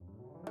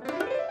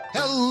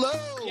Hello.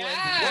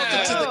 Yes.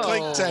 Welcome to the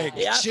Clink Tank.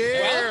 Yep.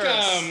 Cheers.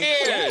 Welcome.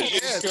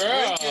 Cheers.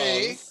 Girls.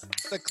 Clinky.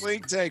 The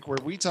Clink Tank, where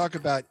we talk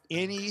about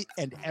any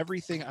and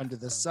everything under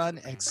the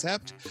sun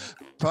except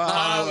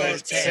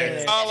politics.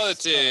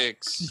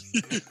 Politics.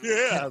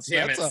 Yes,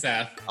 Damn it, that's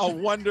Seth. a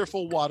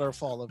wonderful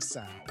waterfall of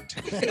sound.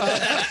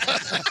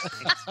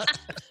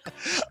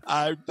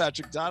 I'm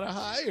Patrick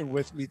Donahue, and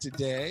with me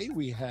today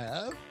we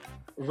have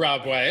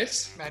Rob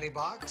White. Maddie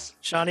Box.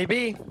 Shawnee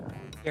B.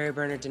 Gary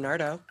Bernard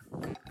DiNardo.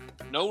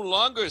 No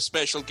longer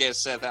special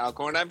guest Seth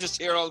Alcorn. I'm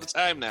just here all the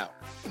time now.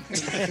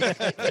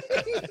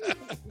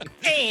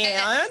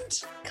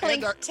 And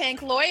Clink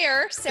Tank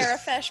lawyer, Sarah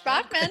Fesh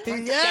Bachman.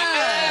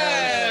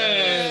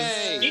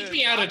 Yes. Keep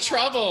me out of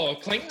trouble.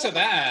 Clink to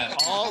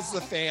that. all the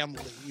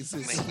families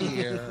is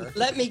here.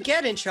 let me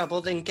get in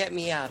trouble, then get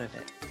me out of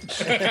it.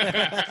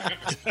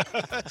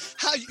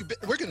 How you been?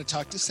 We're going to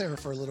talk to Sarah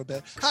for a little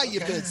bit. How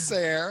you been,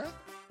 Sarah?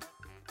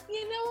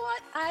 You know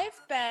what? I've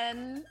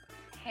been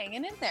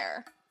hanging in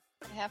there,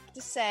 I have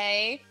to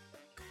say.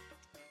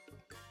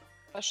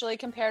 Especially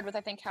compared with,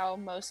 I think, how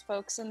most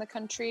folks in the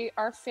country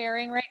are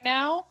faring right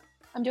now.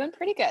 I'm doing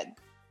pretty good.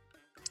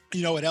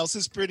 You know what else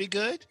is pretty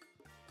good?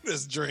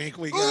 This drink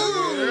we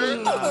got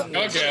here.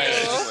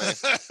 Okay.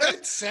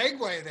 Good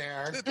segue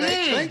there.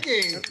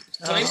 Clinky.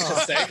 Clink to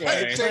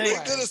segue.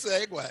 Drink to the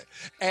segue.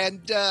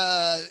 And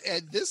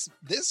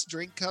this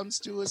drink comes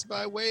to us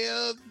by way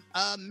of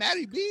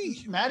Maddie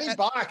B. Maddie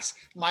Box.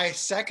 My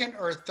second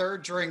or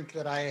third drink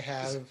that I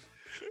have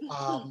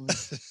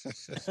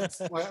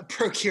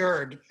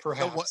procured,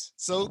 perhaps.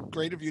 So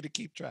great of you to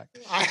keep track.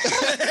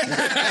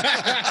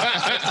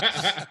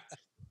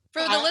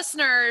 For the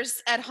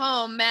listeners at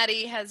home,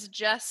 Maddie has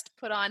just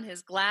put on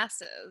his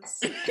glasses.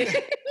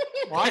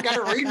 Well, I got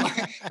to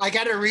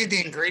read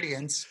the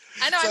ingredients.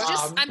 I know.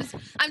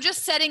 I'm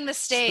just setting the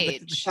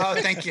stage. Oh,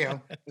 thank you.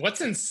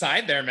 What's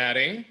inside there,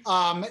 Maddie?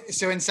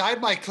 So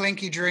inside my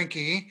Clinky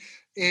Drinky,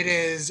 it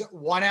is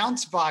 1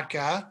 ounce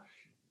vodka,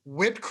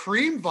 whipped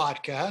cream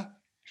vodka,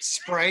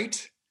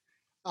 Sprite,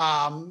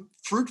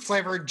 fruit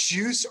flavored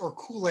juice or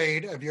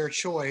Kool-Aid of your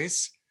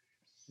choice,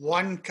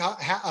 1 cup,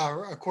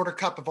 a quarter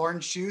cup of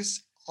orange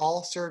juice,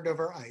 all served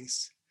over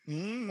ice.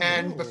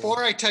 And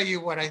before I tell you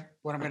what I'm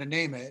going to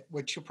name it,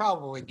 which you'll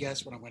probably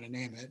guess what I'm going to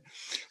name it,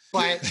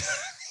 but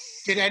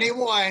did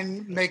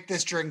anyone make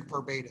this drink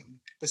verbatim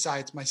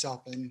besides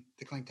myself and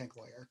the Clink Tank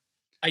lawyer?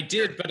 I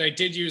did, but I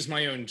did use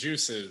my own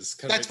juices.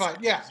 That's fine.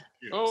 Yeah.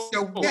 Oh,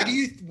 So what do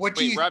you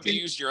Wait, Rob, you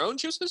used your own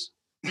juices?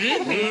 Ooh,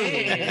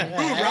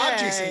 Rob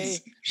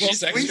juices.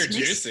 She's extra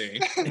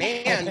juicy.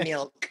 Man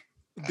milk.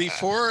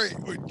 Before,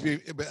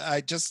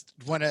 I just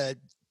want to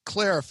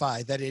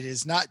clarify that it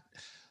is not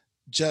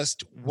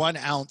just 1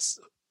 ounce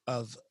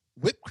of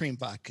whipped cream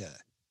vodka.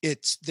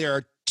 There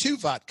are 2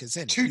 vodkas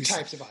in it. Two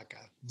types of vodka.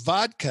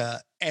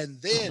 Vodka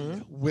and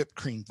then whipped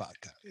cream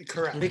vodka.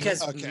 Correct.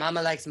 Because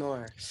Mama likes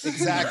more.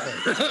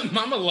 Exactly.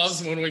 Mama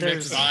loves when we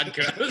mix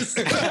vodkas.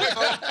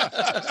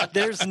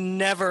 There's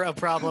never a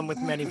problem with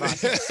many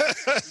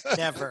vodkas.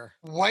 Never.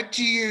 What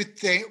do you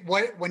think?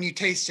 When you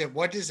taste it,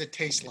 what does it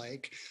taste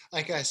like?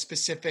 Like a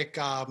specific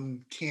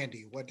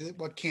candy.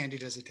 What candy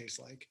does it taste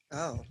like?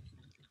 Oh.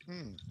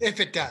 If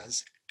it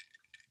does.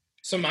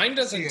 So mine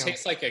doesn't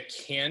taste like a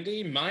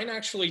candy. Mine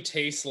actually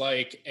tastes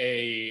like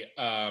a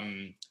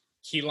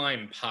key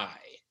lime pie.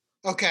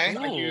 Okay.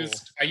 I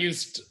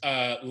used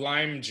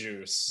lime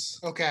juice.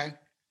 Okay.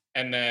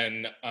 And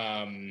then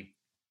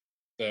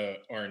the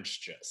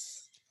orange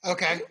juice.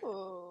 Okay.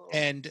 Ooh.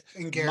 And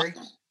Gary?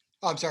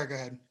 I'm sorry, go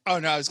ahead. Oh,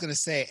 no, I was going to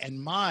say,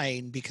 and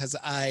mine, because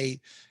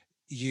I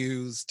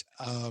used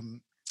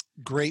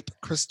grape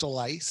crystal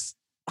light,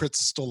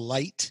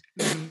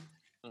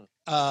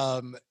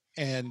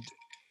 and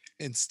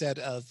instead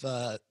of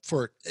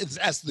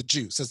as the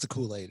juice, as the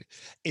Kool-Aid,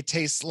 it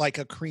tastes like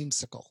a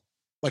creamsicle,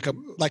 like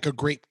a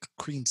grape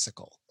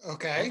creamsicle.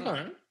 Okay.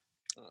 Alright.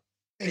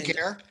 And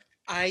Gary?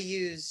 I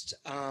used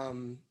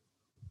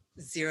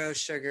zero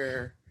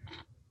sugar.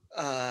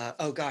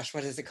 Oh gosh,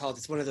 what is it called?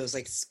 It's one of those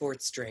like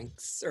sports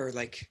drinks or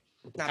like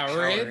not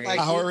Powerade? Like-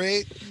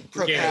 Powerade.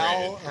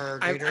 Propel or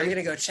I'm Gatorade?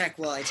 gonna go check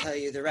while I tell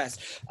you the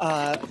rest.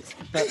 But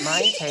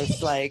mine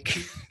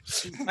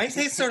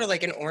tastes sort of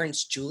like an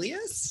orange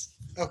Julius.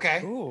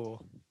 Okay. Ooh.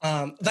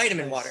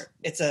 Vitamin water.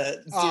 It's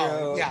a zero,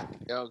 Oh, yeah.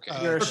 Okay.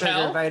 zero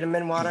Propel? sugar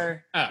vitamin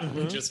water,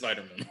 Oh, just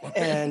vitamin water.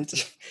 and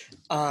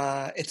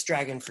it's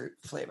dragon fruit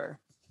flavor.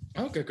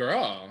 Oh, good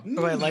girl.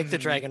 Oh, I like the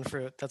dragon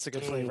fruit. That's a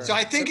good flavor. So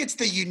I think it's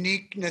the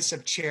uniqueness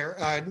of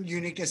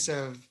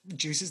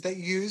juices that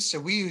you use. So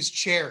we use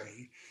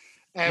cherry.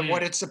 And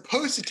what it's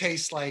supposed to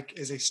taste like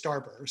is a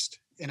Starburst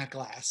in a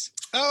glass.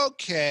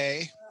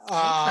 Okay.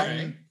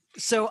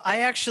 So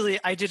I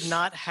did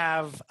not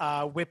have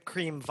whipped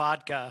cream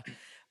vodka,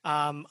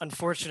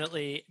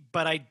 unfortunately,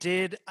 but I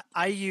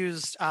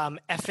used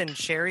effin'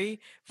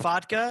 cherry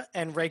vodka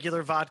and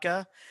regular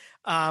vodka.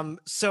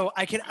 So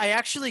I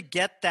actually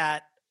get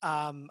that.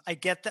 I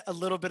get a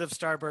little bit of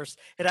Starburst.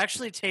 It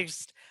actually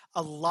tastes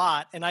a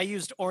lot, and I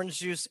used orange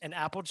juice and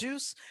apple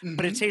juice,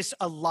 but it Mhm. tastes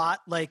a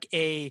lot like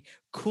a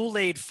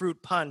Kool-Aid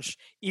fruit punch,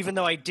 even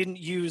though I didn't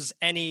use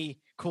any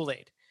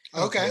Kool-Aid.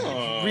 Okay.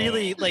 Oh.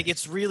 Really, like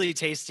it's really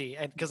tasty,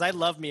 and because I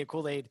love me a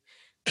Kool-Aid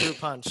fruit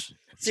punch.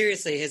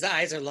 Seriously, his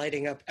eyes are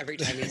lighting up every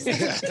time he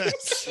says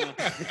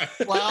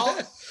it. Well,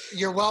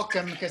 you're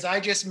welcome because I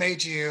just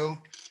made you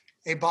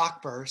a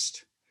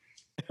BaughBurst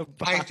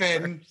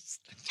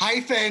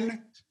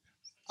hyphen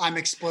I'm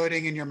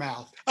exploding in your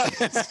mouth.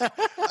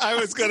 I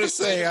was going to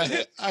say,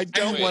 I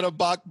don't want a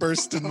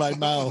BaughBurst in my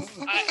mouth.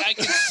 I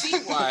can see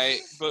why,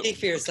 but Speak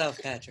for yourself,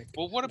 Patrick.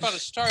 well, what about a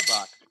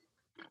Starbucks?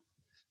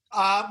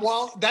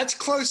 Well, that's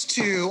close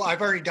to.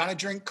 I've already done a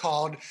drink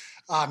called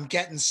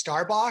Getting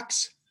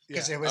Starbucks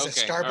because it was Okay, a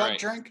Starbucks all right.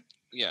 drink.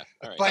 Yeah,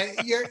 all right.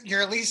 But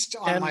you're at least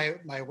on And-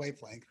 my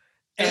wavelength.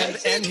 And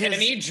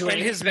any drink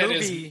his that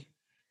is- movie.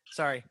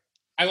 Sorry.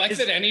 I like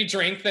that any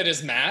drink that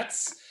is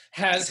Matt's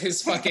has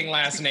his fucking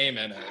last name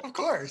in it. Of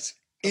course.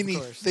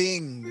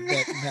 Anything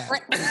that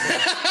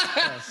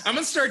matters. I'm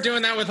gonna start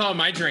doing that with all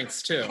my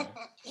drinks too.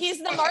 He's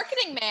the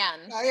marketing man.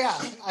 Yeah,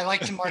 I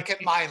like to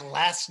market my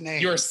last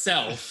name.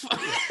 Yourself.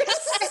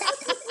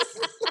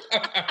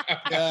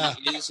 Yeah.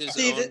 It is his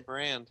See, own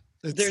brand.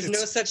 There's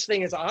no such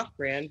thing as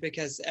off-brand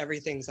because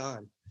everything's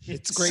on.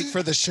 It's great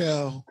for the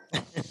show.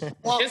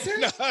 Well, Is there?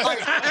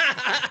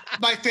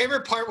 my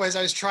favorite part was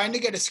I was trying to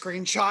get a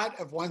screenshot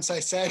of once I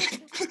said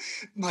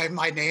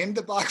my name,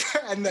 the Bach,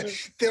 and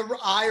the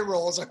eye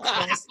rolls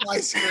across my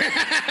screen.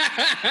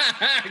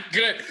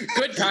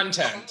 Good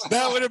content.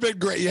 That would have been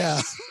great.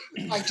 Yeah.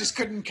 I just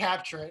couldn't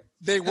capture it.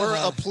 They were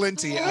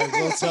aplenty. I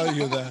will tell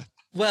you that.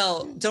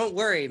 Well, don't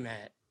worry,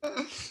 Matt,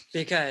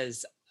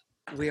 because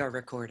we are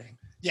recording.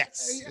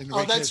 Yes. And Oh,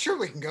 we that's did- true.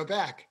 We can go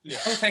back. Oh,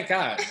 thank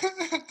God.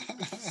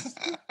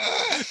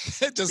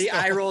 Just The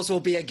eye rolls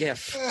will be a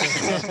GIF.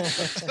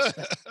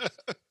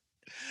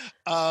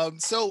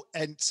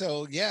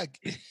 So yeah,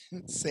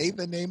 say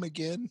the name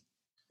again.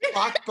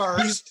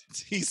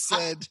 BaughBurst, He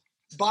said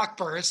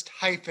BaughBurst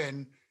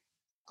hyphen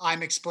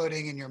I'm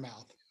exploding in your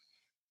mouth.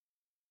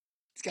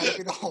 It's got to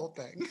be the whole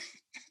thing.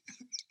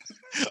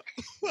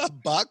 a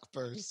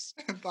BaughBurst.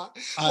 Well,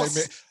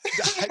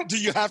 Do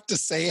you have to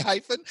say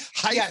hyphen?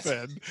 Yes.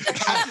 Hyphen.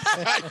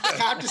 I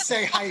have to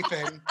say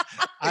hyphen.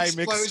 I'm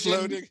Explosion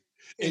exploding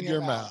in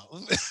your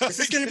mouth. This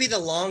is going to be the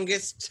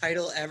longest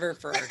title ever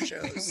for our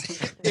shows.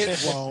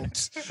 It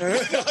won't.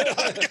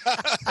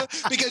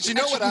 Because you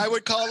know what I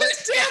would call it?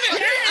 Damn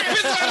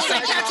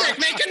it! Patrick,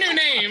 make a new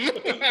name.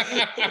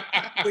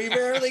 We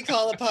rarely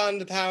call upon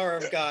the power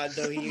of God,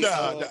 though he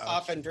No.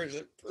 often provides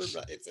it.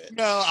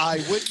 No, I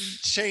wouldn't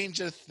change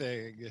a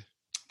thing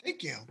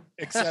Thank you.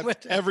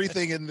 except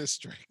everything in this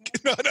drink.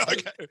 No,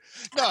 okay.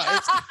 No,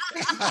 it's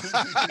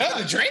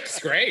Oh, the drink's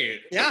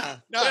great. Yeah.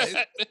 no,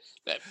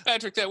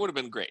 Patrick, that would have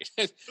been great.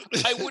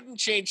 I wouldn't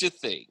change a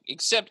thing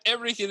except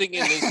everything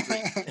in this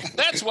drink.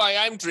 That's why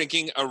I'm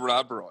drinking a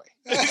Rob Roy.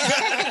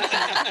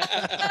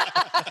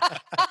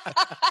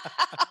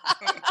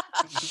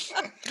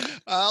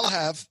 I'll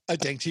have a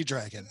dainty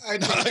dragon. I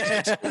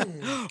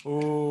know.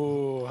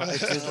 Ooh, I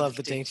just love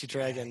the Dainty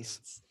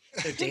Dragons.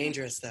 They're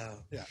dangerous, though.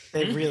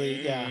 They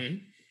really, yeah,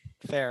 Mhm.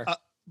 fair.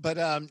 But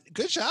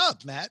good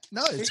job, Matt.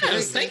 No, it's Yes,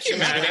 very, thank you,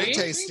 it's very Matty.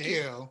 tasty. Thank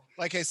you.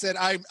 Like I said,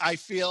 I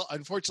feel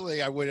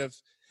unfortunately I would have,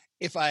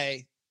 if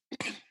I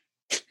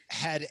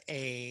had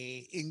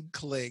a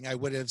inkling, I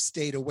would have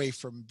stayed away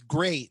from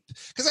grape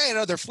because I had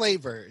other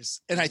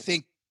flavors, and I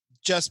think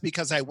just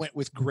because I went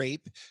with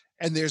grape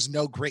and there's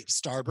no grape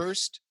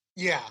Starburst,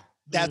 Yeah.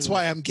 that's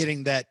why I'm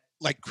getting that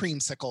like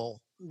creamsicle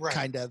Right.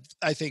 kind of.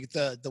 I think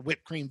the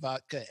whipped cream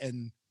vodka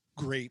and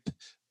grape,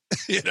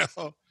 you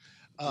know,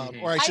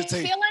 or I should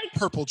say feel like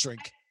purple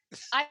drink.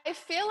 I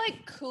feel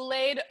like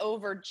Kool-Aid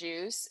over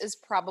juice is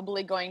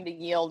probably going to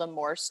yield a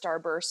more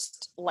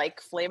Starburst like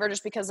flavor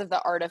just because of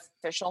the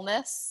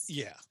artificialness.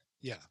 Yeah.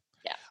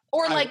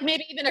 Or I- like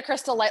maybe even a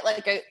Crystal Light,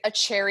 like a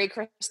cherry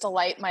Crystal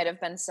Light might have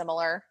been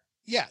similar.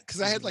 Yeah,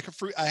 because I had like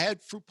I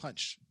had fruit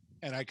punch,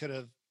 and I could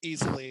have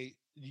easily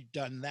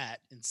done that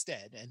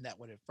instead, and that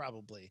would have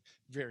probably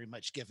very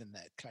much given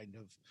that kind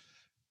of.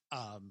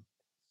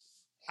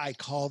 I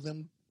call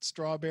them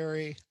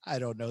strawberry. I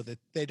don't know that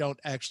they don't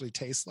actually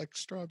taste like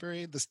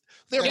strawberry.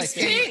 They're It's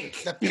like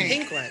pink. The The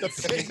pink. pink ones.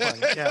 The pink one,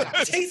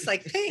 yeah. It tastes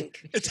like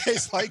pink. It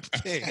tastes like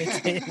pink.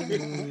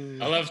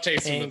 I love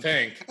tasting the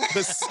pink.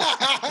 This-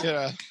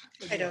 yeah,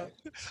 I don't.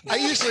 I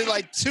usually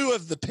like two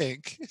of the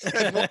pink.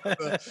 And one of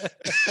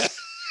the-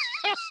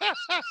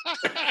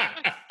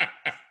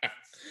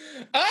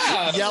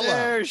 Ah, Yellow.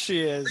 There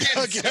she is.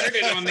 getting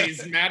started on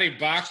these Matty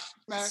Bach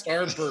Matt-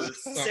 Starbursts.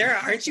 Sarah,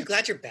 aren't you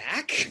glad you're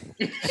back?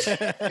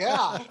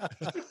 Yeah.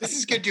 This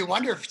is going to do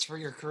wonders for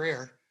your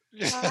career.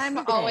 I'm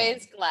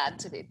always glad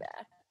to be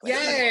back.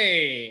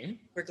 Yay!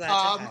 We're glad to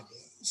have you.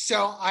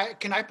 So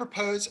can I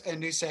propose a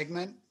new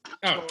segment?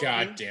 Oh,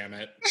 God damn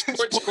it.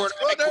 Sports Corner.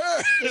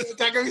 It's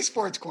not going to be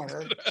Sports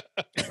Corner.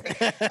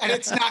 And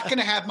it's not going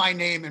to have my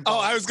name in Oh,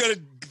 I was gonna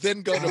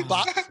then go to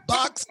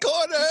box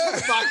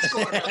corner. Box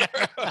Corner.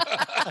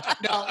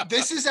 No,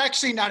 this is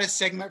actually not a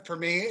segment for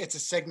me. It's a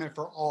segment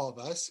for all of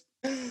us.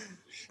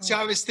 So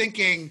I was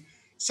thinking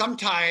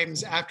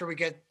sometimes after we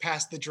get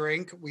past the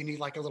drink, we need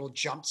like a little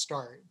jump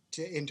start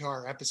into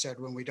our episode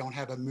when we don't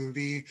have a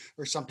movie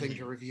or something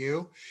to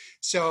review.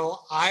 So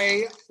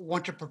I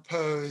want to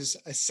propose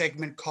a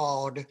segment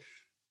called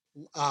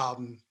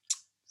Crack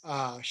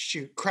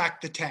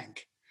the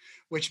Tank,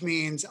 which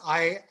means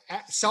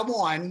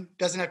someone,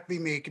 doesn't have to be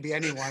me, it could be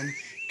anyone,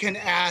 can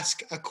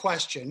ask a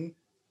question.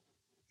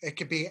 It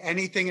could be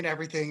anything and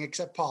everything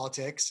except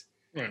politics.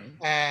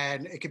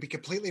 And it could be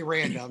completely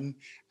random.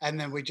 And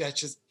then we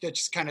just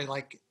kind of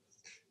like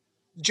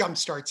jump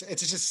starts.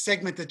 It's just a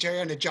segment that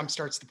kind of jump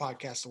starts the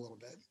podcast a little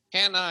bit.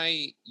 Can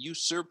I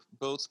usurp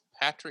both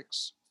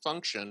Patrick's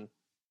function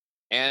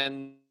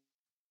and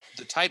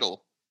the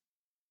title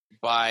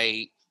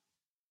by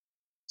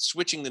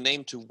switching the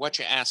name to What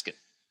You Asking?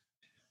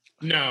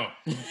 No.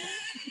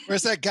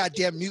 Where's that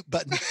goddamn mute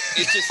button?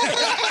 It's just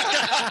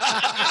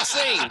I'm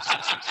saying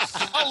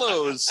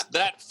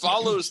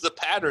follows the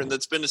pattern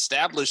that's been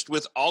established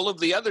with all of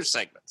the other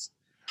segments.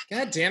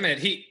 God damn it!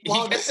 He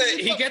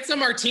gets a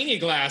martini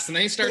glass and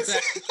then he starts.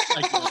 This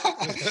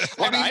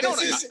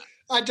is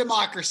a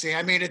democracy.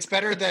 I mean, it's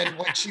better than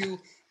what you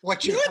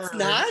heard. It's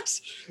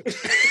not.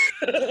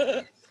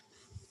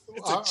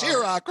 It's a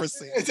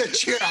cheerocracy. It's a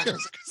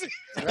cheerocracy.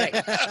 Right.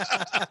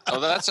 Oh,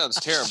 that sounds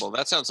terrible.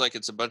 That sounds like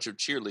it's a bunch of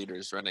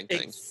cheerleaders running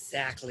things.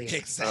 Exactly.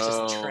 It's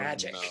Oh, just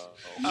tragic.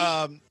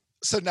 no.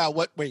 So now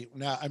what? Wait,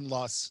 now I'm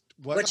lost.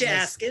 What you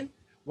asking?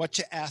 What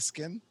you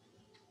asking?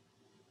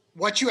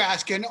 What you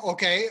asking?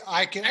 Okay,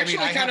 I can. Actually,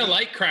 I kind of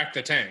like Crack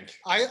the Tank.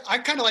 I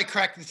kind of like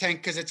Crack the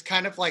Tank because it's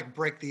kind of like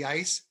break the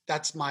ice.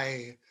 That's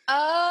my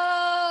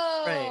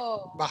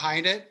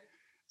behind it.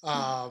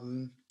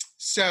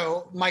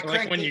 So my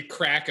like when you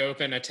crack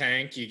open a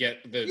tank, you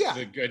get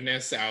the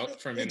goodness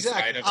out from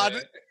inside of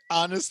it.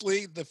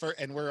 Honestly,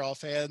 and we're all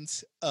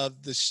fans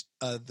of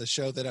the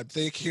show that I'm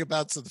thinking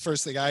about. So the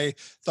first thing I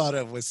thought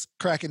of was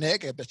crack an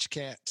egg. I bet you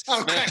can't.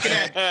 Oh, crack an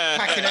egg.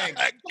 Crack an egg.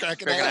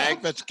 Crack an egg. I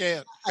bet you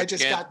can't. I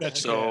just got that.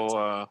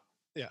 So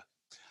yeah.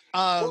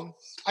 Well,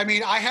 I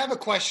mean, I have a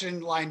question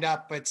lined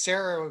up, but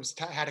Sarah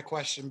had a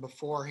question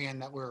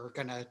beforehand that we were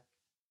going to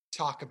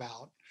talk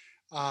about.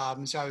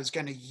 So I was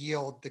going to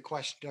yield the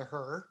question to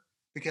her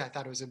because I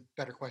thought it was a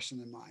better question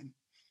than mine.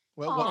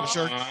 Well,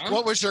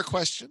 what was your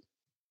question?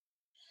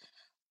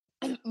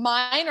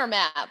 Mine or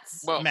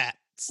Matt's? well,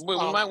 Matt's. we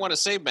might want to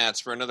save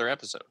Matt's for another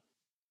episode.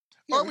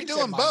 Yeah, Or are we can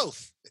doing say mine.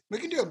 both? We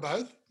can do them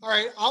both. All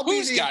right.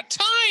 Who's got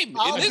time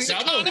I'll in this be-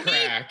 Double economy?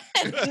 crack.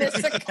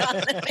 This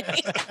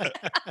economy.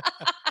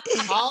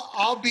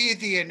 I'll be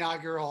the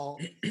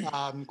inaugural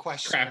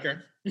question.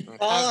 Cracker.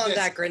 Fall on this-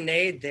 that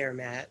grenade there,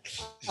 Matt.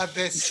 Of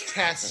this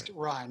test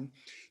run.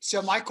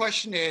 So my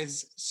question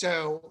is,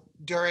 so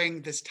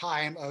during this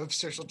time of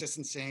social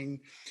distancing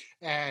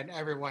and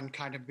everyone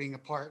kind of being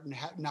apart and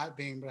not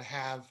being able to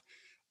have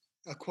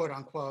a quote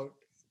unquote,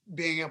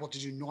 being able to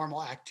do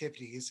normal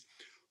activities,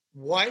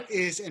 what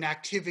is an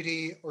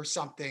activity or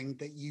something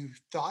that you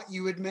thought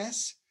you would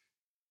miss,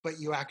 but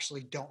you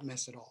actually don't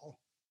miss at all?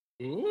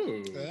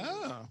 Ooh.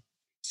 Oh.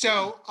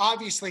 So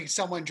obviously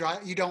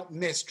you don't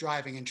miss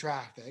driving in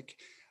traffic.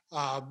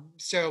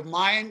 So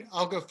mine,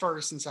 I'll go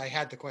first since I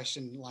had the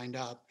question lined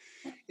up,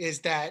 is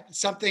that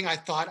something I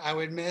thought I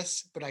would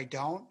miss, but I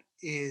don't,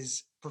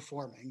 is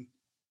performing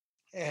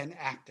and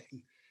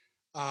acting.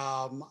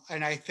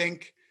 And I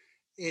think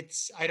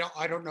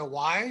I don't know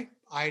why,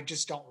 I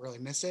just don't really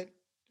miss it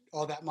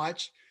all that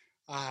much.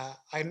 I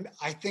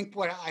think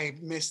what I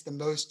miss the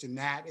most in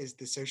that is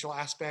the social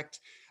aspect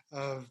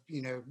of,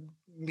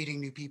 meeting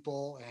new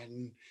people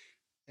and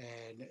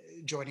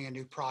joining a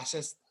new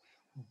process.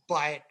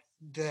 But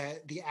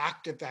the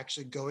act of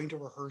actually going to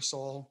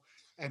rehearsal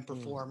and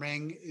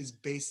performing is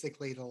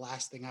basically the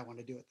last thing I want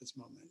to do at this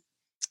moment.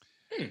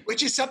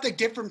 Which is something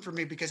different for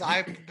me because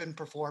I've been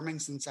performing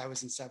since I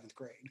was in 7th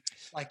grade,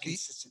 like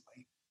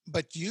consistently.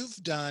 But you've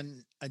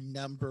done a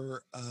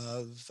number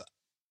of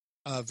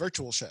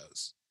virtual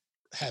shows,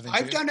 haven't you?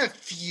 I've done a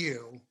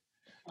few,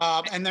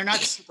 and they're not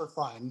super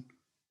fun.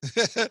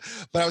 But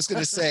I was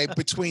going to say,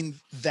 between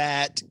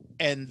that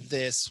and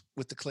this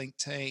with the Clink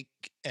Tank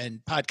and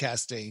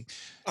podcasting,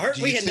 Aren't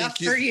we enough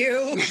for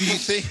you? Do you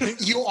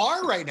think You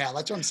are right now.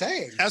 That's what I'm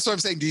saying. That's what I'm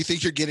saying. Do you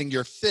think you're getting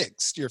your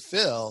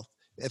fill,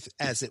 if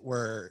as it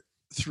were,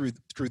 through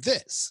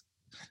this?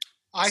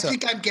 I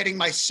think I'm getting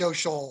my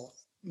social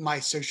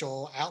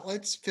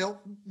outlets filled,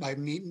 my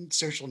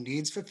social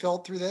needs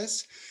fulfilled through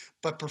this,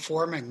 but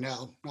performing,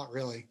 no, not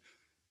really.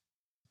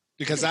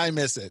 Because I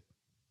miss it.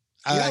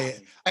 Yeah,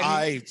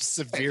 I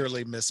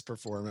severely miss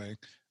performing.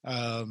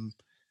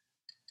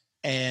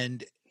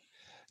 And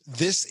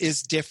this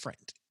is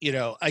different.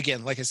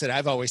 Again, like I said,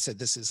 I've always said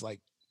this is like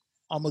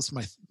almost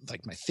my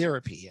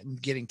therapy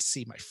and getting to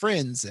see my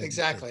friends. And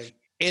exactly.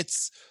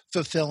 It's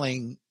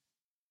fulfilling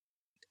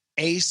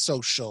a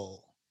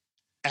social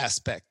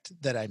aspect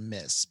that I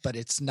miss, but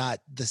it's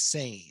not the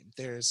same.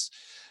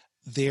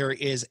 There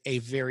is a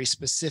very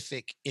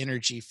specific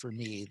energy for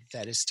me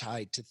that is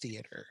tied to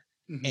theater.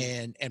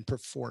 and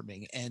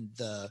performing, and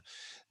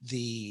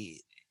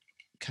the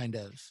kind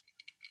of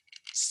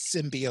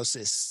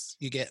symbiosis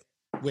you get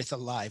with a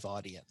live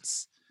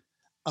audience.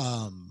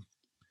 Because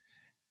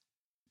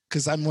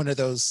I'm one of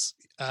those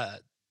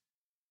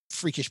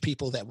freakish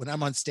people that when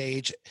I'm on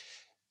stage,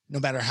 no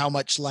matter how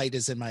much light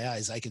is in my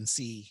eyes, I can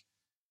see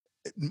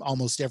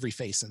almost every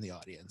face in the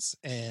audience.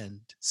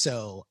 And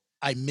so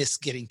I miss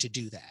getting to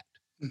do that.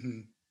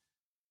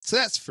 So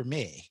that's for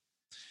me.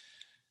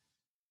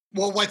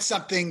 Well, what's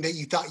something that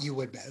you thought you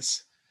would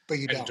miss, but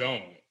you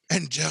don't?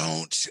 And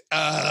don't.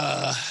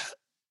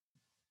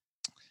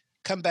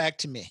 Come back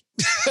to me.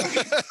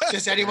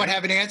 Does anyone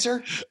have an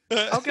answer?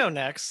 I'll go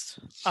next.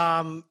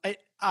 I'm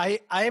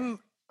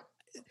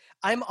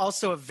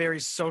also a very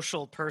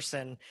social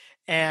person,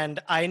 and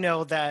I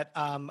know that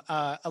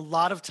a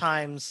lot of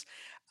times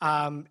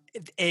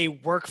a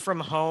work from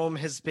home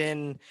has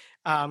been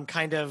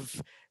kind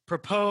of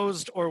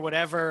proposed or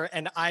whatever,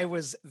 and I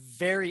was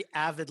very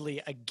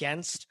avidly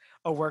against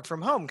a work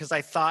from home because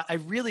I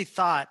really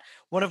thought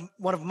one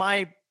of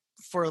my,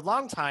 for a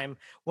long time,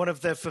 one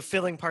of the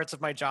fulfilling parts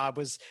of my job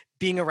was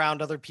being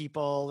around other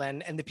people,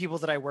 and the people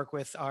that I work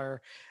with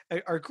are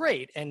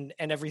great and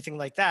everything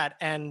like that.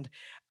 And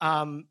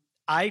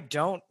I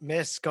don't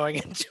miss going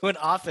into an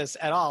office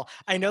at all.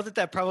 I know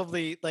that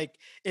probably, like,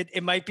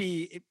 it might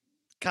be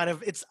kind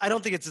of, I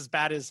don't think it's as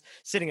bad as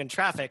sitting in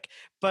traffic,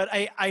 but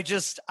I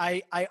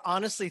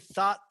honestly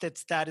thought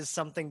that is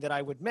something that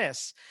I would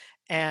miss.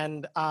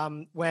 And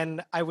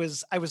when I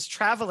was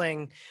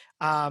traveling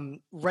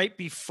right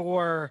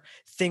before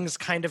things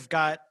kind of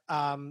got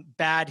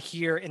bad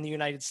here in the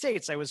United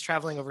States, I was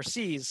traveling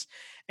overseas.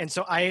 And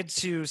so I had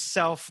to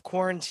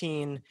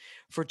self-quarantine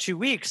for 2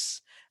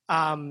 weeks,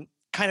 kind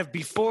of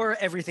before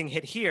everything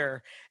hit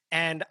here.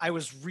 And I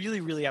was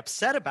really, really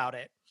upset about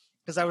it.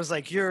 Because I was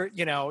like, you're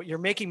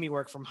making me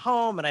work from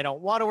home, and I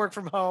don't want to work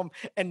from home.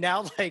 And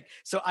now,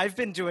 so I've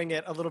been doing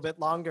it a little bit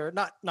longer,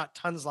 not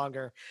tons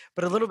longer,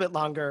 but a little bit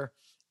longer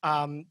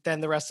than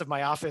the rest of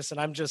my office.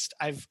 And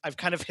I've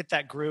kind of hit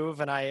that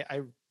groove, and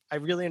I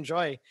really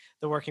enjoy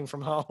the working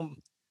from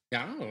home.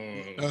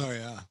 Oh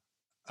yeah.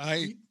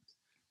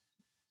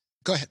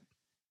 Go ahead.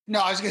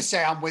 No, I was going to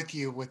say I'm with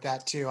you with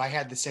that too. I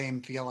had the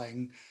same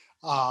feeling.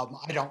 I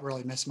don't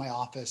really miss my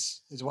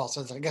office as well,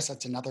 so I guess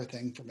that's another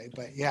thing for me.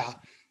 But yeah.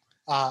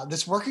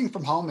 This working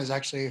from home is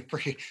actually a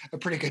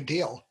pretty good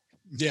deal.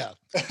 Yeah.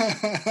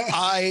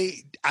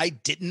 I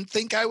didn't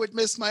think I would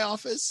miss my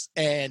office,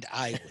 and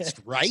I was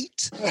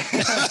right.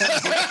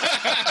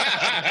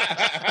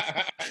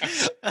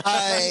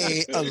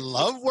 I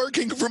love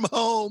working from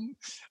home.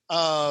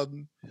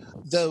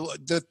 Though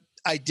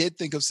I did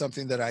think of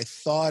something that I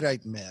thought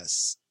I'd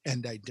miss,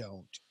 and I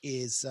don't,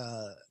 is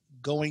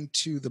going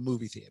to the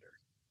movie theater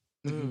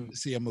to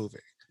see a movie.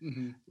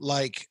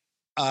 Like,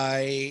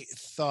 I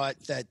thought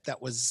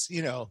that was,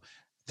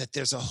 that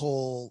there's a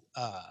whole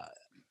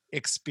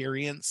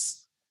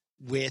experience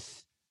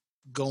with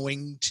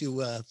going to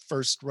a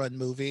first run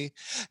movie.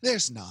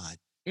 There's not.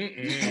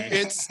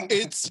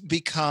 It's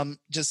become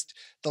just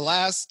the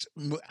last,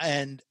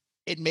 and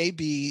it may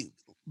be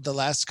the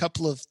last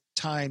couple of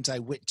times I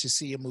went to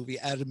see a movie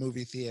at a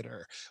movie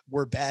theater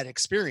were bad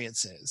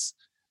experiences,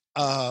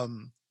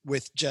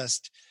 with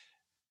just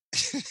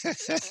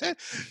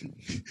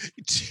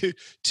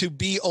to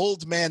be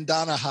old man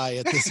Donahue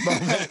at this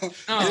moment.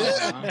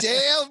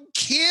 Damn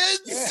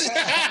kids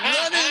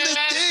running the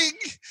thing.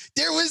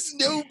 There was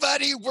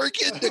nobody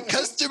working the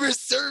customer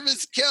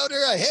service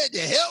counter. I had to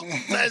help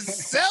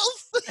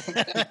myself.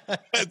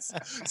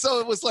 So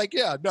it was like,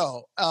 I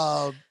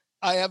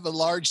have a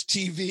large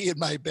TV in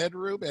my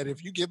bedroom, and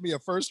if you give me a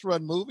first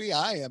run movie,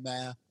 I am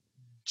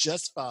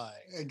just fine.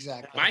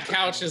 Exactly. My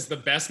couch is the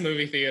best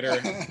movie theater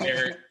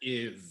there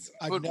is.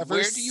 But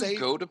where do you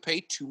go to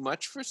pay too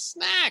much for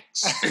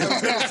snacks? I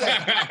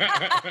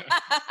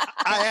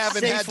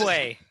haven't had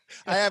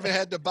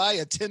to buy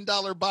a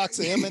 $10 box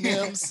of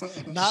M&Ms,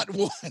 not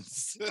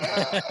once.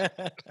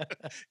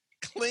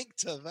 Clink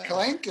to that.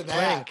 Clink to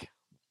that. Clink.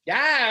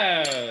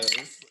 Yes.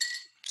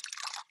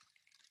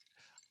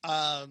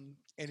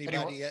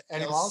 Anybody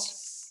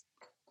else?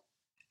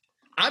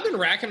 I've been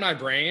racking my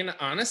brain.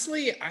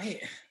 Honestly,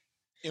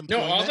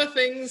 all the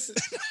things.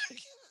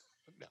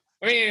 No.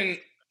 I mean,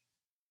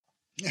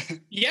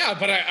 yeah,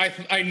 but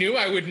I knew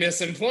I would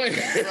miss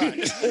employment.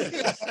 Right.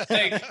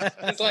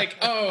 It's like,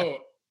 oh,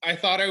 I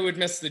thought I would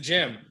miss the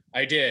gym.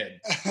 I did.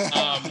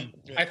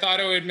 I thought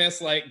I would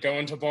miss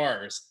going to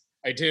bars.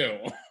 I do.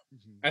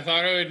 I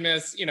thought I would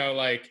miss,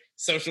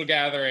 social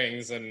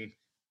gatherings and,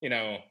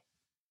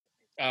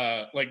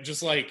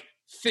 just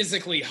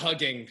physically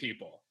hugging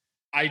people.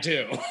 I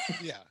do.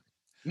 Yeah.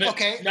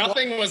 Okay.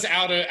 Nothing was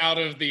out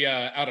of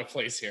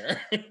place here.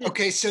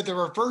 Okay, so the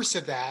reverse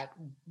of that,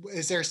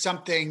 is there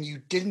something you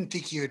didn't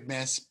think you would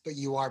miss, but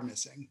you are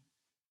missing?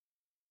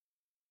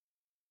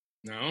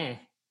 No.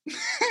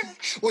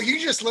 Well, you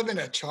just live in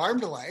a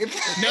charmed life.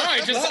 No,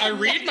 I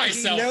read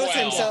myself knows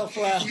well. himself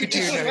well. You do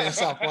know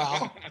yourself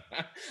well.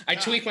 I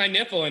tweak my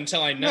nipple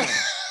until I know.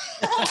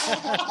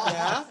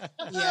 Yeah.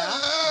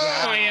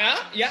 Oh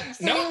yeah.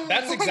 No,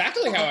 that's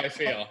exactly how I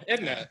feel,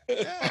 isn't it?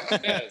 Yeah.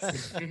 It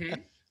is.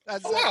 Mhm.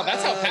 That's, Oh, wow,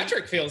 that's how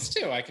Patrick feels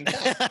too. I can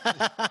tell.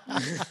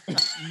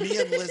 me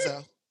and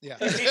Lizzo. Yeah.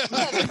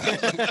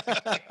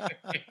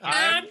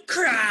 I'm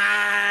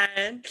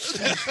crying.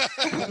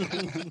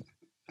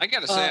 I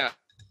gotta say,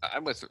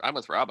 I'm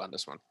with Rob on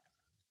this one.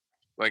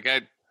 Like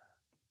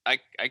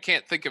I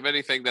can't think of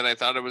anything that I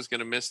thought I was going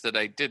to miss that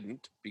I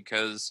didn't,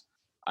 because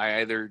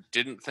I either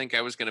didn't think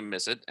I was going to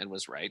miss it and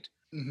was right,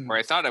 or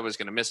I thought I was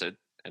going to miss it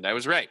and I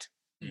was right.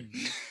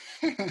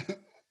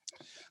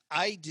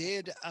 I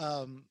did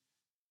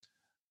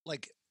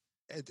like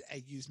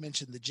you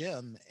mentioned the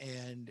gym,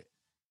 and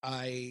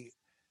I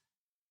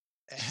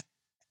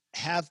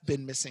have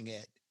been missing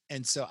it.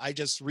 And so I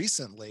just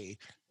recently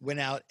went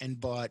out and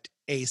bought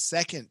a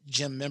second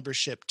gym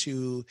membership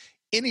to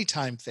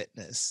Anytime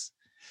Fitness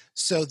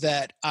so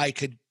that I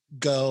could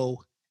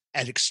go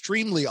at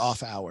extremely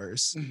off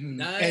hours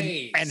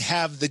Nice. and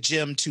have the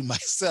gym to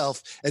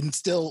myself and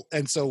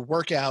so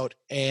work out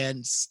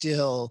and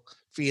still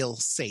feel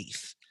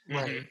safe.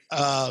 Right.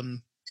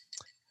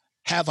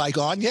 Have I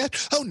gone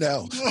yet? Oh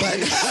no!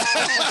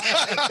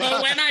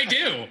 But when I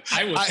do,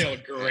 I will feel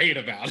great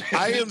about it.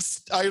 I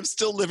am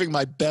still living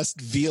my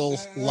best veal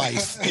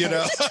life. You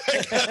know,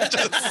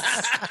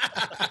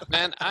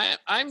 Man,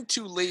 I'm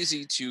too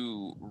lazy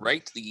to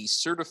write the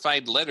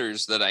certified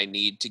letters that I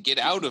need to get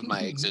out of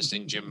my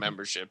existing gym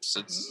memberships.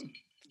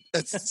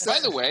 By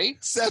the way,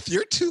 Seth,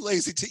 you're too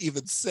lazy to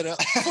even sit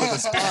up for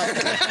this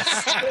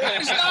podcast.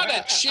 There's not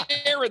a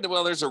chair in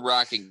the there's a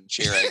rocking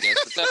chair, I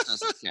guess, but that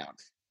doesn't count.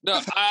 No,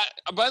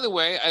 by the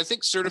way, I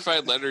think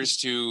certified letters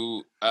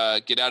to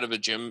get out of a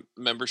gym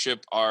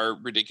membership are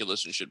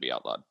ridiculous and should be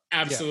outlawed.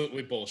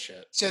 Absolutely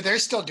bullshit. So they're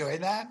still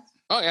doing that?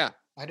 Oh yeah.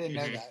 I didn't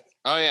know that.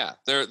 Oh yeah.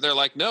 They're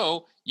like,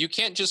 no, you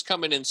can't just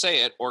come in and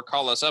say it, or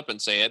call us up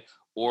and say it,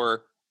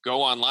 or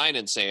go online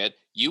and say it.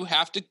 You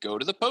have to go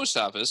to the post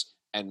office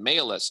and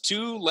mail us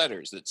 2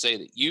 letters that say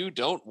that you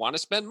don't want to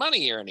spend money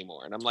here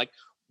anymore. And I'm like,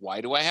 why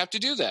do I have to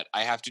do that?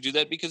 I have to do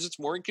that because it's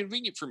more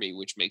inconvenient for me,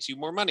 which makes you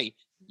more money.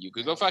 You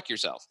could go fuck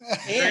yourself.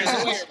 There's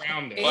a way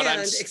around it. But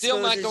I'm still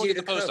not exposes going you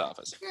to the post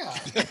office. Yeah.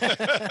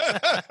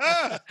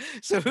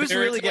 So who's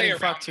There is really a way getting around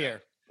fucked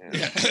it.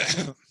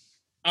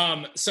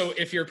 here? So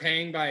if you're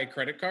paying by a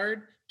credit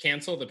card,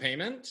 cancel the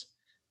payment.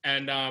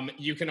 And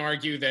you can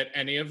argue that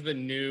any of the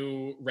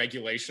new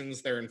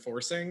regulations they're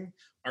enforcing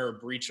are a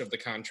breach of the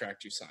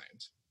contract you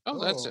signed.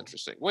 Oh, that's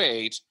interesting.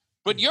 Wait,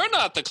 but you're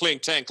not the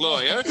Clink Tank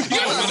lawyer. You're But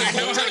I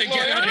know how to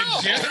get out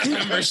lawyer. of gym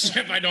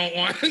membership I don't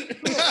want.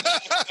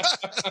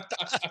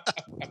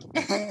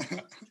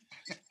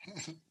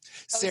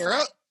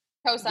 Sarah,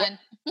 Cosign.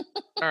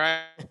 All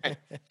right.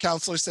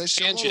 counselor says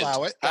she'll Tangent.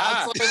 allow it.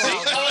 Ah,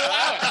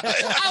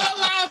 I'll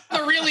allow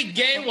the really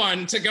gay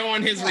one to go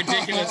on his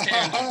ridiculous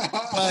tangent.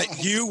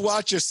 But you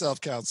watch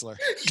yourself, counselor.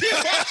 You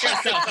watch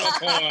yourself,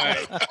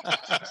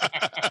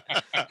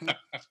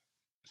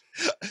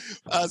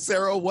 boy.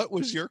 Sarah, what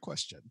was your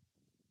question?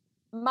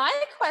 My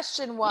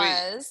question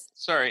was,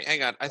 Sorry,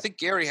 hang on. I think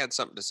Gary had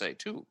something to say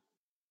too.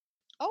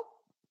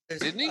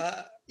 Didn't he?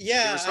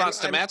 Yeah. In response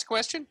to Matt's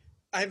question?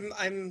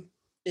 I'm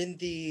in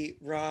the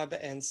Rob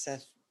and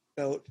Seth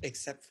boat,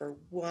 except for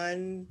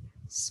one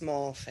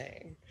small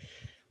thing.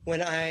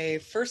 When I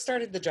first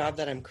started the job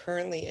that I'm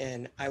currently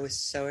in, I was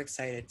so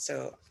excited.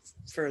 So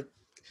for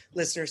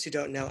listeners who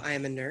don't know, I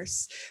am a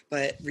nurse,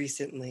 but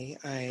recently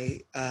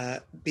I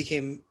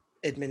became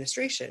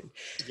administration.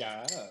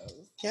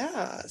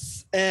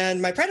 Yes.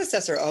 And my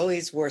predecessor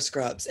always wore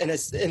scrubs. And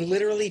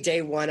literally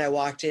day one, I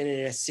walked in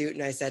a suit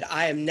and I said,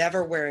 I am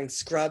never wearing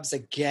scrubs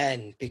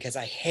again because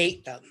I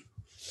hate them.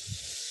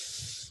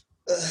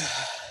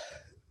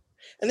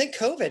 And then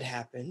COVID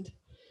happened.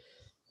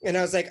 And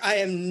I was like, I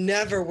am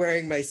never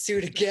wearing my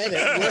suit again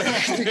at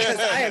work because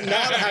I am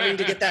not having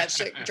to get that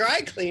shit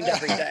dry cleaned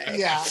every day.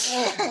 Yeah.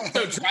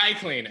 So dry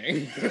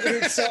cleaning.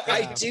 So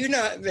I do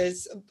not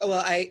miss,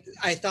 I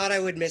thought I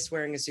would miss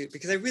wearing a suit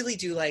because I really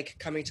do like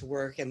coming to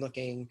work and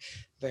looking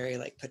very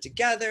like put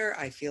together.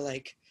 I feel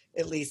like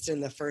at least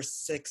in the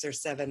first 6 or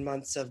 7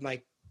 months of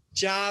my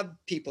job,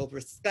 people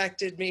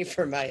respected me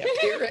for my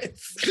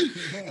appearance.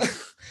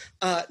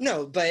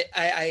 No, but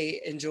I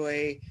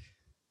enjoy,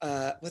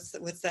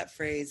 what's that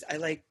phrase? I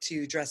like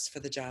to dress for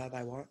the job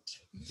I want.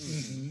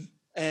 Mm-hmm.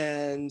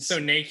 And So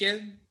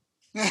naked?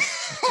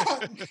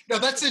 No,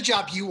 that's the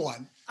job you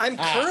want. I'm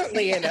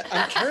currently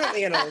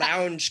in a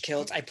lounge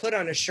kilt. I put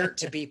on a shirt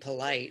to be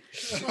polite.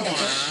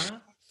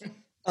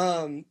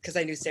 Because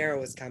I knew Sarah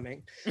was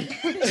coming.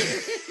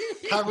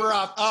 Cover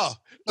up. Oh,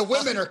 The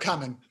women are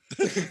coming.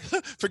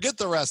 forget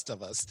the rest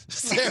of us.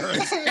 Sarah.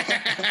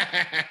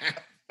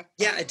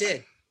 Yeah, I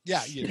did.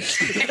 Yeah, you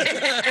did.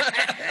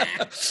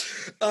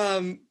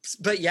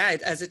 But yeah,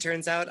 as it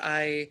turns out,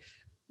 I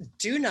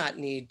do not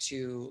need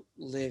to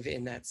live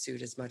in that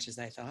suit as much as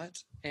I thought.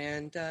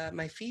 And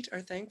my feet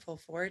are thankful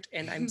for it.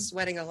 And I'm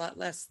sweating a lot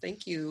less.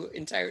 Thank you,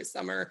 entire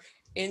summer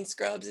in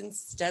scrubs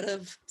instead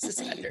of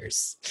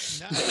suspenders.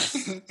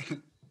 Nice.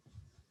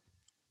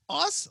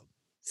 Awesome.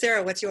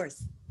 Sarah, what's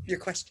yours? Your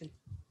question.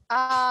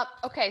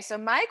 Okay, so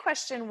my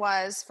question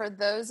was for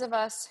those of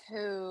us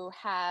who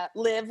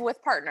live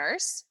with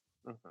partners,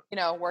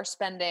 we're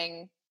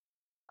spending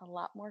a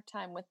lot more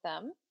time with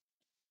them.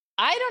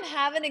 I don't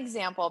have an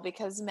example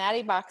because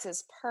Maddie Box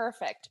is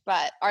perfect,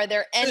 but are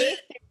there any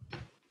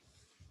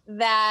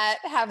that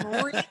have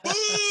really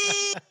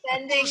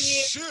sending you?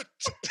 Shit.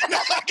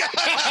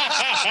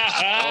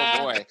 Oh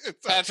boy,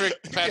 Patrick,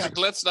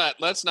 let's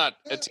not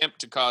attempt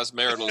to cause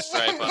marital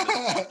strife on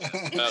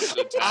this.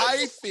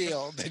 I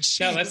feel that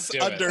she's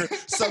under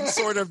some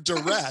sort of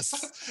duress.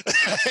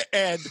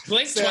 And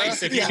blink Sarah,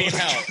 twice if you need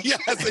help.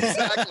 Yes,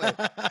 exactly.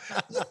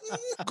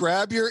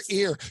 Grab your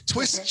ear,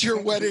 twist your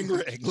wedding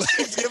ring.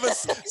 Give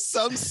us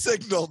some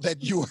signal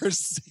that you are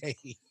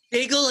safe.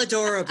 Giggle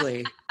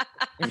adorably.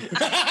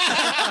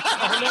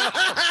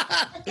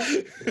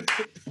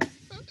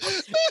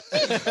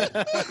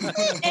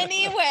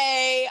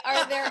 Anyway,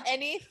 are there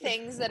any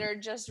things that are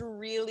just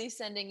really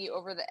sending you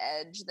over the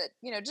edge that,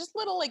 just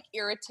little like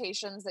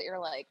irritations that you're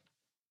like,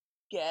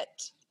 get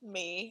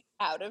me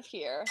out of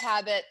here?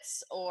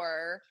 Habits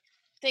or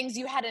things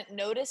you hadn't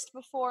noticed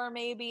before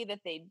maybe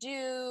that they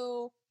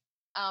do.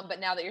 But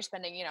now that you're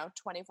spending,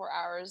 24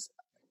 hours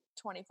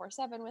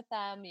 24/7 with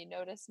them, you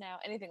notice now,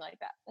 anything like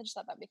that. I just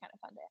thought that'd be kind of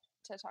fun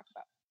to talk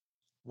about.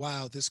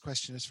 Wow, this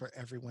question is for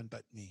everyone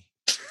but me.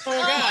 Oh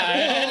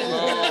God!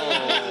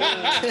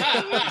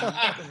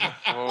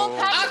 Well,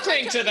 I'll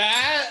take to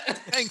that.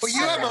 Thanks. Don't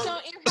you have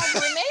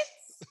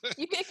roommates?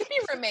 It could be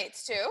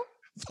roommates too.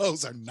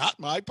 Those are not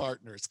my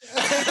partners. It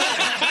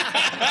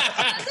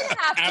doesn't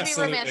have to be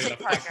romantic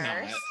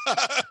partners.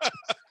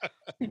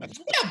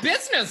 Yeah,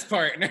 business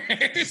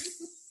partners.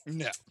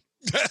 No.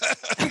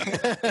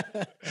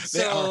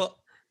 So,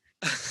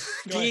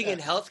 being in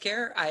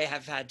healthcare, I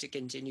have had to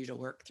continue to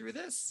work through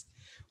this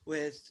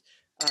with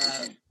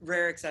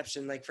rare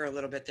exception. Like for a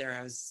little bit there,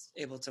 I was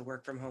able to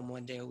work from home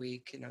 1 day a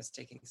week and I was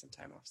taking some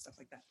time off, stuff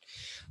like that.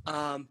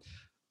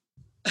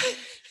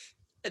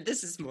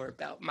 This is more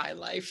about my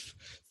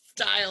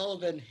lifestyle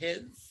than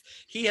his.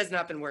 He has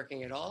not been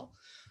working at all.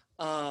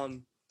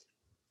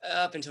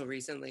 Up until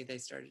recently, they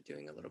started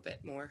doing a little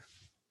bit more,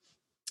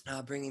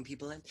 bringing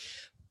people in.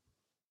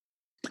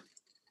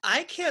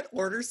 I can't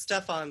order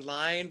stuff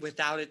online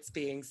without it's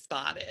being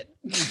spotted.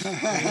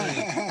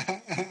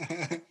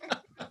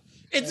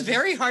 It's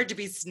very hard to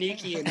be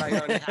sneaky in my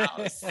own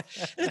house. And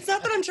it's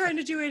not that I'm trying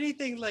to do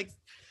anything like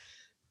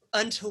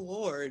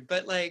untoward,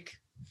 but like...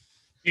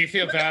 Do you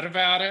feel bad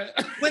about it?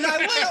 When I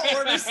want to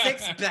order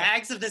 6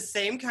 bags of the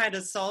same kind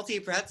of salty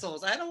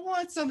pretzels, I don't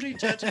want somebody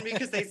judging me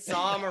because they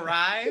saw them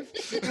arrive.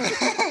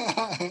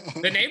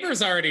 The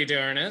neighbor's already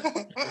doing it.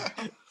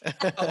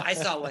 Oh, I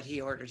saw what he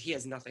ordered. He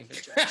has nothing to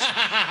judge.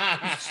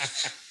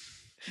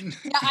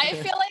 Yeah, I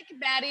feel like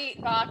Maddie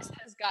Box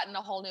has gotten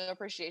a whole new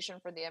appreciation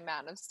for the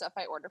amount of stuff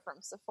I order from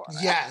Sephora.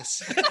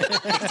 Yes.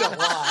 It's a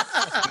lot.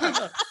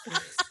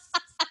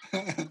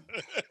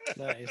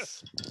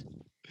 Nice.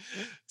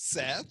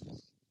 Seth?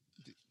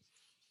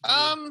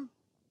 All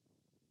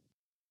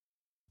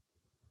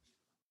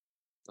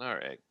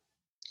right.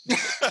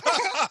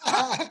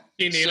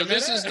 You need So a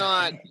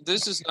minute?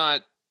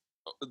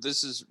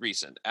 this is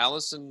recent.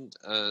 Allison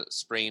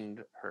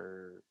sprained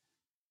her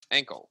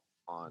ankle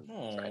on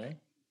Friday.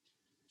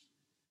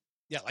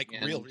 Yeah, like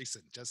And real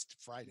recent, just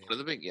Friday.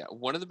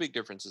 One of the big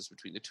differences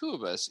between the two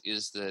of us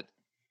is that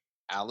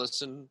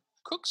Allison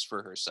cooks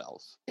for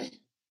herself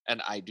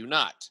and I do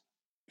not.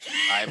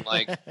 I'm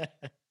like,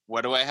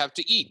 what do I have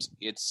to eat?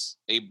 It's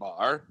a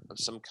bar of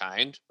some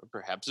kind, or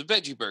perhaps a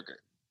veggie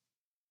burger,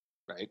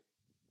 right?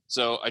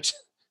 So I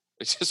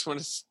just want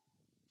to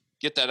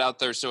get that out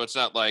there, so it's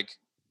not like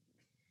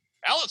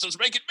Allison's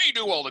making me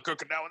do all the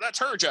cooking now, and that's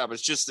her job.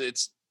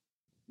 It's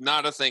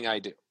not a thing I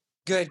do.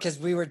 Good, because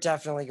we were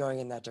definitely going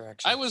in that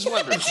direction. I was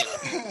wondering.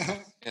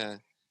 Yeah.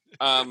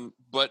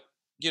 But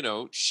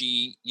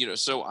she,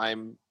 so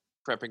I'm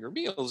prepping her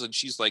meals, and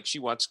she's like, she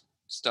wants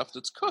stuff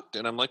that's cooked,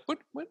 and I'm like, what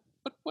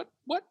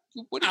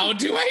How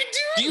do I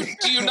do it?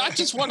 Do you not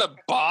just want a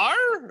bar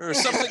or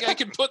something I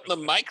can put in the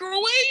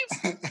microwave?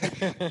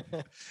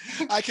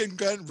 I can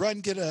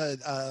get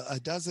a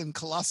dozen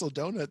colossal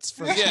donuts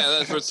for for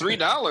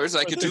 $3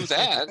 I could do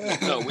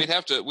that. No, we'd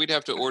have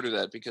to order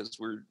that because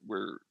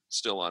we're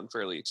still on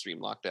fairly extreme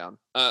lockdown.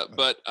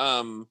 But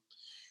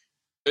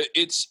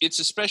it's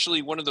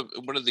especially one of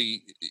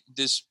the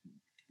this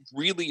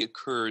really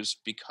occurs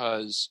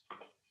because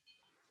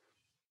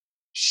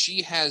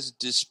she has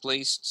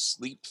displaced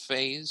sleep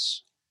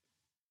phase,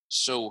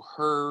 so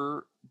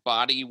her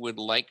body would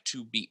like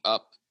to be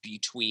up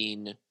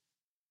between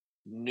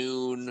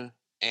noon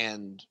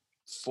and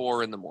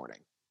 4 in the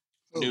morning.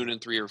 Noon and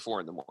 3 or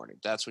 4 in the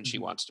morning. That's when she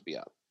wants to be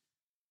up.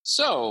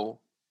 So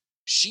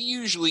she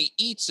usually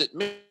eats at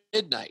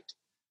midnight,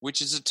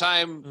 which is a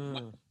time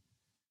when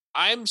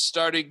I'm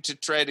starting to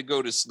try to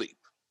go to sleep.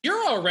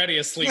 You're already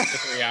asleep for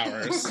 3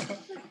 hours.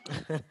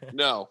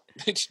 No.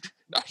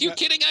 Are you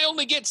kidding? I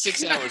only get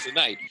 6 hours a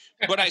night,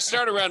 but I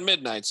start around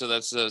midnight. So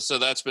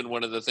that's been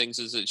one of the things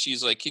is that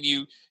she's like, can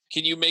you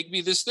make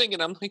me this thing?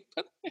 And I'm like,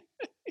 but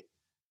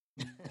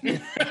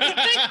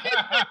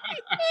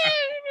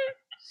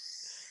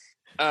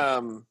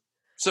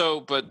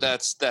But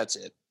that's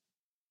it.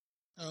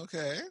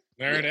 Okay.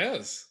 There it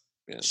is.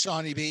 Yeah.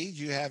 Shawnee B,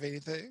 do you have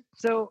anything?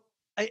 So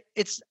I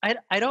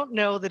don't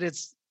know that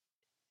it's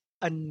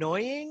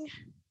annoying,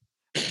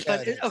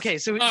 but okay.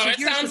 So it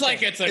sounds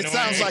like it's annoying. It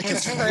sounds like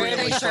it's really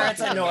Pretty sure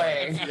it's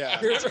annoying. Yeah.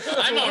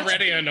 I'm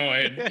already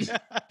annoyed.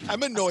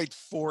 I'm annoyed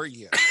for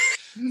you.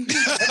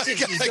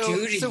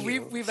 So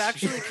we've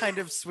actually kind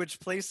of switched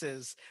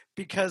places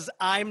because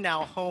I'm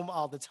now home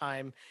all the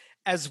time,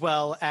 as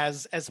well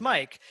as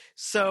Mike.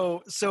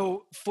 So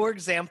for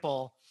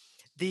example,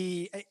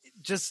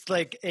 just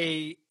like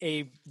a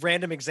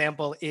random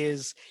example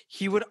is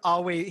he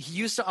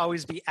used to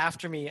always be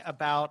after me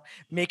about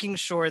making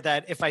sure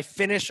that if I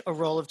finish a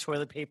roll of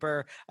toilet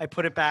paper, I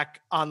put it back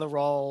on the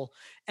roll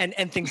and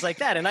things like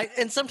that.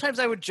 And sometimes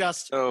I would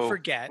just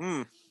forget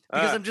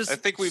because I'm just I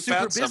think we super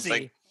found busy.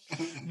 something.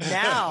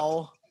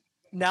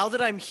 Now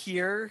that I'm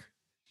here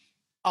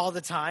all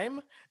the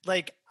time,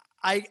 like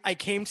I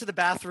came to the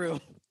bathroom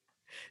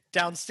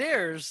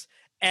downstairs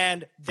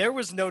and there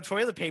was no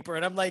toilet paper.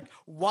 And I'm like,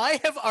 why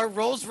have our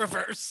roles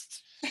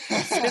reversed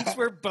since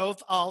we're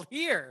both all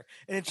here?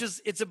 And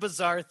it's a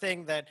bizarre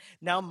thing that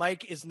now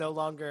Mike is no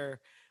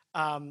longer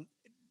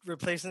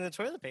replacing the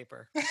toilet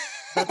paper.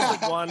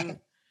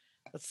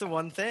 That's the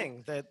one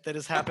thing that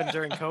has happened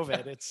during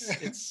COVID.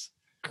 It's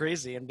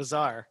crazy and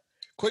bizarre.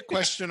 Quick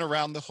question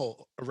around the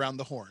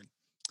horn.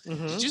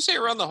 Mm-hmm. Did you say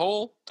around the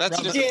hole? That's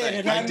a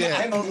different thing.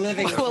 I'm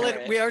living for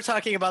it. We are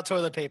talking about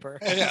toilet paper.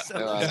 Yeah. So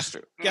No, that's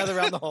true. gather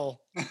around the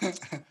hole.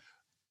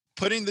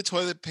 Putting the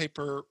toilet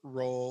paper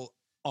roll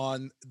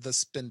on the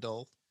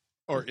spindle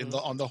or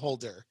on the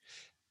holder,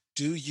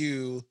 do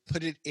you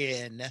put it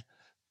in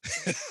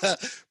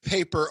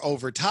paper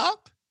over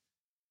top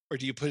or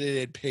do you put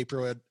it in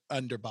paper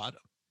under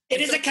bottom?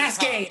 It is a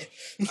cascade.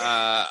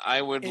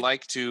 I would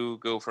like to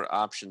go for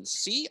option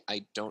C.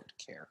 I don't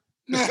care.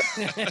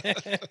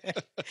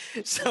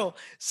 So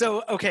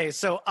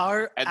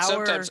our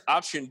sometimes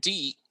option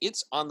D,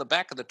 it's on the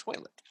back of the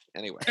toilet.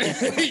 Anyway,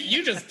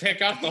 you just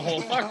pick up the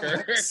whole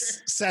fucker.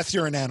 Seth,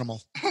 you're an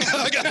animal.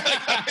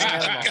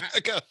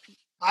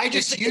 I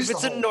just use if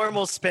it's a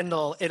normal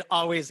spindle,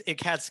 it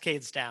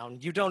cascades down.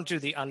 You don't do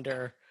the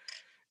under.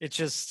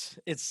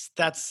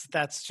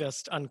 That's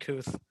just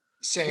uncouth.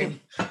 Same.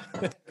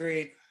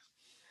 Agreed.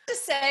 To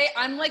say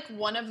I'm like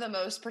one of the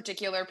most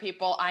particular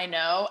people I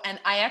know, and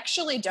I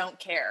actually don't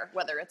care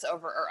whether it's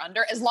over or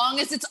under as long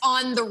as it's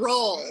on the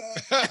roll.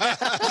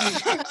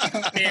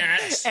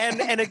 Yes.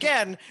 And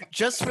again,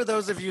 just for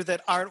those of you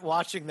that aren't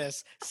watching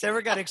this,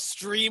 Sarah got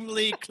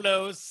extremely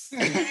close to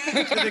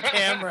the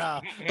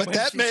camera when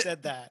she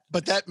said that.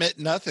 But that meant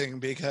nothing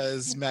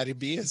because Maddie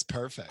B is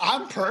perfect.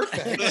 I'm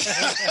perfect.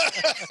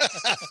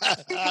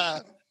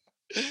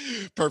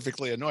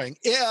 Perfectly annoying.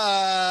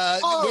 Yeah.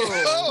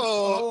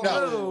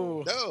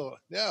 No.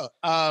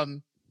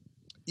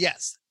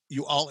 Yes,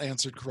 you all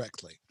answered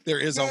correctly. There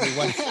is only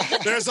one.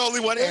 There's only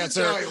one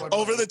answer.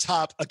 Over the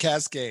top, a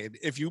cascade.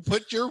 If you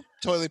put your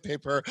toilet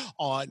paper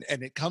on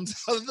and it comes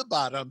out of the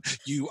bottom,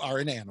 you are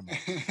an animal.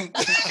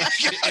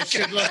 It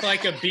should look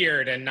like a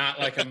beard and not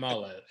like a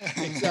mullet.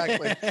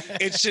 Exactly.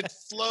 It should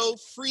flow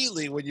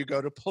freely when you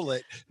go to pull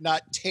it,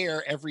 not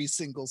tear every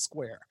single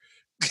square.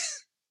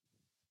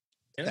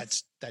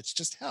 That's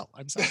just hell.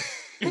 I'm sorry.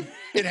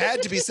 It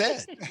had to be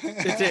said.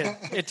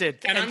 It did.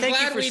 And I'm thank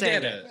glad you for we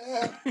saying did it.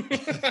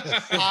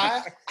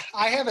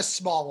 I have a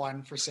small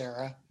one for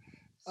Sarah.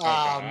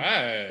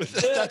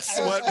 That's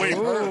what we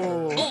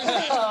heard.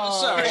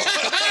 Sorry.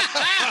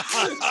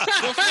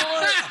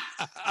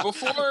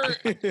 Before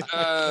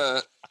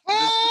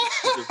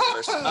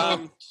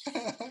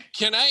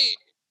can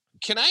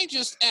I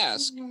just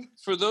ask,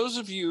 for those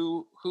of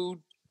you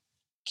who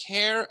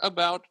care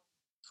about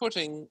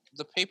putting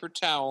the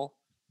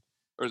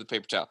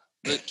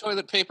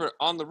toilet paper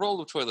on the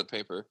roll of toilet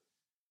paper,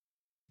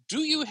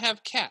 do you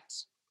have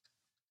cats?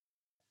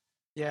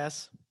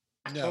 Yes.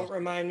 No. Don't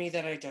remind me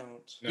that I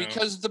don't. No.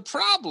 Because the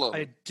problem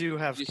I do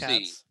have you cats.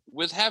 see,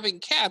 with having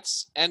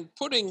cats and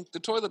putting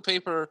the toilet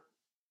paper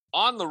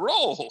on the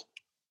roll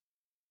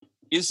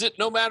is that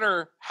no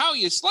matter how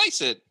you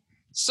slice it,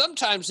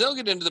 sometimes they'll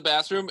get into the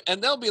bathroom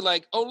and they'll be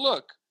like, oh,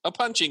 look, a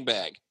punching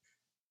bag.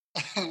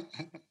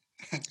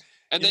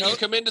 And then you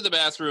come into the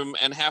bathroom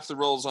and half the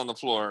roll's on the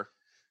floor.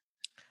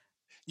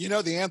 You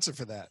know the answer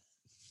for that.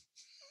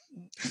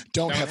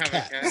 Don't have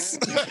cats.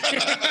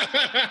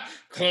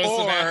 Close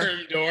the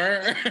bathroom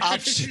door.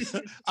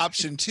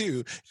 option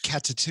 2,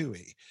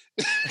 catatouille.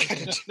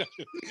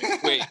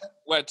 Wait,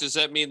 what does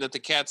that mean? That the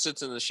cat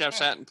sits in the chef's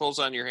hat and pulls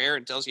on your hair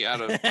and tells you how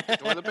to put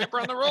toilet paper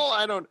on the roll?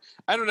 I don't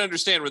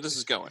understand where this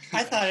is going.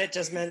 I thought it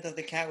just meant that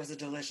the cat was a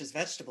delicious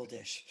vegetable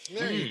dish.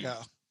 There you go.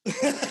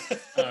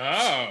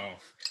 Oh.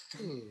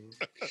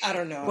 I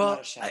don't know. Well, I'm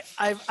not a chef.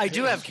 I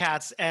do have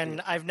cats,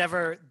 and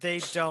they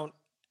don't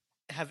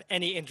have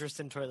any interest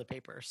in toilet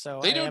paper. So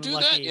They don't do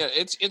that? Yeah,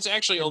 it's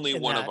actually only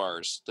in one that. of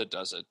ours that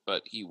does it,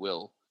 but he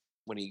will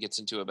when he gets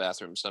into a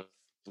bathroom.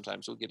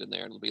 Sometimes we'll get in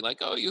there and it'll be like,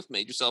 oh, you've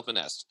made yourself a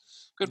nest.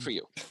 Good for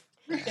you.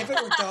 If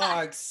it were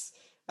dogs,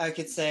 I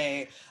could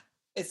say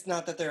it's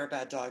not that there are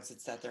bad dogs,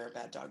 it's that there are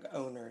bad dog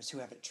owners who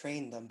haven't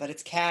trained them. But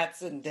it's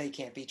cats and they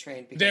can't be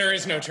trained because There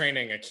is no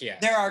training a cat.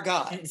 There are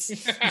gods.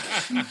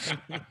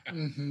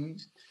 Mm-hmm.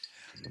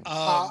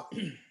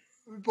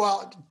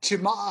 Well,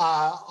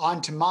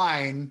 on to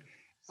mine.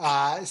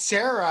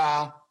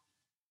 Sarah,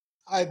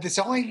 this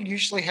only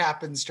usually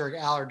happens during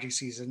allergy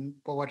season,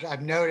 but what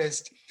I've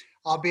noticed,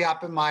 I'll be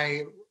up in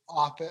my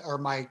office or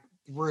my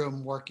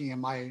room working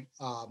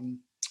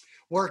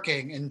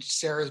and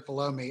Sarah's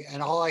below me,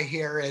 and all I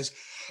hear is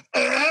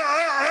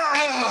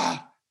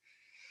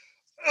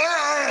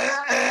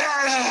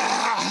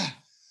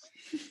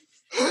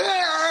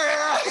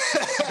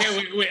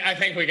Okay, I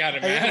think we got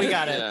it, man. We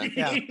got it.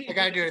 Yeah. I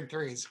gotta do it in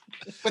threes.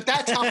 But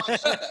that's how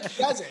much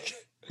she does it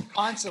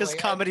constantly.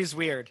 Because comedy's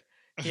weird.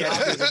 Yeah,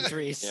 I do it in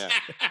threes. Yeah.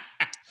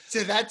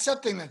 So that's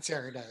something that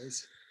Sarah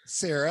does.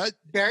 Sarah,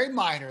 Very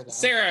minor, though.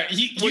 Sarah,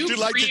 would you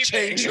like to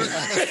change your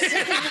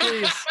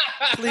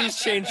Please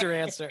change your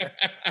answer.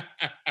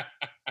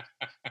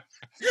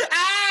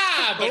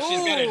 But she's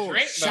got a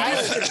drink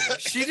though.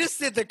 She just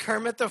did the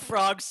Kermit the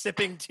Frog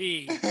sipping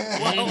tea.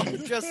 Well,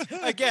 just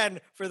again,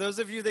 for those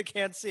of you that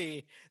can't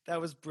see, that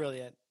was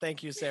brilliant.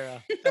 Thank you,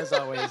 Sarah, as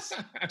always.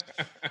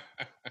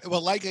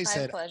 well, like I My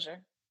said, pleasure.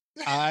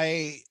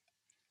 I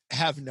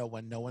have no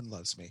one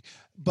loves me,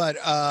 but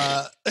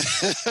I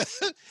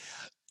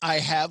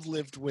have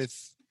lived with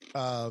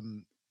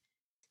one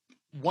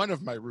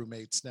of my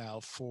roommates now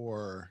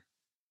for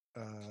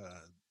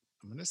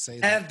I'm going to say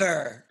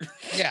Ever.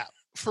 Yeah,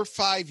 for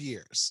 5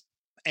 years.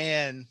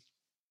 And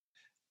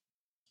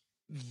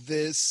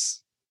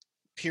this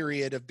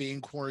period of being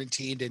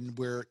quarantined and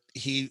where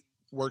he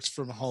works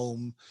from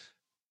home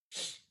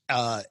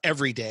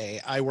every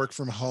day, I work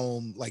from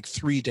home like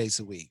 3 days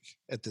a week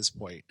at this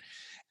point.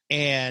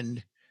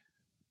 And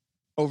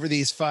over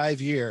these 5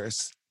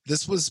 years,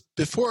 this was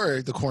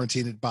before the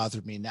quarantine had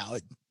bothered me. Now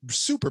it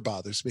super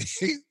bothers me.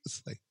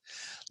 It's like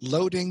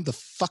loading the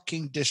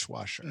fucking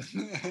dishwasher.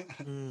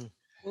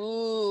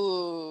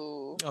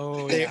 Ooh.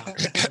 Oh, yeah.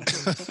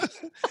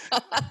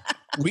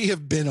 We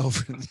have been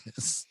over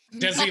this.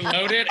 Does he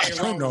load it a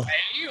don't wrong know. way,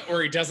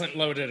 or he doesn't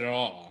load it at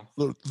all?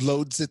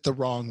 Loads it the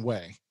wrong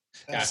way.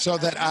 Gotcha. So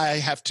that I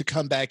have to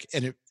come back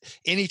and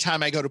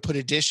anytime I go to put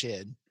a dish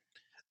in,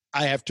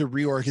 I have to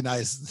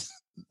reorganize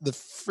the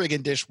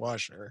friggin'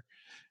 dishwasher.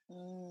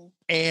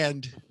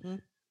 And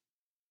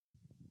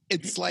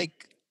it's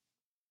like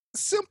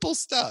simple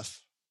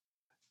stuff.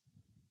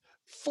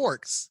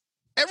 Forks,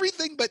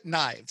 everything but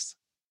knives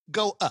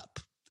go up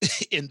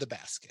in the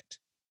basket.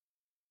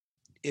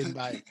 In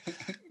my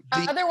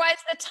Otherwise,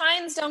 the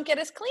tines don't get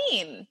as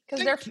clean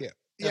because they're. Thank you.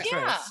 That's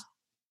Yeah. right.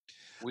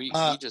 We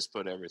just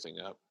put everything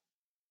up.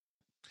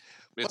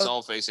 It's Well-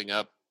 all facing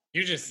up.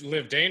 You just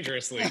live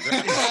dangerously.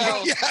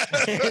 Well, Yeah.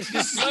 let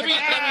me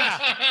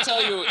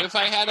tell you, if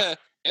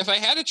I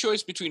had a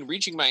choice between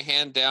reaching my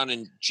hand down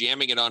and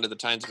jamming it onto the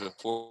tines of a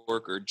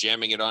fork or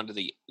jamming it onto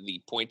the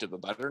point of a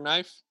butter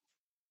knife,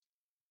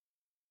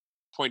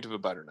 point of a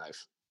butter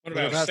knife. What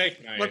about a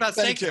steak knife? What about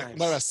Thank steak you. knives?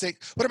 What about steak?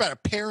 What about a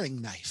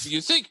paring knife? You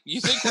think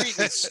we're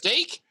eating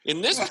steak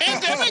in this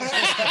pandemic?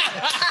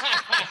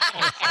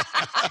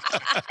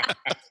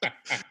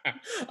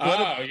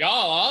 Oh, y'all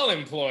all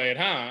employed,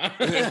 huh?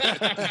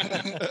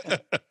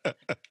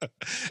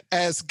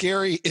 As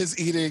Gary is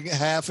eating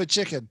half a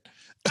chicken.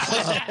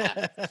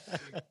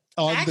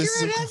 On Accurate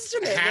this,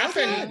 estimate. half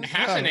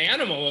well an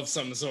animal of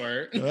some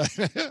sort.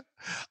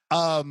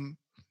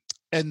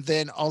 and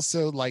then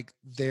also like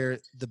the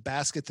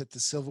basket that the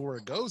silverware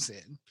goes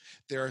in,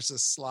 there's a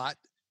slot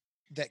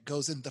that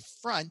goes in the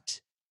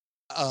front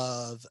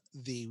of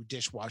the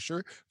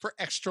dishwasher for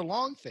extra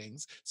long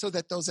things so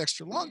that those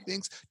extra long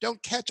things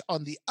don't catch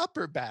on the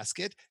upper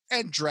basket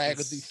and drag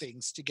the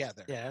things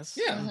together. Yes.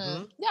 Yeah.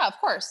 Mhm. Yeah, of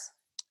course.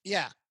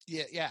 Yeah.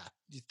 You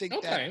think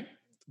that Okay.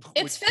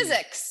 It's would be-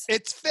 physics.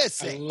 It's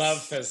physics. I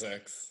love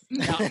physics.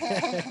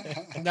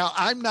 Now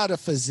I'm not a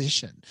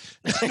physician.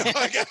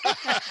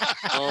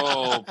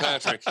 Oh,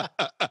 Patrick.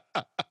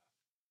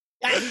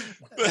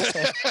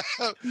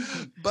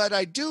 But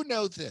I do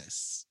know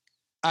this.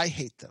 I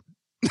hate them.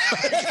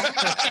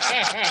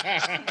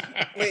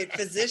 Wait,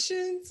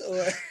 physicians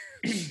or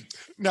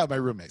No, my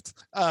roommates.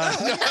 No,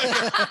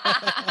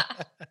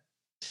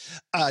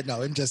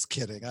 I'm just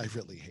kidding. I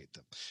really hate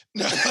them.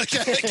 No,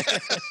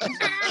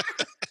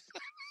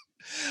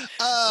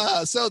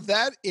 so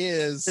that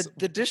is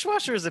The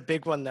dishwasher is a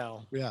big one,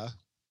 though. yeah.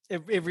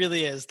 It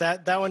really is.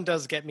 That one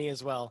does get me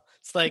as well.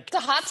 It's like It's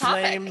a hot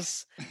topic.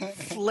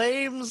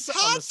 flames on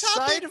Hot the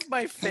side topic. of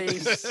my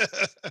face.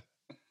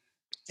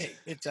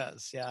 It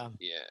does, yeah.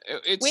 Yeah.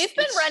 It's, We've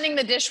been it's- running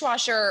the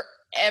dishwasher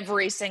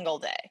every single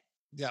day.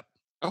 Yep.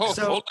 Oh,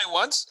 So- only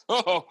once?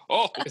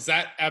 Oh. Is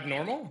that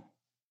abnormal?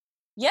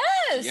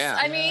 Yes. Yeah.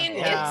 I mean,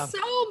 Yeah. it's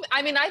so,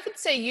 I mean, I would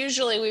say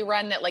usually we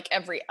run it like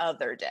every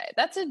other day.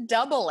 That's a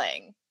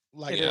doubling.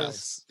 Like It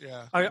ours.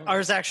 Yeah.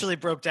 Ours actually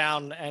broke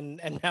down,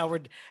 and now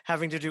we're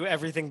having to do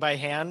everything by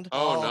hand.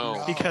 Oh,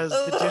 no. Because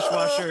the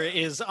dishwasher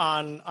is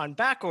on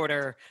back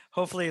order.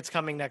 Hopefully, it's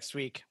coming next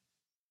week.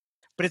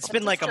 But it's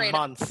been like a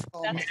month.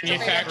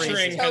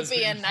 Manufacturing has been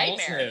Utopian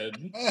nightmare.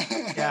 halted.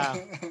 Yeah.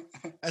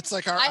 It's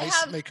like our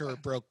ice maker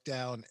broke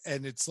down,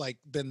 and it's like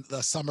been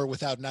the summer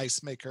without an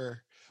ice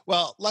maker.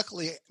 Well,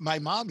 luckily, my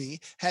mommy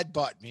had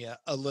bought me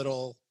a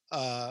little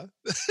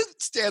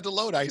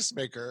standalone ice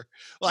maker.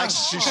 Like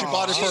she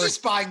bought it She's for.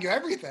 just buying you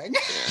everything.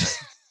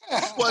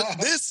 Well,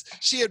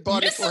 she had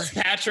bought it for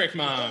Mrs. Patrick,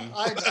 Mom.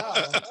 I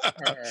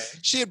know.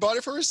 she had bought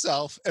it for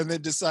herself, and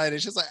then decided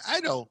she's like,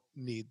 I don't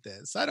need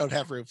this. I don't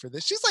have room for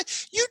this. She's like,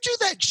 you do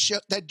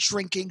that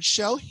drinking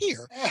show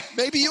here.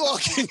 Maybe you all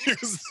can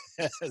use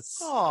this.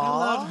 Aww. I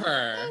love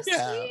her.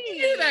 Yeah.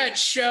 You do that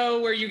show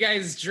where you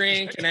guys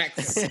drink and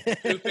act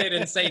stupid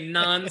and say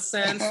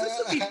nonsense. This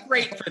would be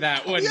great for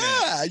that, wouldn't it?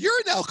 Yeah, you're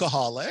an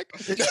alcoholic.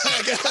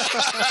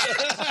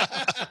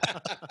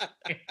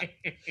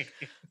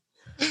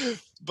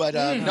 But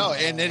no,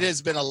 and it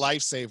has been a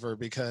lifesaver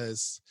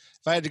because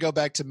if I had to go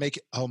back to make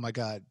it, oh my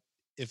God,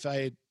 if I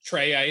had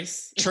Tray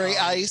ice.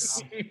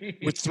 ice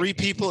with 3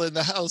 people in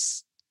the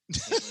house,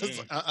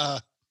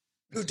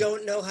 Who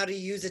don't know how to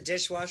use a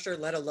dishwasher,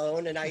 let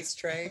alone an ice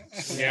tray.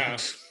 Yeah,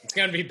 it's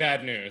gonna be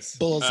bad news.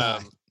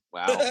 bullseye.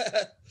 Wow.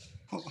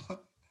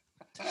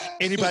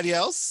 Anybody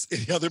else?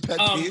 Any other pet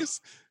peeves?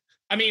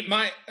 I mean,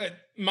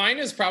 mine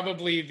is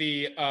probably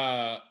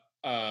the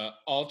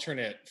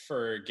alternate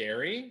for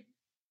Gary,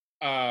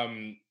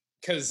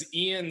 because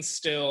Ian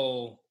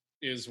still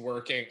is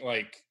working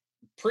like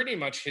pretty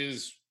much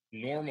his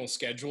normal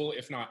schedule,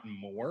 if not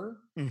more.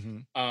 Mm-hmm.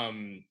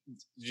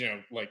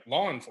 Like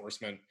law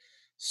enforcement.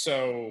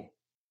 So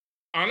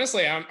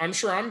honestly, I'm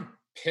sure I'm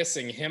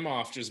pissing him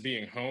off just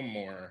being home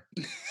more.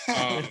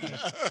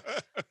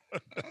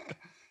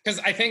 Because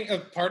I think a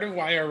part of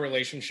why our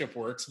relationship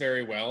works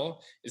very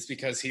well is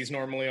because he's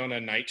normally on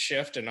a night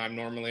shift and I'm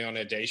normally on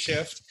a day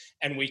shift.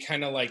 And we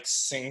kind of like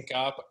sync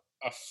up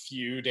a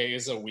few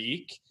days a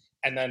week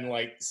and then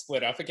like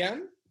split up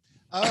again.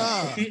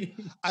 I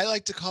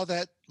like to call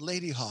that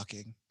lady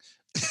hawking.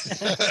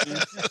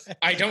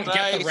 I don't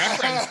get the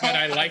reference, but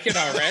I like it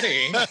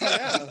already.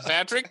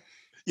 Patrick,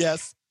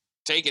 Yes.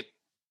 take it.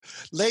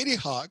 Lady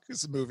Hawk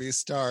is a movie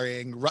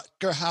starring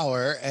Rutger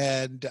Hauer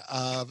and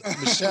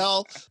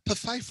Michelle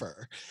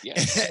Pfeiffer.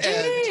 Yes.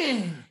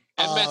 and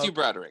Matthew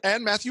Broderick.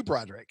 And Matthew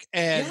Broderick.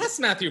 And Yes,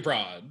 Matthew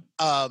Broad.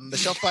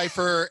 Michelle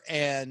Pfeiffer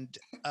and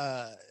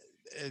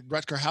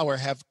Rutger Hauer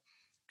have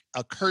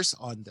a curse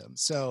on them.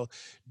 So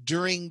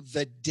during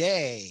the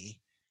day,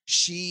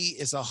 she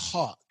is a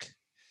hawk.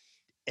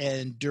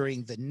 And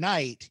during the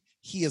night,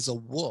 he is a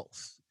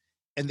wolf.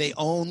 And they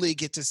only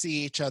get to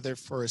see each other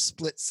for a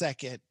split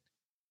second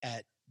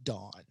at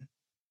dawn.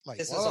 Like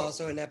This is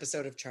also an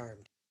episode of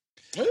Charmed.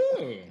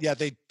 Ooh. yeah,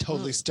 they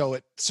totally stole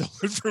it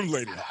from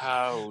Lady Hawk.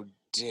 How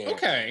dare.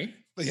 Okay.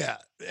 But yeah,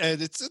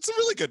 and it's a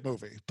really good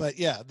movie. But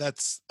yeah,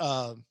 that's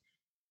and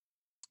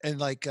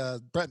like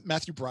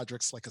Matthew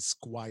Broderick's like a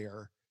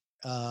squire.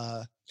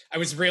 I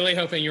was really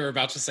hoping you were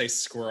about to say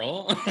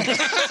squirrel.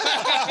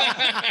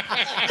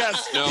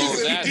 Yes, No,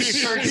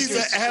 he's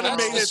an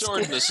animated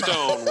Sword in the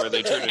Stone where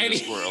they turn into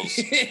squirrels.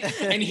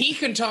 And he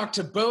can talk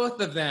to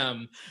both of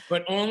them,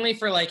 but only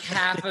for like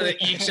half of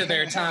each of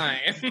their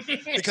time.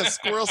 because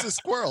squirrels is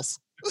squirrels.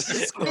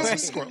 Squirrels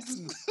is squirrels.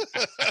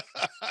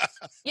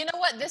 You know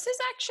what? This is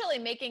actually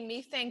making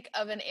me think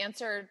of an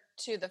answer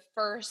to the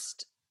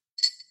first.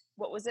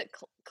 What was it?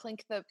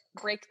 Break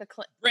the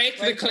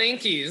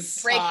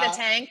clinkies. Break the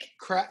tank.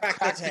 Crack the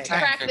tank.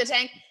 Crack the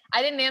tank.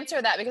 I didn't answer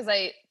that because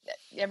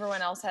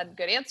everyone else had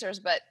good answers,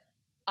 but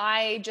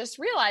I just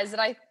realized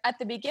that at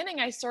the beginning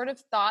I sort of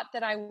thought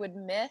that I would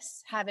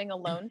miss having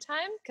alone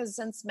time because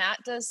since Matt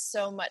does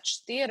so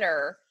much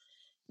theater,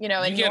 in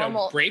get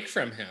normal a break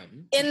from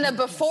him. In the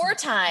before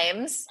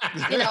times,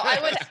 I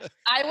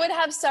would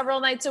have several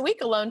nights a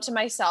week alone to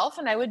myself,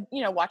 and I would,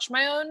 watch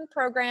my own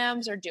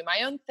programs or do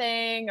my own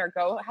thing or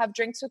go have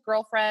drinks with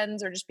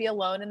girlfriends or just be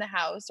alone in the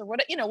house or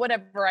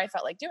whatever I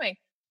felt like doing.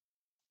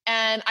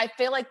 And I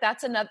feel like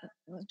that's another,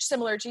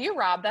 similar to you,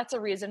 Rob, that's a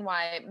reason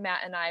why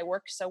Matt and I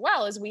work so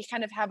well is we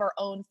kind of have our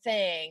own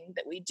thing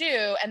that we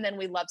do. And then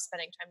we love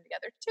spending time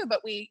together too. But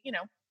we,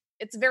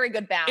 it's a very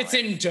good balance. It's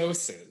in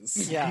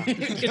doses. Yeah.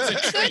 It's a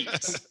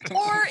treat.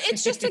 Or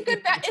it's just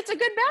it's a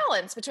good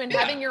balance between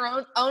having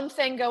your own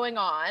thing going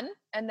on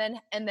and then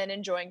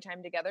enjoying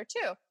time together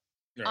too.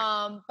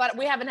 Right. But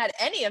we haven't had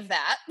any of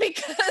that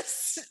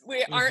because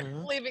we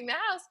aren't leaving the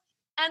house.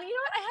 And you know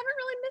what? I haven't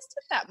really missed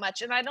it that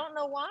much, and I don't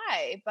know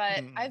why.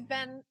 But I've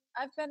been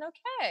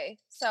okay.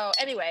 So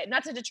anyway,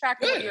 not to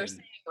detract from what you're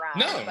saying, Rob.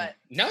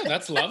 No,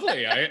 that's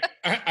lovely.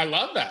 I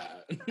love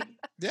that.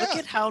 Yeah. Look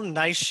at how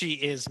nice she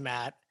is,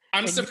 Matt.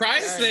 I'm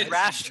surprised that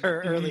trashed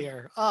her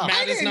earlier. Oh.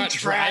 Matt is not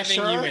trash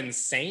driving her. you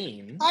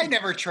insane. I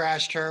never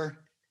trashed her.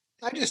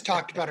 I just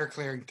talked about her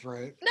clearing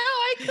throat. No,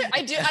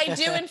 I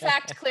do in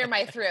fact clear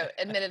my throat.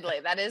 Admittedly,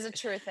 that is a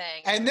true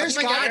thing. And there's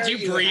Oh my God, do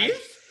you breathe?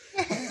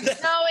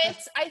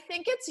 I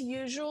think it's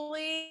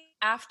usually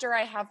after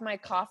I have my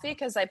coffee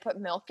because I put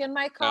milk in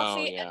my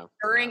coffee. yeah. And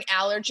during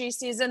allergy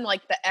season,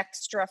 like the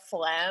extra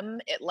phlegm,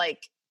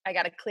 I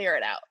got to clear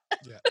it out.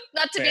 Yeah.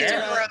 Not to be too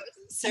Fair. gross.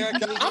 Sarah,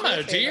 can you do, me Mama,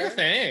 a do your favor?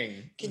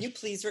 thing. Can you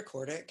please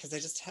record it? Because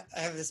I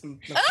have this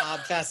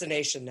macabre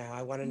fascination now.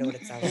 I want to know what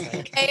it sounds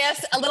like.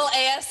 A little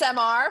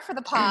ASMR for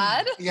the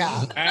pod.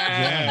 Yeah.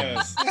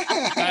 Yes.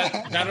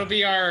 That'll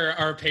be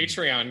our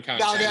Patreon content.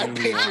 Now that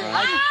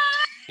Patreon.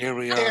 Here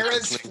we are.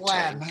 Sarah's Clink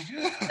phlegm.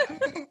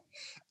 tank.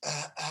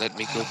 Let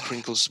me go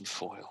crinkle some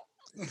foil.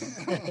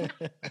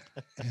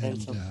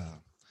 And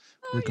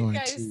we're You going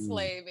guys to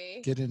slay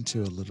me. get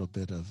into a little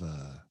bit of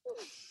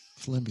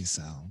flimmy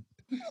sound.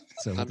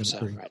 So we're I'm going to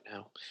sorry bring right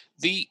now.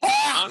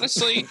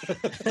 Honestly,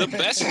 the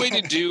best way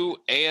to do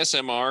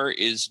ASMR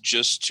is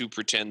just to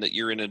pretend that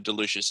you're in a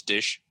delicious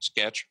dish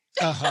sketch.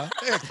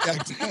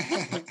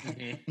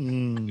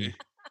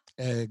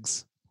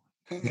 Eggs.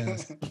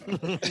 Yes.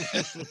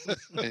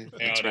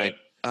 That's right.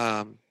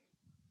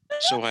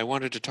 So I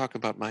wanted to talk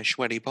about my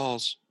sweaty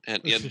balls,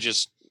 and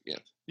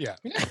Yeah.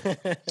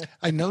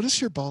 I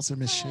notice your balls are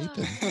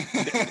misshapen.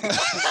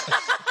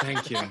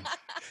 Thank you.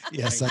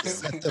 Yes, I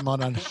set them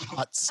on a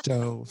hot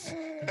stove.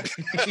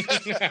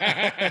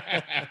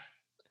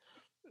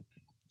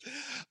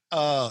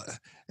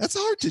 That's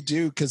hard to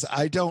do because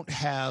I don't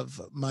have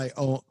my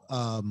own.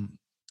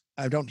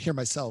 I don't hear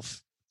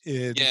myself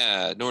in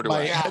nor do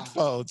my I.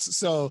 headphones.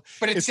 So,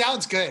 But it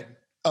sounds good.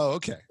 oh,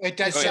 okay, It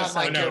does sound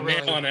like no, you're nail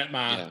really... on it,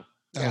 Ma. Yeah.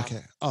 Yeah.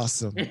 okay,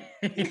 awesome.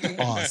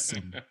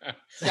 Awesome.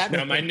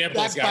 No, my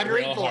nipples got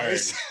buttery real hard.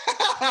 voice.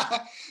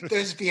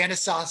 Those Vienna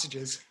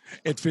sausages.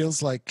 It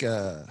feels like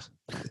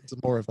it's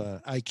more of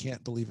a I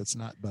can't believe it's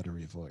not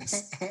buttery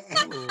voice.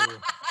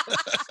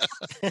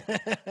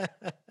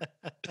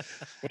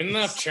 With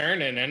enough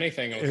churning,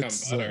 anything will come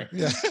butter.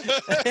 Yeah.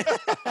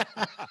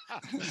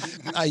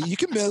 You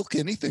can milk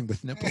anything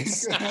with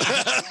nipples.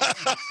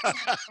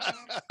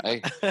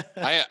 I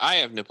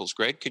have nipples,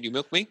 Greg. Can you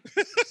milk me?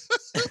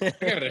 Give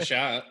it a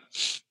shot.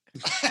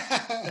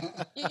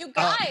 You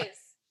guys,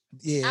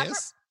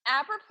 Yes.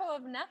 apropos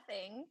of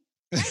nothing,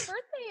 my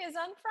birthday is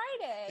on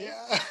Friday.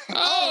 Yeah.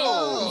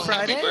 Oh,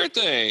 Friday? happy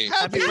birthday.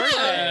 Happy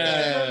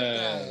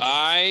birthday.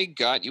 I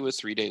got you a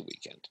 3-day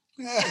weekend.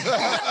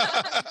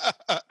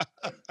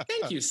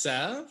 Thank you,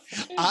 Seth.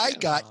 I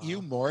got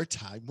you more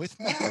time with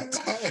Matt.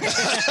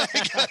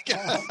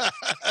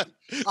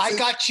 I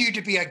got you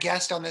to be a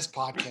guest on this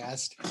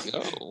podcast.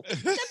 Go.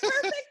 The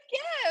perfect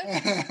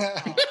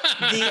gift.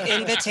 The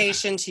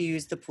invitation to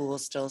use the pool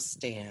still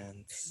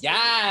stands.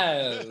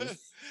 Yes.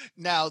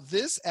 Now,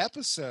 this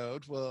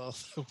episode will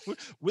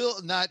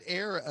not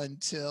air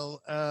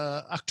until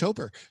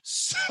October.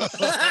 So,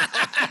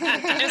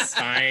 It's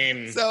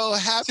fine. so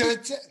happy So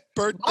it's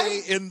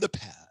birthday in the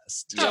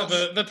past. No,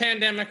 the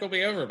pandemic will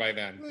be over by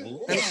then.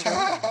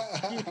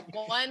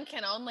 One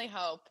can only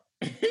hope.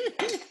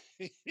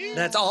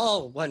 That's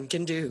all one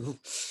can do.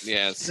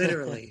 Yes.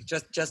 Literally,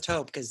 just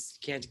hope because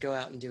you can't go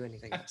out and do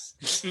anything else.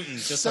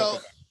 Just So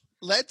hope.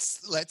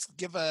 let's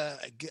give a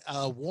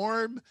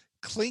warm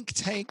Clink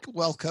Tank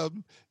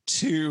welcome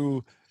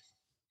to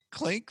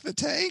Clink the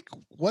Tank.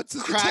 What's the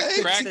Crack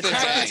tank? Crack the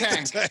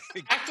tank.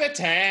 Crack the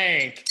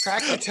tank.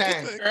 Crack the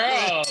tank.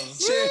 Girls.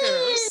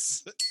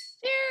 Cheers.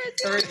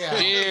 Cheers. Yeah.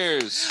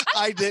 Cheers.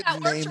 I That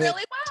didn't worked name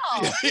really it.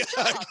 well.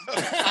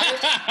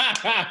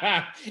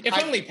 If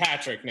only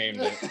Patrick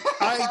named it.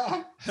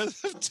 I have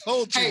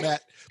told you, Hey.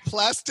 Matt,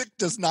 plastic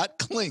does not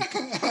clink.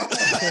 Not with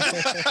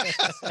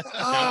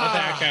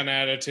that kind of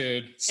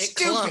attitude. It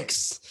Stupid.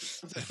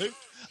 clunks.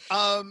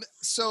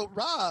 So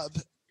Rob,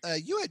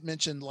 you had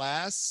mentioned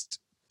last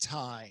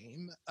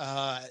time,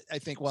 I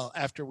think, well,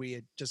 after we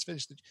had just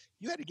finished,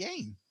 you had a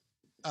game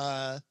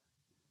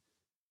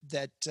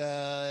that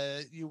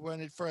you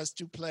wanted for us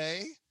to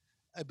play.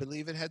 I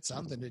believe it had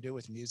something to do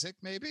with music,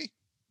 maybe.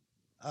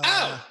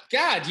 Oh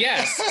God,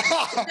 yes.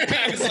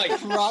 I was like,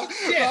 Rob,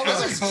 yeah, Rob I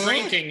was was like,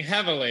 drinking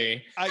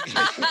heavily.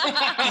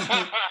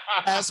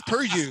 As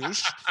per usual.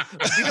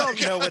 You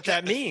don't know what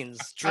that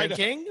means.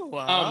 Drinking?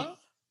 What?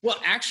 Well,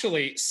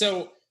 actually,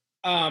 so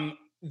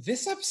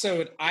this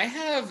episode, I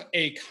have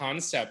a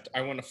concept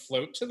I want to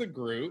float to the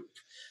group.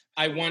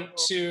 I want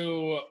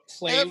to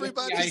play.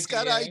 Everybody's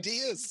got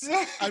ideas.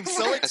 I'm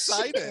so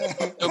excited.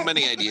 So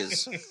many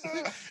ideas.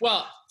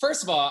 Well,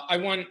 first of all, I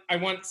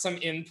want some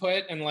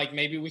input and like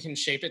maybe we can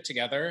shape it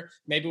together.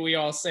 Maybe we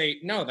all say,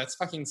 no, that's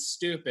fucking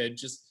stupid.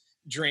 Just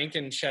drink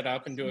and shut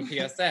up and do a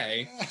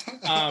PSA.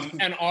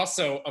 And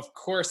also, of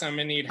course, I'm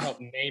gonna need help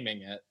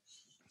naming it.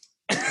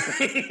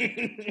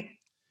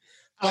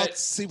 I'll But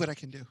see what I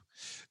can do.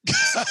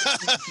 so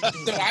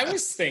I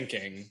was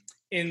thinking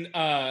in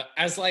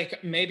as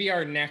like maybe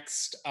our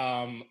next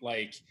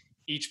like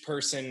each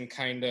person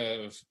kind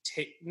of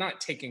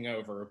not taking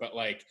over but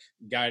like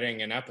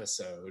guiding an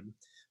episode,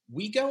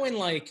 we go in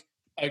like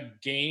a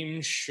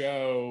game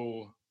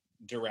show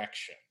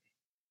direction,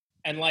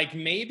 and like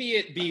maybe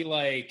it be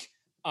like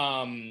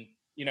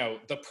you know,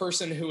 the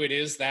person who it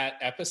is that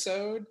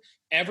episode,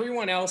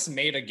 everyone else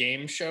made a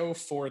game show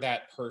for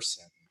that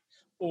person.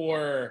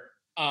 or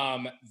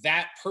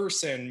that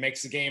person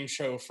makes a game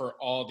show for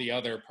all the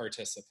other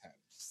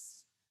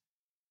participants.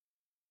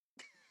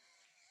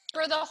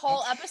 For the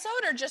whole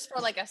episode or just for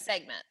like a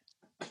segment?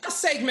 A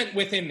segment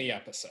within the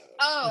episode.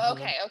 Oh,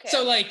 okay.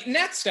 So like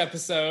next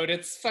episode,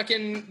 it's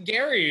fucking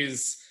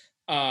Gary's,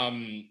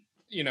 game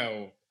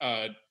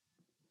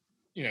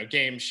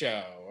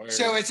show.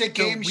 So it's a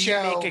game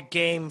show. Make a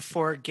game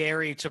for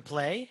Gary to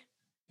play.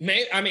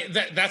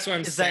 That's what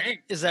I'm saying.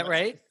 Is that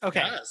right?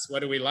 Okay. Yes. What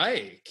do we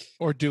like?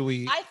 Or do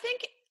we? I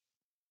think.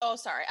 Oh,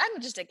 sorry.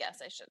 I'm just a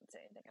guess. I shouldn't say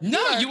anything.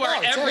 No, you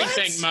are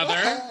everything, mother.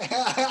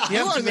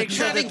 You have to make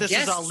sure that this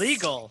guests. is all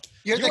legal.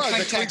 You're the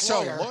the Clink Clink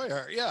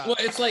lawyer. Yeah. Well,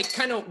 it's like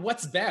kind of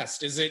what's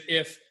best. Is it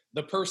if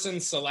the person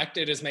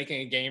selected is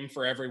making a game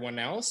for everyone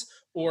else,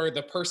 or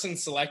the person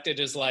selected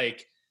is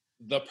like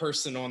the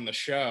person on the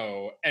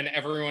show and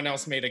everyone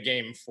else made a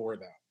game for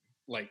them?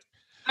 Like,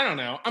 I don't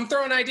know. I'm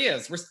throwing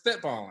ideas. We're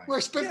spitballing. We're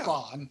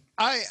spitballing.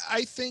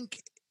 I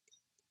think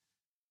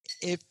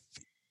if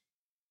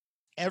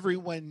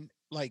everyone,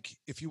 like,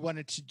 if you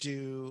wanted to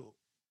do,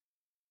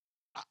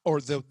 or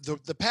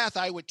the path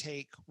I would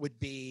take would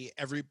be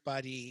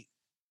everybody,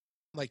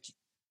 like,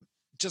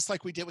 just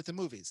like we did with the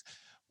movies,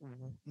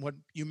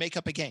 when you make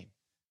up a game,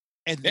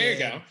 and There you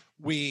then go.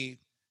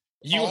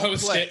 You all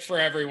host play. it for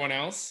everyone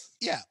else.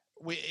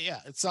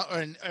 It's not,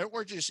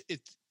 or just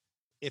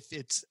if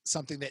it's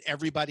something that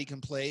everybody can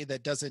play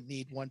that doesn't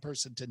need one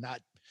person to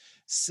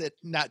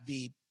not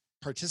be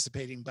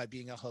participating by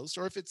being a host,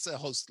 or if it's a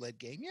host-led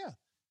game,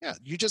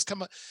 you just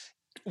come up.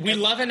 We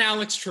love an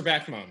Alex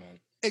Trebek moment.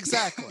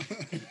 Exactly.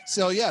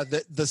 So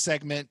the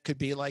segment could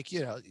be like,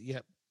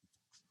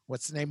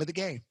 what's the name of the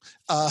game?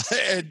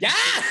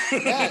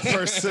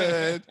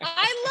 Person.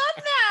 I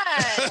love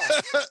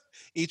that.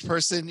 Each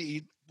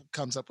person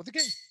comes up with a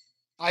game.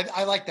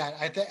 I like that.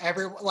 I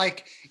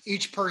think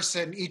each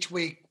person, each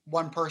week,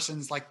 one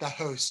person's like the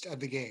host of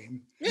the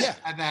game. Yeah.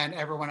 And then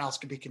everyone else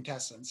could be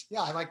contestants.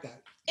 Yeah, I like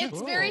that.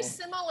 It's very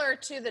similar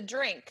to the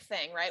drink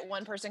thing, right?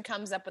 One person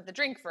comes up with the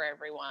drink for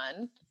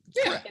everyone.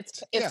 Yeah.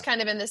 It's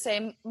kind of in the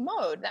same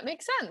mode. That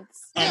makes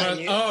sense.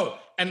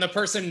 And the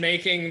person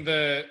making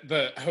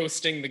the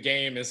hosting the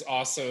game is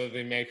also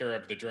the maker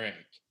of the drink.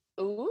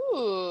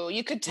 Ooh,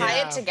 you could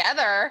tie it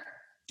together.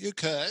 You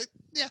could.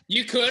 Yeah.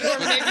 You could, or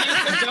maybe you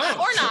could don't.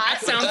 Or not. That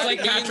sounds like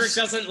Patrick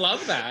doesn't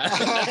love that.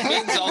 That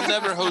means I'll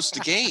never host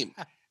a game.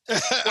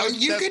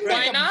 You can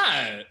Why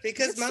not?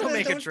 Because still mama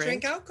make a don't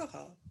drink. drink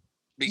alcohol.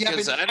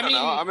 Because I don't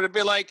know. I'm going to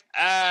be like,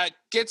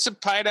 get some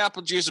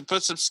pineapple juice and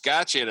put some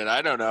scotch in it.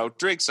 I don't know.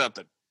 Drink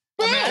something.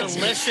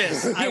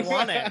 Delicious. I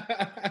want it.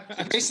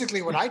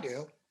 Basically what I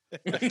do.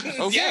 Okay.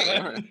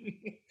 Yeah. All right.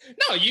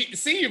 No,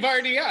 you've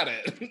already got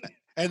it.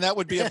 And that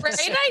would be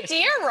Great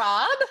idea,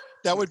 Rob.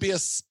 that would be a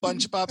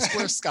SpongeBob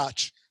Square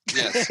Scotch.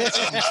 Yes.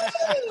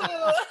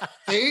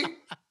 See?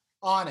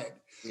 On it.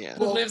 Yeah.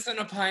 Who lives in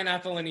a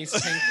pineapple and he's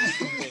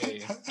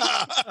tanky?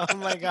 Oh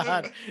my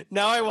God.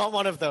 Now I want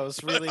one of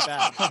those really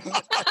bad.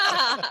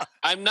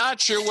 I'm not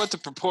sure what the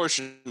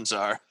proportions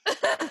are.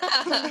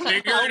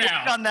 Figure I'll it work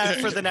out. on that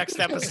for the next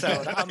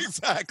episode.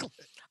 Exactly.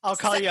 I'll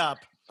call you up.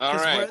 All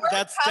 'cause right.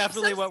 That's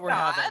definitely what we're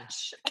having.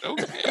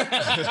 Okay.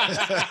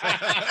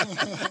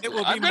 It will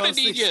be I'm gonna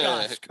mostly need you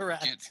Scotch,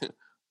 correct. get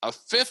a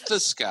fifth of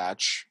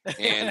scotch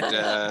and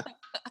Wow.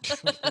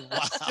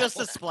 Just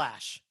a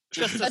splash.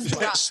 Just a A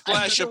drop,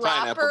 splash a of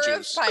pineapple dropper of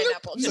juice.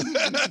 pineapple juice.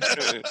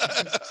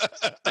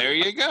 there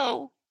you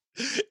go.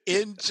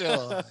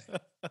 Enjoy.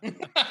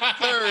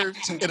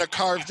 Served in a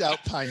carved out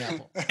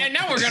pineapple. And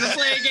now we're going to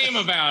play a game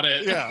about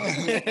it.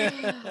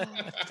 Yeah.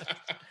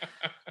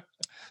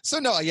 So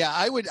no,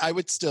 I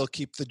would still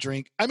keep the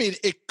drink. I mean,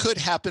 it could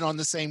happen on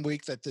the same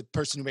week that the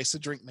person who makes the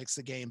drink makes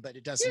the game, but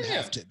it doesn't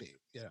have to be,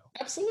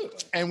 Absolutely.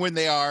 And when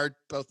they are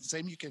both the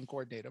same, you can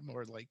coordinate them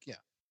or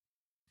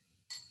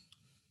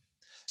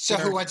So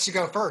who wants to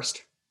go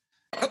first?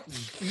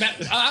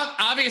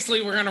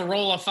 Obviously, we're going to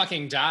roll a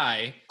fucking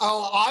die.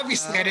 Oh,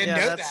 obviously I didn't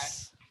know that.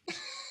 that's-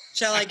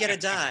 Shall I get a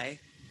die?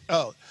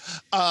 Oh,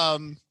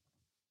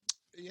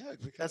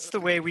 That's the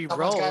way we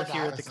Someone's roll gotta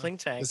here die. at the Clink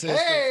Tank. Is it-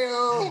 Hey,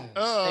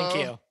 Thank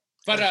you.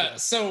 But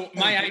so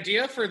my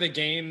idea for the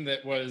game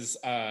that was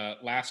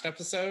last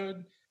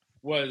episode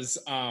was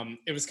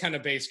it was kind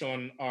of based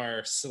on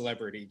our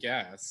celebrity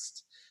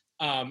guest.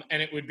 And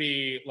it would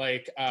be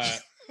like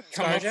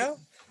Scarjo?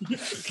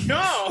 No.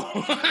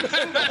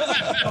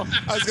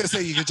 I was gonna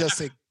say you could just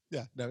say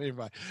never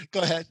mind.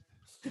 Go ahead.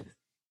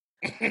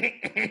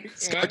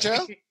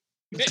 Scarjo?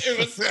 It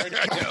was Scarjo.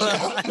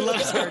 I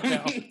love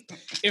Scarjo.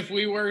 If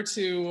we were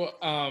to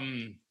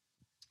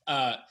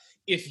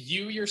if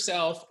you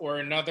yourself or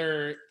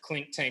another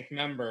Clink Tank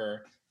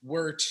member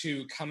were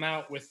to come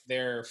out with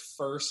their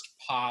first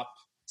pop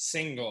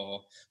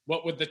single,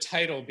 what would the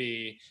title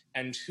be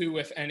and who,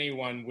 if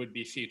anyone, would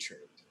be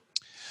featured?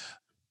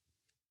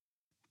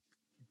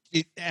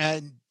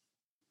 And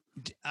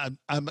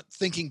I'm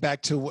thinking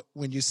back to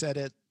when you said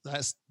it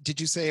last.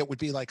 Did you say it would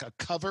be like a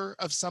cover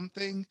of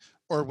something,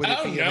 or would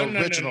it be an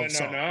original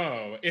song?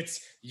 No. It's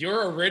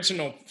your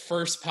original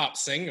first pop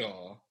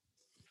single.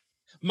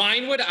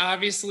 Mine would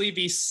obviously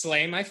be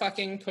Slay My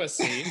Fucking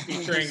Pussy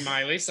featuring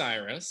Miley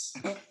Cyrus.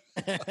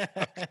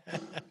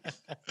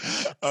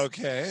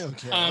 Okay.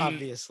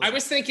 Obviously. I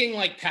was thinking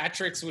like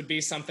Patrick's would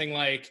be something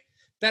like,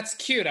 that's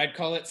cute. I'd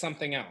call it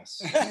something else.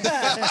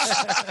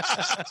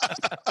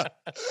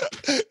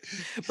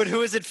 But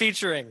who is it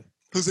featuring?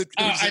 Who's it?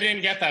 I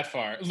didn't get that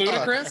far.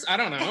 Ludacris? I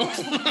don't know.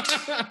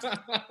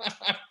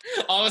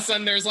 All of a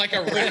sudden, there's like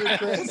a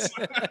rap.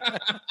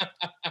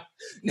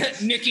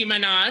 Nicki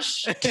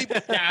Minaj.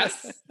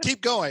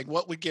 Keep going.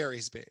 What would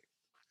Gary's be?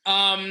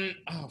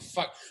 Oh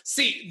fuck.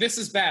 See, this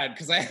is bad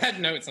because I had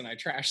notes and I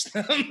trashed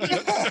them.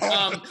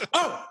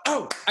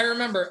 I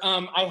remember.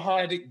 I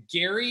had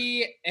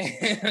Gary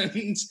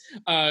and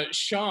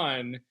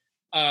Sean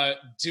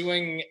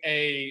doing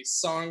a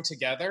song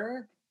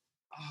together.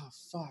 Oh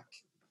fuck.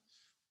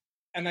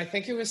 And I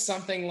think it was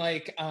something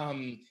like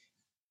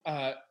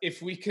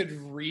if we could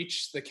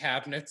reach the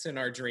cabinets in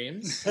our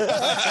dreams.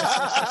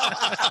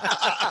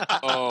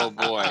 Oh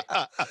boy.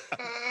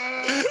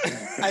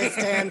 I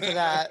stand for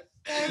that.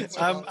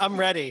 I'm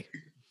ready.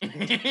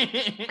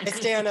 I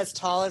stand as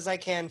tall as I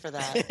can for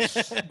that.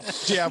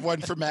 Do you have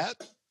one for Matt?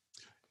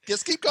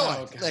 Just keep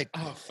going.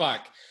 Oh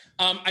fuck.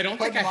 I don't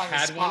think I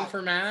had one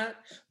for Matt,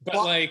 but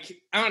like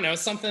I don't know,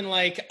 something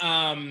like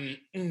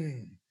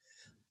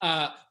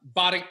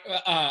body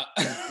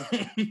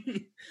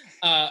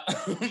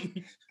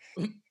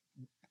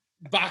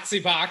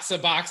boxy box a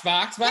box.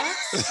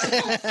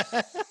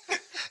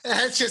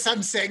 That's just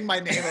I'm saying my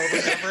name over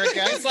and over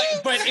again. It's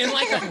like, but in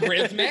like a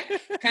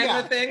rhythmic kind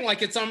of thing.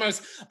 Like it's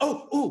almost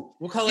we'll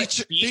call it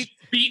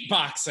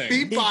beatboxing.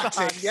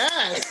 Beatboxing,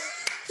 yes.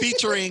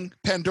 Featuring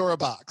Pandora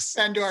Box.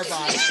 Pandora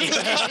Box.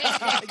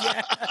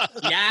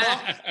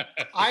 Yeah.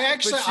 I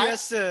actually she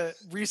has to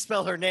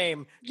respell her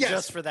name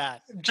just for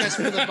that. Just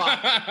for the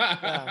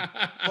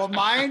box. Well,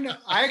 mine,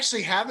 I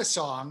actually have a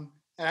song,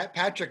 and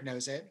Patrick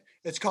knows it.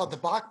 It's called the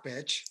Bach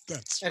Bitch.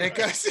 It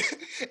goes,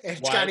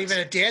 it's got even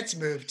a dance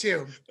move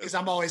too, because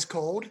I'm always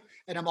cold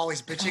and I'm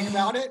always bitching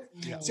about it.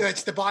 Yeah. So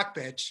it's the Bach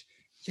Bitch.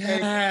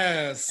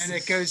 Yes. And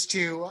it goes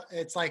to,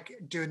 it's like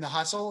doing the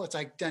hustle. It's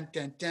like dun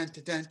dun dun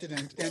dun dun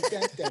dun dun dun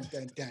dun dun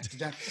dun dun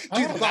dun.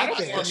 Do the Bach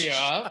Bitch.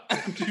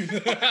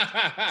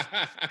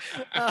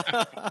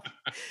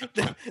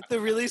 The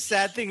really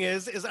sad thing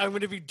is I'm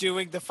going to be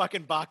doing the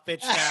fucking Bach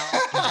Bitch now,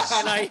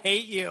 and I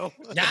hate you.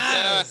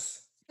 Yes.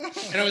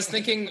 And I was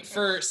thinking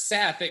for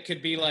Seth, it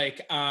could be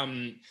like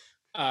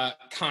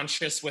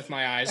conscious with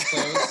my eyes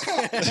closed.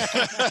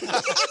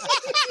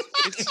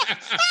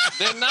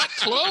 They're not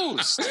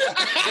closed.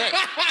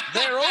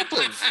 They're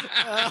open.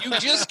 You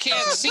just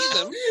can't see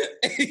them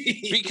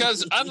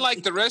because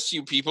unlike the rest of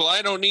you people,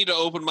 I don't need to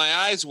open my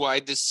eyes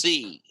wide to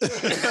see.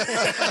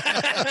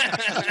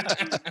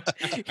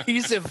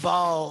 He's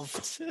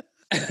evolved.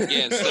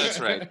 Yes, that's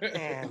right.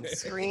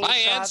 My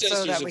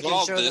ancestors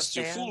evolved this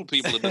to fool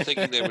people into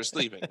thinking they were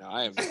sleeping. No,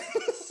 I have.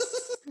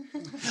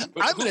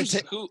 I'm going to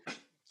take. Go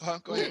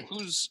ahead.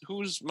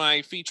 Who's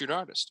my featured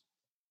artist?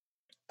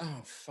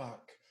 Oh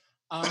fuck.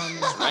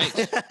 Right.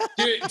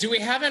 Do we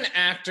have an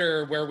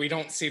actor where we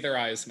don't see their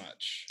eyes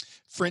much?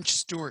 French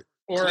Stewart.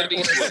 Or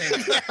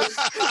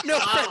no,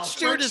 French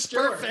Stewart is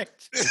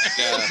perfect.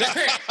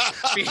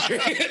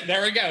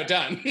 There we go.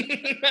 Done.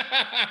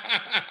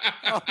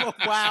 Oh,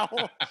 wow.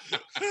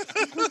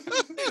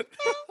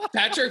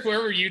 Patrick, where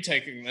were you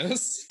taking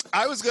this?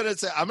 I was going to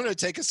say, I'm going to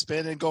take a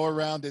spin and go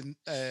around and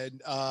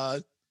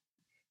I'm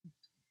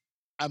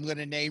going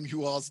to name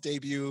you all's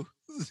debut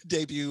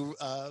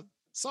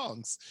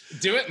songs.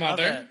 Do it,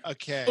 mother.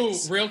 Okay. Oh,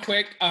 real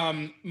quick.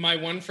 My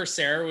one for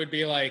Sarah would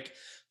be like,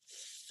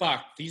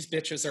 fuck, these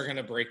bitches are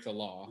gonna break the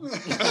law. Love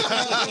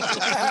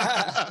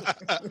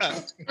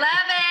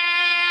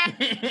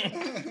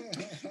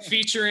it.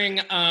 Featuring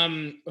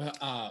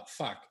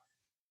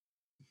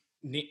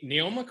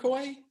Neil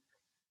McCoy?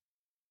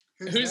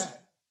 Who's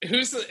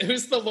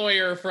the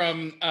lawyer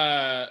from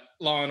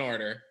Law and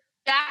Order?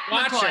 Jack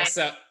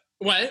McCoy.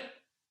 What?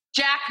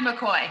 Jack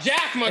McCoy.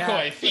 Jack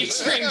McCoy,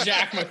 featuring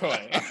Jack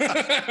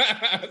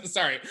McCoy.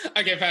 Sorry.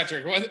 Okay,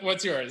 Patrick,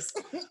 what's yours?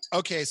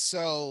 Okay,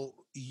 so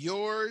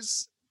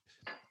yours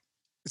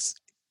is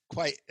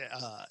quite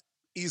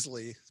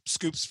easily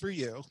scoops for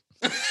you.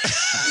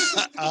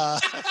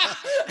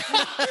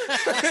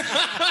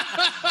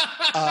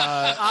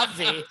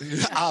 Obvi.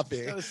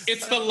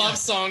 It's the love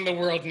song the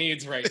world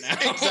needs right now.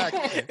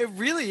 Exactly. It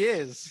really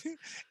is.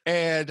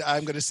 And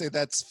I'm going to say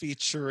that's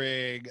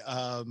featuring...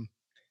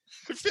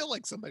 I feel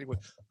like somebody with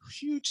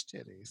huge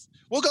titties.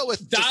 We'll go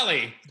with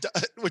Dolly.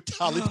 With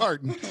Dolly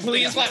Parton.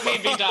 Please let me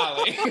be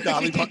Dolly.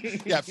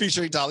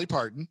 Featuring Dolly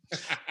Parton.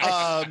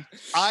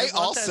 I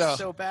also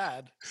so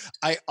bad.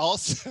 I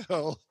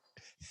also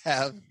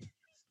have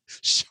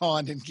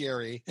Sean and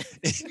Gary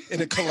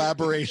in a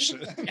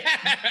collaboration.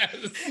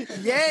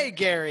 Yes. Yay,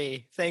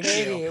 Gary. Thank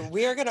you.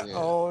 We are going to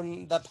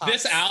own the pop.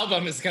 This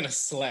album is going to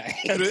slay.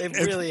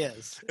 It really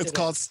is. It's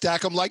called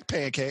Stack 'em Like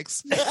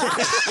Pancakes.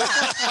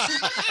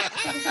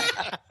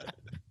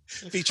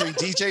 Featuring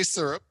DJ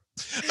Syrup.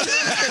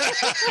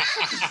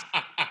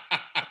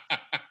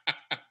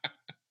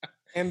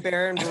 And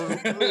Baron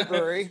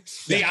Blueberry.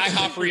 The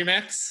IHOP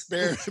remix.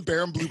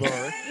 Baron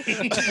Blueberry.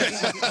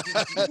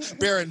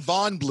 Baron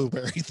Von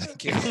Blueberry.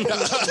 Thank you.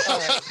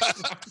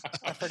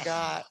 I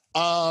forgot.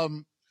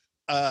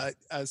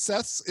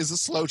 Seth's is a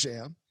slow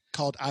jam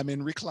called "I'm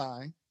in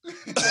Recline."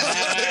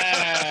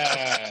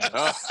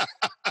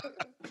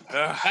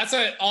 That's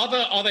all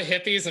the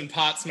hippies and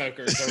pot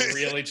smokers are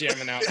really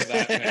jamming out to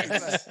that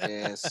mix.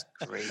 Yes,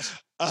 great.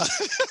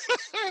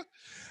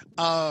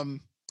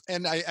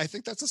 And I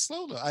think that's a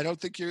solo. I don't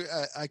think you're.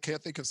 I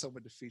can't think of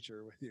someone to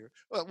feature with you.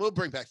 Well, we'll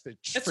bring back the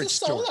It's French a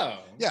solo. Stewart.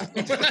 Yeah,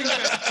 You can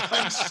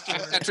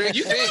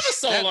have a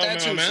solo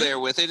That's who's moment. there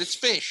with it. It's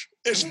Fish.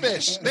 it's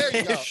Fish. There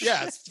you go.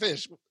 Yeah, it's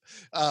Fish.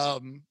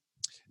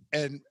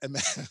 And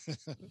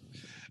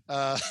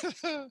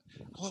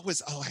what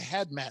was? Oh, I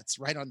had Matt's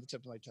right on the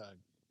tip of my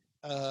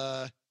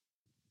tongue.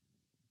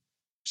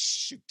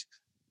 Shoot.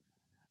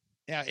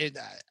 Yeah,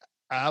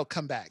 I'll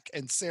come back.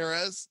 And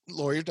Sarah's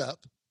lawyered up.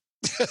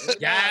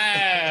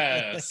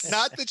 Yes.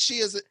 Not that she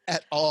is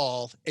at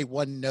all a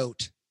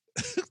one-note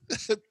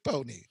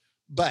pony,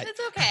 but It's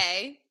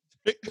okay.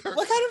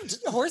 What kind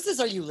of horses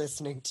are you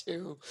listening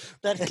to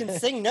that can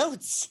sing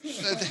notes?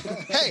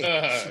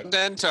 hey,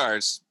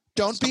 Centaurs.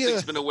 don't be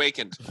Something's been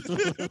awakened.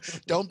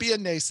 don't be a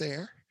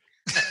naysayer.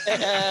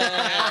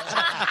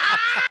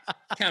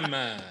 Come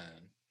on.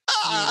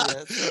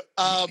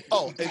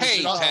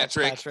 Hey,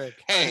 Patrick.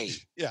 Hey.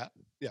 Yeah.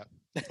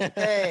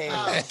 Hey.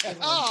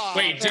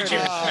 Wait, did you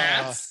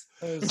Matt's?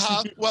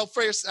 Well,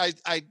 first,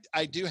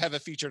 I do have a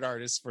featured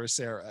artist for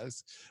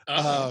Sarah's,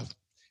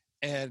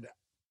 and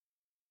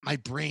my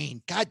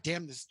brain, god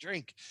damn this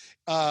drink.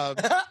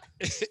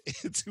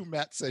 It's who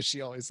Matt says she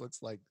always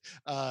looks like.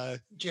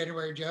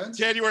 January Jones.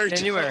 January.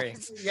 January.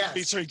 Jones, Yes.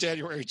 featuring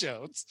January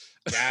Jones.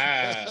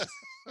 Yeah.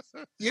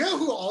 You know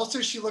who also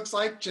she looks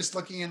like? Just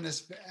looking in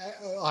this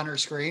on her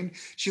screen,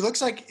 she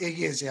looks like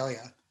Iggy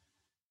Azalea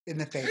in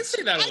the I can face.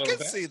 see that a I little can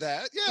bit. see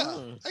that.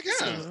 Yeah, I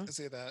can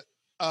see that.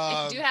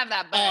 I do have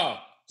that, but Oh,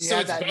 so Yeah,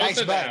 it's that both nice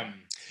of butt. them.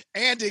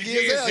 And Iggy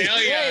Iggy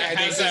Azalea.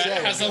 Azalea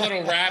Yeah, has a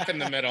little rap in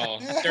the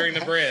middle during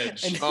the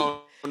bridge. And-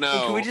 Oh,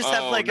 no. Can we just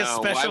have like a no.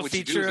 Why special would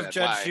you do feature of that?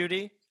 Judge Why?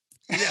 Judy?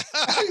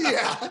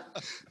 Yeah.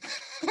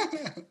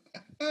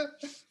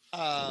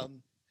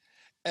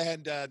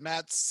 And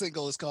Matt's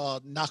single is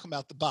called "Knock 'Em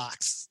Out the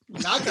Box."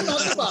 Knock him out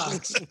the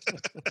box.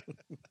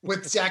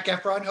 With Zac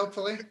Efron,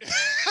 hopefully.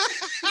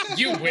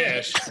 You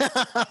wish.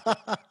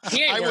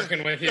 He ain't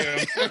working with you.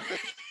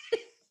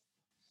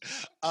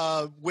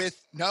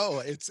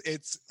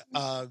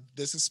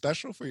 This is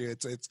special for you.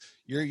 It's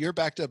you're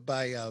backed up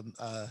by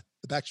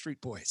the Backstreet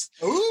Boys.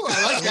 Ooh,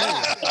 I like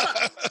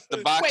that. The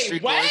Box Wait,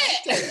 Street what?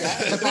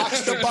 The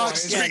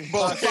Backstreet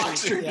Boys.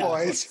 Backstreet Yeah.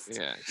 Boys. Boys.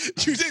 Yeah.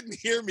 You didn't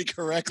hear me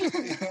correctly.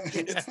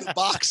 It's the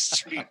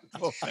Backstreet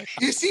Boys.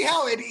 You see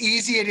how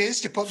easy it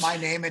is to put my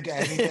name into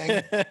anything?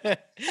 And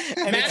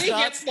it's Maddie not-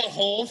 gets the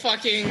whole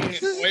fucking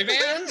boy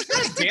band?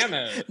 God damn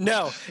it.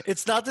 No,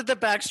 it's not that the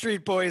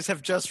Backstreet Boys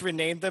have just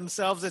renamed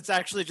themselves. It's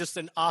actually just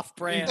an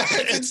off-brand.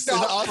 It's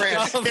not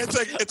brand.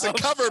 It's a of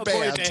cover a boy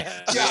band.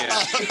 band.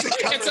 Yeah.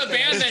 It's a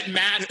band that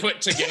Matt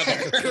put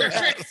together.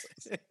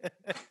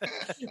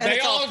 They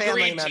it's all all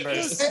family agreed to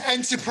members. this.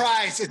 And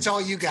surprise, it's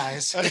all you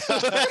guys.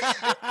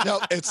 No,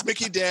 it's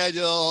Mickey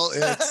Daniel.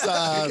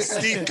 It's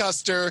Steve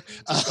Custer.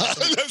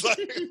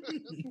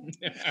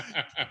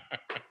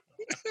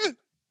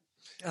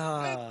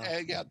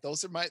 Yeah,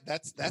 those are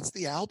that's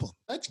the album.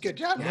 That's good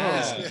job.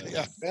 Yeah.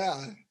 Yeah.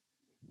 Yeah.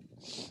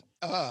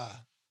 All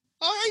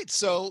right,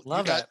 so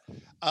Love you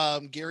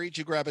got Gary, did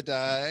you grab a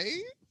die?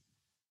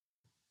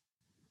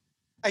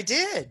 I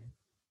did.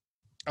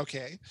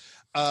 Okay.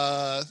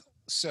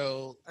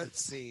 So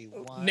let's see.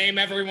 1, Name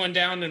everyone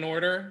down in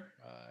order.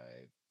 5,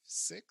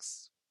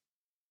 6.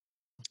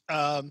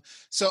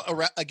 So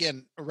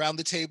around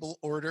the table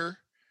order.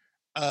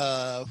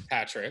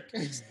 Patrick.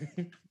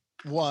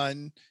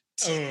 1,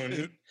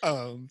 2,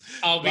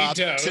 I'll be Rob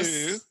Dose.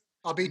 2,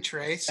 I'll be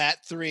Trace.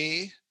 Matt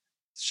 3,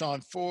 Sean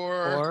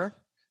 4,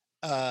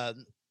 Or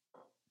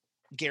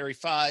Gary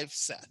 5,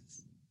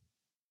 Seth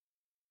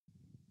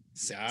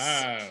 6.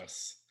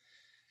 Yes.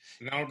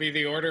 And that'll be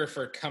the order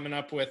for coming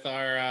up with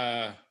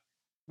our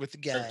With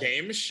the our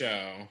game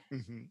show.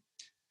 Mhm.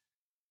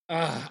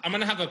 I'm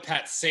gonna have a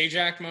Pat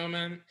Sajak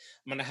moment.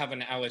 I'm gonna have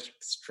an Alex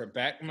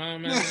Trebek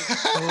moment.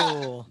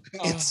 oh,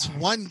 It's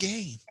one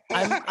game.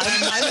 I'm more.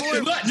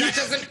 Look, that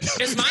doesn't.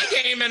 It's my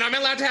game, and I'm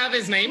allowed to have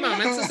his name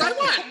moments as I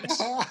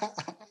want.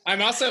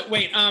 I'm also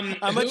I'm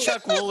a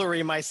Chuck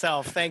Woolery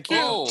myself. Thank you.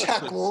 Oh,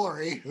 Chuck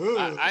Woolery.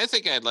 I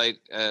think I'd like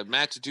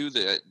Matt to do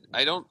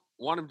I don't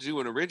want him to do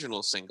an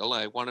original single.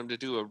 I want him to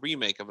do a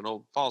remake of an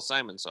old Paul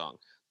Simon song,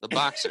 "The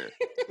Boxer."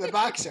 The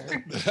boxer.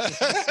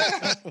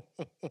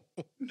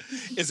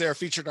 Is there a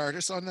featured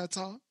artist on that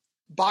song?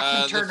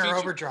 Bachman The Turner feature-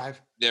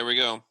 Overdrive. There we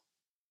go.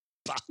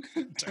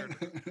 Turner.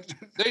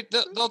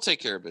 They'll take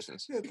care of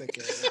business.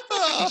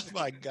 Oh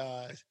my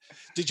God.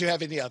 Did you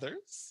have any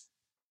others,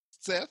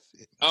 Seth?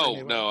 Oh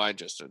Anyone? no, I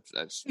just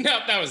that's no,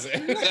 that was it.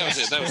 that was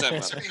it. That was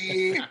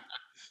that one.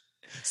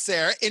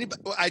 Sarah,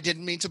 anybody? I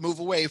didn't mean to move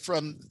away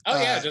from.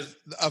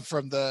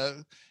 From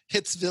the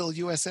Hitsville,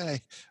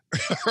 USA,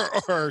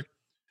 or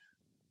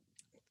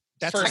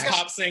that's first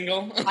pop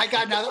single. I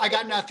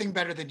got nothing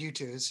better than you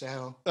two.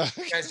 So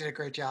you guys did a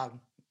great job.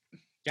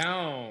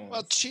 Go.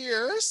 Well,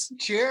 cheers.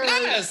 Cheers.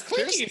 Yes,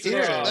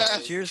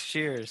 Cheers.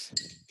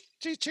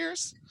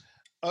 Cheers.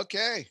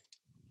 Okay.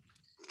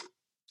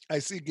 I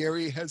see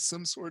Gary has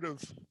some sort of.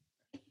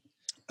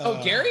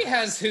 Gary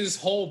has his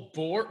whole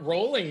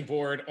rolling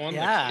board on the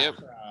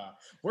camera.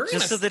 We're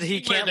just so that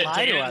he can't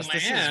lie to us.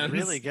 This is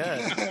really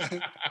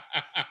good.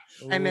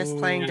 I miss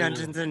playing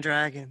Dungeons and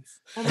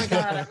Dragons. Oh my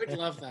God, I would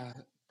love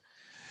that.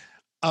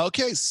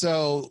 Okay,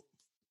 so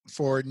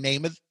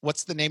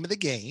what's the name of the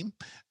game?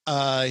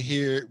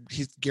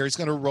 Gary's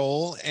going to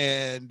roll,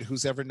 and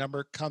whosever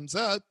number comes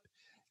up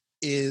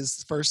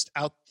is first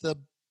out the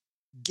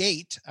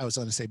gate. I was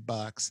going to say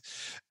box.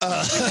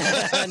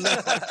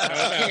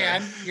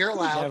 You're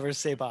allowed. Never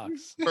say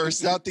box.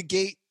 First out the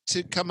gate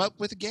to come up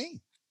with a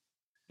game.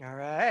 All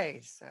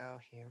right, so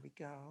here we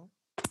go.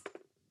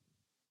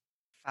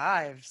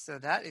 5, so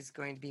that is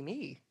going to be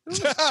me.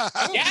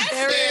 Yes,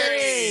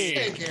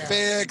 Gary!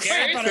 Fix.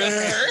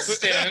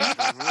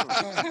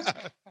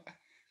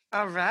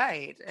 All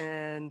right,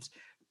 and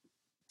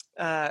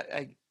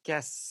I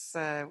guess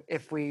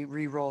if we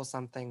re-roll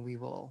something, we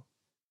will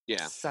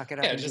suck it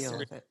up and deal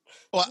with it.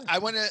 Well,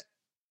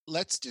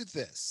 let's do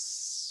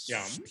this.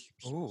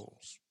 Ooh.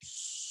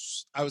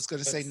 I was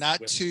going to say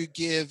not to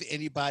give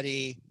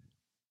anybody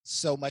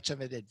so much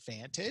of an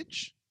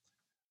advantage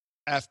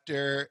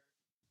after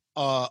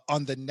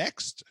on the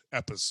next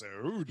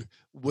episode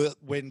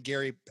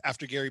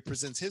after Gary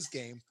presents his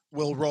game,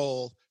 we'll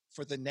roll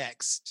for the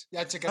next.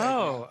 That's a good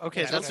idea.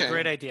 Okay, that's a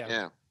great idea.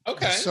 Yeah.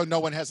 Okay. So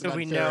no one has an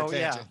unfair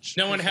advantage.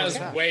 No one has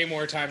way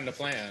more time to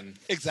plan.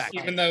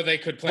 Exactly. Even though they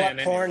could plan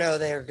what porno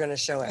they're going to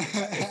show it.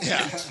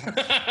 Yeah.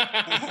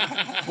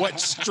 What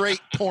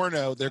straight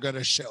porno they're going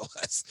to show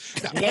us.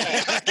 No.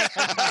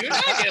 Do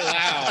not get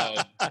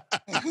loud.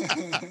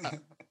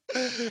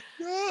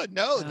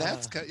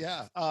 That's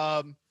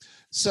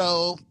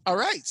so all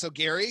right. So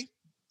Gary,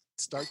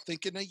 start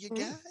thinking of your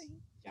guy.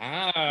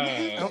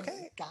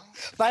 Okay.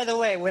 By the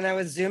way, when I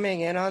was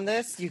zooming in on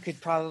this, you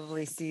could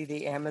probably see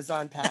the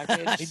Amazon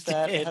package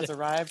that has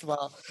arrived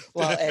while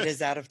Ed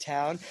is out of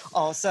town.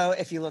 Also,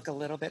 if you look a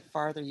little bit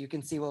farther, you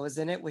can see what was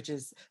in it, which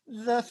is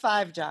the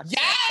 5 jock.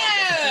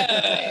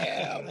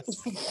 Yeah!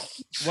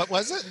 What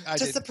was it?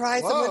 To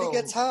surprise him when he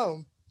gets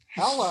home.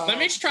 Hello. Let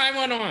me try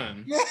one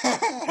on.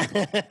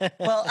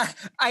 Well,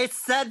 I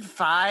said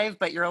 5,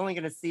 but you're only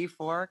going to see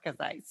 4 because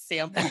I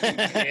sampled.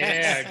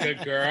 Yeah,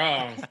 good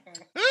girl.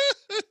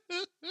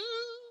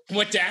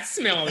 What that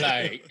smell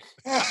like?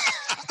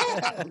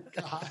 Oh,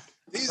 God.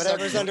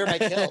 Whatever's under my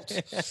kilt.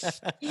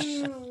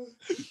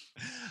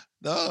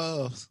 No.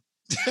 No,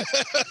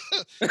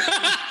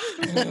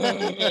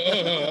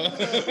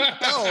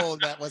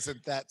 that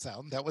wasn't that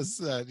sound. That was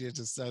I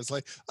was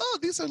like, oh,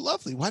 these are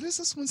lovely. Why does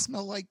this one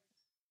smell like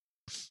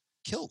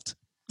kilt?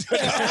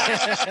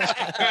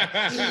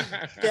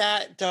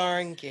 That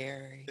darn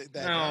Gary.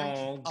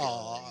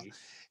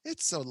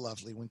 It's so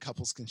lovely when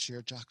couples can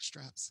share jock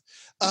straps.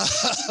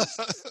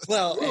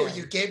 Well, ooh,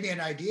 you gave me an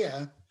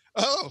idea.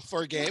 Oh,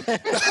 for a game? Oh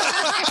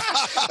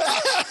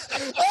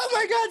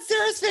my God,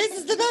 Sarah's face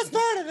is the best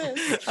part of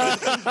it.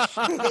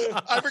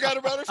 I forgot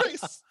about her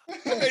face.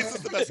 Her face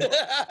is the best part.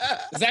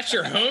 Is that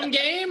your home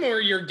game or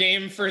your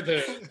game for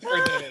the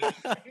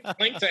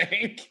Link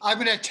Tank? I'm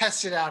going to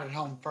test it out at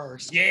home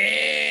first.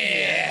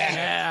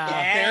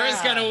 Yeah.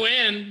 Sarah's going to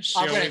win. She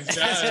always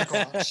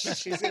does.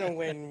 She's going to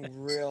win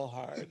real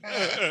hard.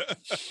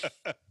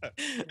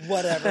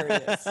 Whatever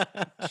it is.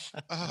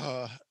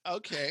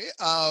 Okay.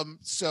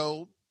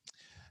 So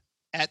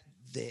at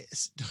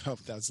this,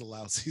 that was a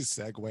lousy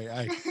segue.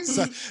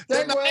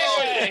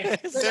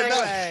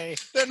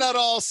 They're not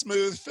all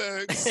smooth,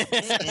 folks.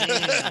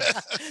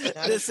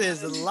 This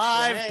is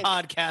live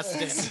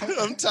podcasting.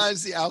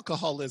 Sometimes the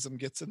alcoholism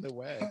gets in the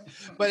way.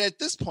 But at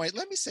this point,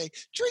 let me say,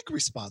 drink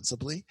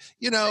responsibly.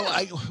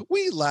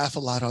 We laugh a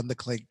lot on the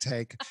Clink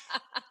Tank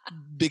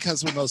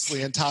because we're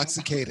mostly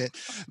intoxicated.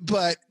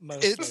 But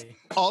it's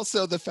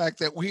also the fact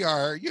that we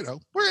are,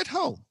 we're at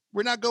home.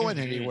 We're not going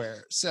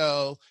anywhere.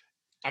 So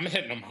I'm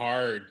hitting them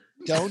hard.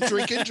 Don't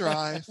drink and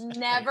drive.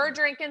 Never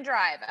drink and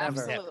drive.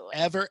 Absolutely.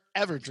 Ever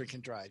drink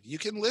and drive. You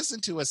can listen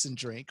to us and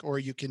drink, or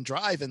you can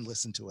drive and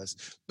listen to us,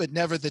 but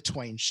never the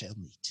twain shall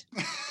meet.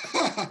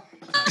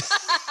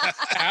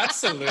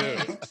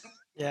 Absolutely.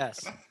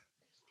 Yes.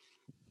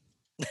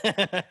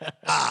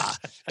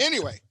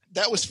 Anyway,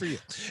 that was for you.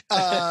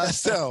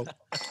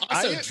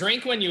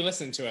 Drink when you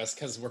listen to us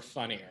because we're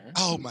funnier.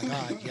 Oh my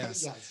God,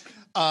 yes.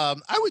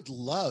 I would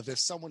love if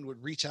someone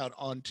would reach out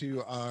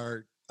onto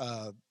our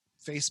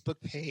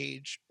Facebook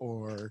page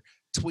or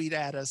tweet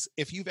at us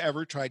if you've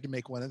ever tried to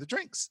make one of the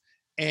drinks,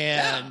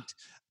 and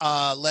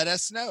let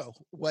us know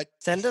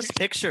send us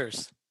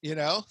pictures.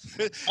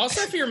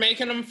 Also, if you're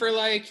making them for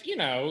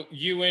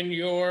you and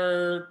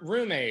your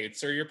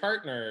roommates or your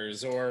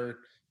partners or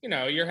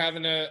you're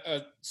having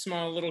a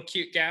small little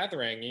cute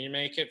gathering and you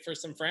make it for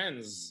some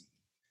friends.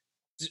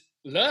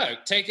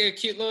 Look, take a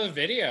cute little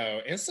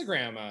video,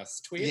 Instagram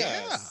us, tweet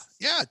us.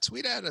 Yeah,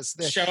 tweet at us.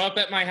 Show up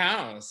at my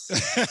house.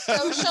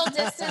 Social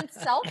distance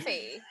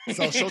selfie.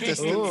 Social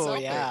distance Ooh,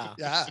 selfie.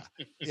 yeah.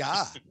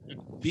 Yeah.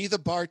 Be the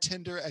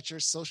bartender at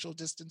your social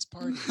distance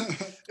party.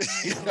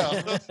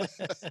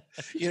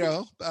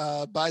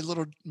 Buy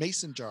little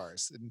mason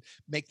jars and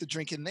make the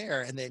drink in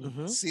there and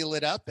then seal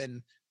it up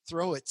and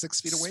throw it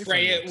 6 feet away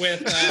Spray from you. Spray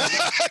it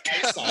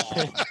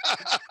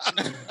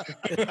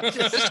with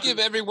Just give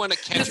everyone a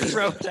catcher.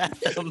 Throw it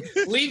at them.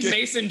 Leave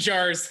mason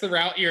jars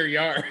throughout your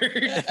yard.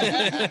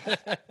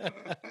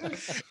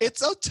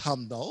 It's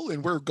autumnal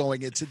and we're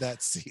going into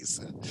that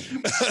season.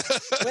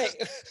 Wait,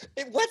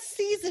 what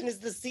season is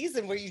the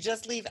season where you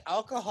just leave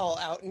alcohol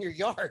out in your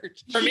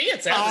yard? For me,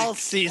 it's all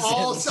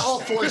seasons. All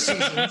 4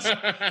 seasons.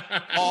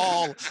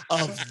 All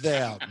of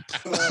them.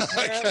 Well,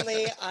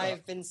 apparently,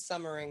 I've been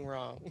summering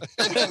wrong.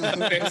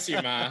 Thanks,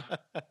 you, Ma.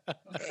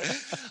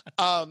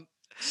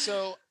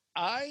 So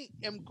I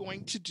am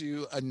going to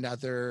do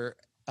another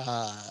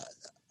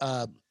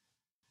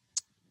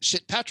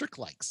shit Patrick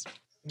likes.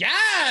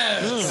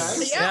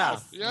 Yes! Yeah.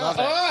 Yeah.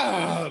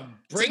 Oh,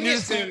 bring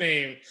it to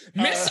me.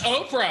 Miss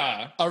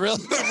Oprah. Oh,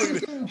 really?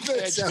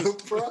 That's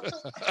Oprah.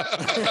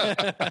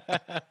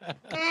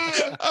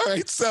 All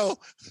right. So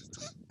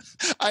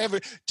I have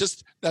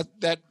just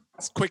that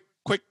quick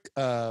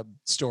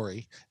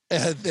story.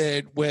 And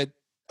then when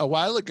a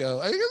while ago,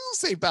 I will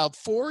say about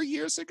 4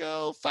 years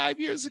ago, 5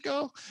 years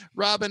ago,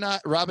 Rob and I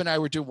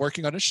were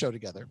working on a show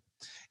together.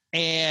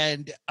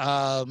 And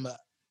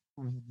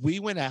we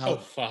went out. Oh,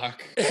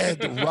 fuck.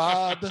 And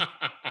Rob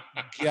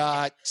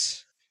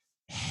got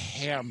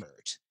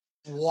hammered.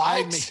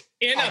 What?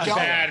 In a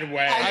bad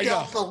way. I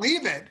don't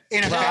believe it.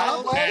 In a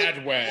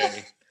bad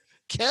way?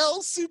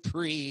 Kel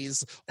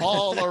Surprise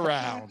all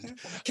around.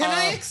 Can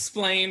I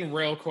explain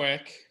real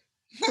quick?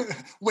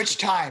 Which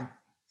time?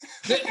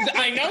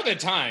 I know the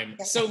time.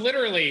 So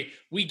literally,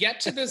 we get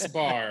to this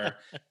bar,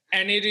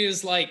 and it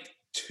is like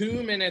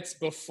 2 minutes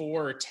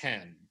before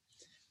 10.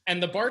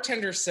 And the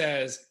bartender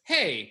says,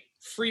 "Hey,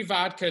 free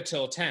vodka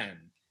till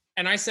 10."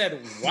 And I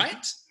said,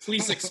 "What?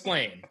 Please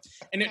explain."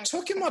 And it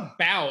took him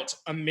about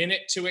a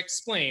minute to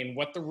explain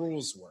what the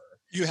rules were.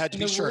 You had to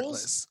be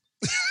shirtless.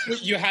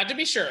 You had to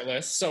be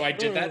shirtless, so I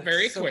did that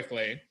very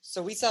quickly.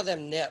 So we saw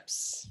them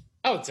nips.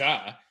 Oh,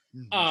 duh.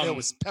 It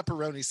was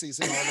pepperoni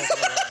season all over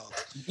the world.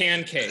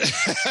 Pancake.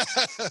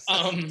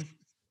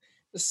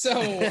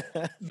 So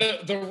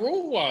the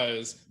rule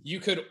was you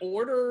could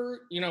order,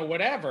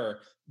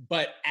 whatever,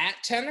 but at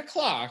 10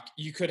 o'clock,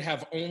 you could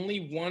have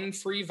only one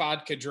free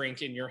vodka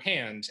drink in your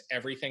hand.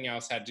 Everything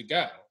else had to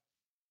go.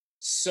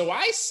 So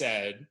I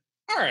said,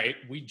 all right,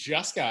 we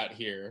just got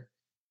here.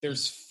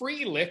 There's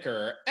free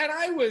liquor. And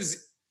I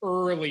was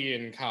early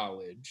in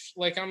college.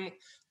 Like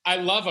I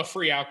love a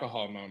free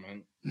alcohol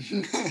moment.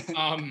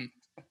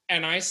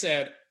 And I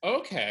said,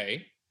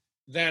 okay,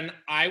 then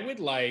I would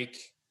like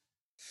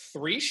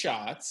 3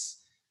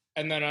 shots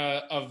and then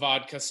a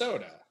vodka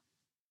soda.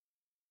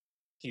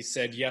 He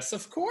said, yes,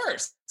 of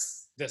course,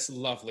 this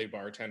lovely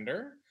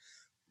bartender.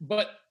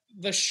 But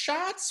the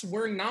shots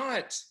were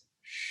not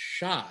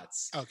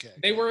shots. Okay.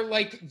 They were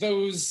like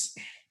those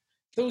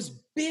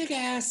big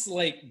ass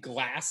like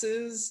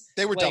glasses.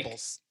 They were like,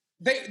 doubles.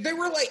 They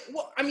were like,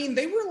 well, I mean,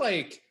 they were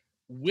like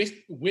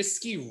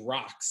whiskey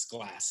rocks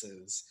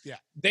glasses. Yeah.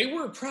 They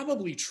were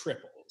probably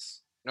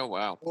triples. Oh,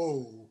 wow.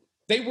 Oh.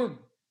 They were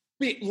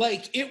big,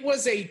 like it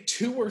was a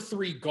 2 or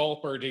 3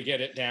 gulper to get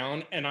it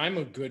down, and I'm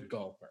a good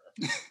gulper.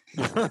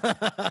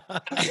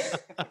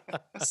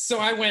 So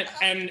I went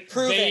and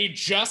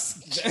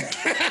just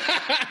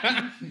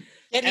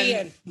Get me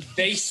in.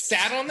 They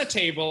sat on the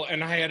table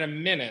and I had a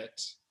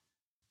minute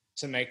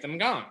to make them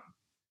gone.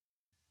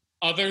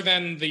 Other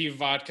than the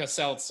vodka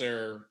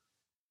seltzer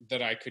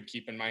that I could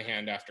keep in my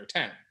hand after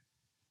 10.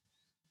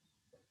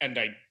 And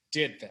I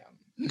did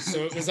them.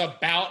 So it was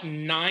about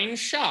 9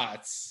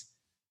 shots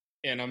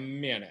in a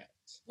minute.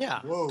 Yeah.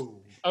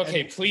 Whoa.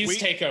 Okay, please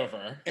take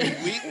over. And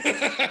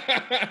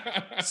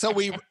so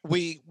we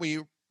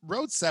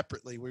rode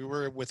separately. We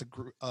were with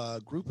a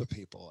group of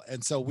people,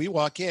 and so we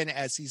walk in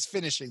as he's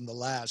finishing the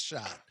last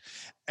shot,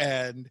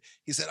 and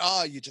he said,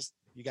 "Oh, you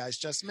guys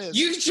just missed.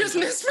 You just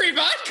missed free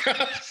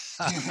vodka."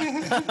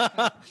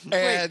 And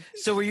wait,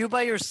 so were you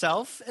by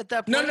yourself at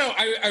that point? No.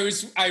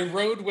 I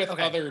rode with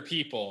other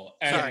people,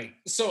 and Sorry.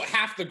 so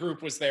half the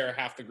group was there,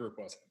 half the group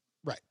wasn't.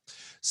 Right.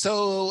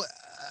 So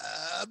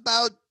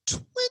about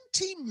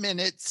 20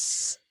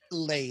 minutes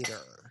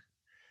later,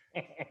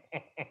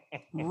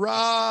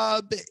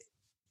 Rob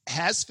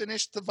has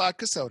finished the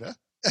vodka soda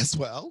as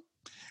well.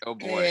 Oh,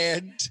 boy.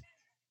 And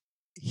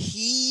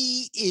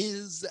he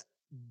is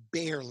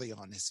barely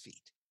on his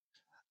feet.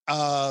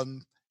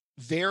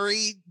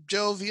 Very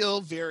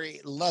jovial,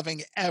 very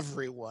loving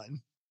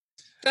everyone.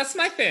 That's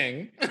my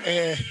thing.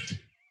 And,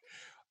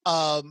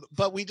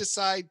 but we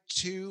decide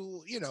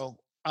to,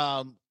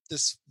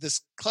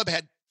 this club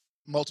had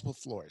multiple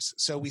floors.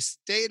 So we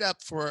stayed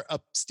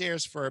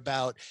upstairs for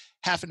about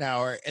half an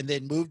hour and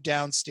then moved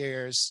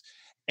downstairs.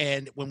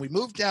 And when we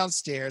moved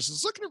downstairs, I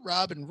was looking at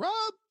Rob, and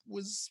Rob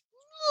was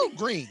a little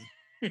green.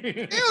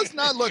 It was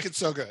not looking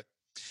so good.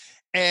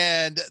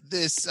 And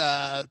this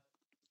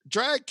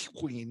drag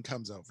queen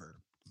comes over.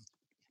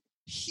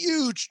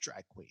 Huge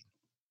drag queen.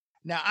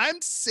 Now I'm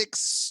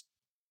 6'3",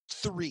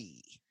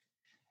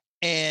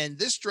 and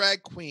this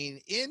drag queen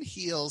in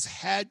heels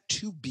had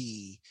to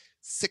be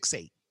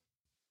 6'8"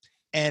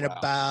 and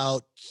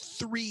about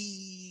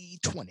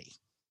 320.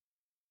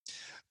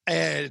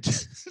 And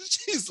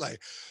she's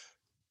like,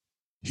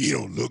 he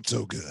don't look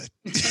so good.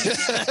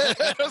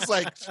 I was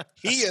like,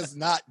 he is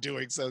not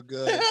doing so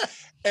good.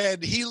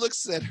 And he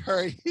looks at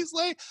her, and he's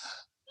like,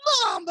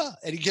 Mama.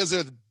 And he gives her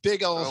a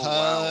big old hug.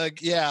 Wow.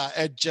 Yeah.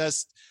 And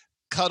just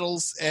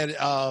cuddles. And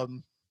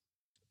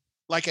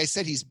like I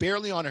said, he's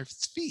barely on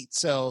his feet.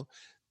 So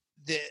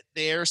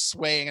they're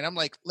swaying. And I'm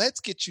like, let's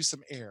get you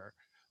some air.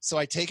 So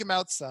I take him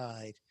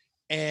outside,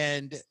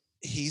 and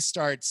he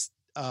starts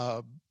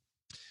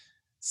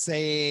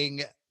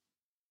saying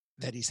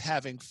that he's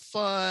having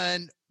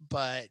fun,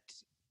 but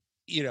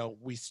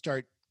we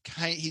start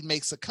he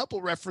makes a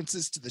couple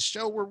references to the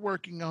show we're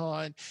working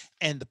on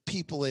and the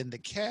people in the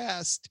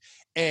cast,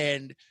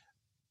 and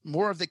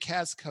more of the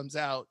cast comes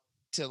out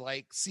to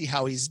like see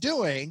how he's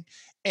doing,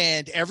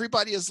 and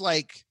everybody is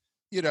like,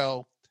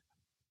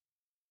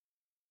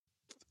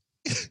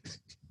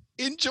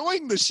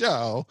 enjoying the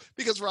show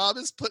because Rob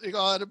is putting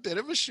on a bit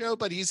of a show,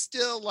 but he's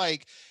still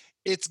like,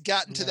 it's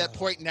gotten to that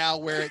point now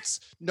where it's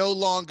no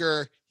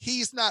longer,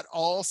 he's not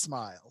all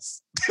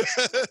smiles.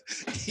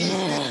 he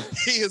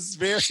is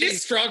very... She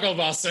struggle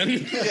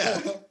busing.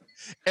 Yeah.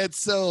 And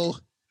so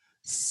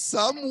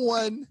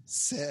someone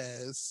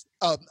says,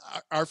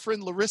 our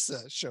friend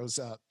Larissa shows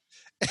up,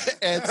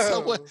 and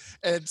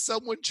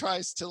someone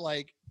tries to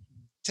like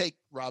take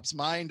Rob's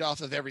mind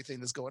off of everything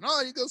that's going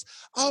on. He goes,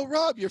 oh,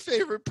 Rob, your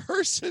favorite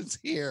person's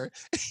here.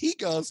 He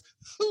goes,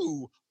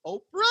 who? Oprah?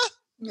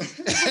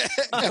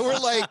 And we're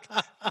like,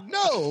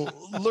 no,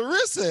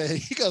 Larissa.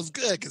 He goes,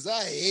 good, because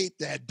I hate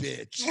that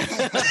bitch.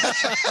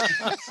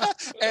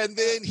 And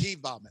then he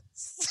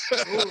vomits.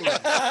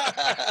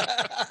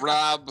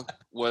 Rob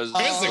was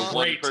the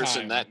one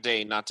person time that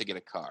day not to get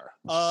a car.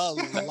 A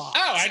lot.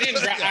 Oh, I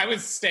didn't. I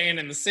was staying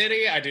in the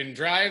city. I didn't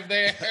drive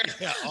there.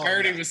 I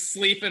already was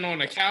sleeping on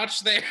a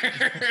couch there.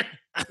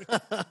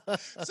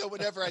 So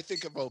whenever I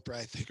think of Oprah,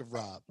 I think of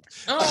Rob.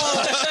 Oh,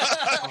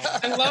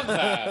 I love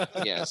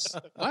that. Yes.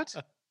 What?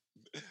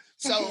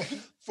 So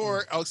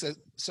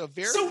So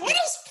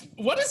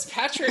what is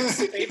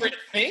Patrick's favorite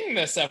thing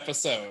this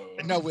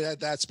episode? No,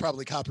 that's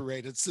probably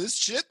copyrighted. So this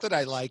shit that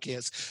I like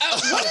is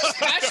what is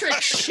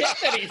Patrick's shit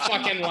that he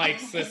fucking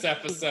likes this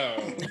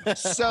episode?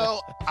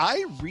 So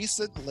I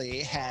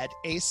recently had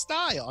a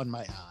sty on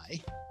my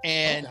eye,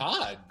 and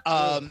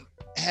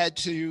had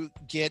to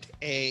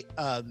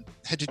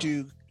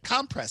do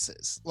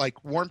compresses,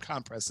 like warm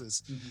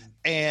compresses. Mm-hmm.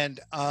 And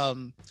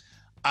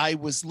I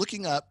was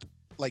looking up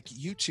like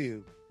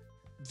YouTube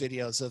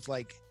videos of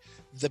like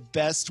the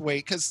best way,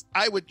 because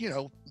I would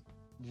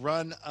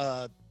run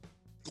a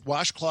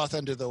washcloth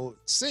under the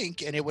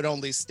sink and it would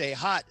only stay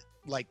hot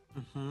like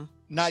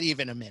not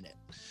even a minute.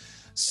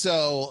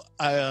 So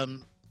I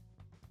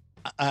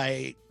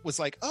was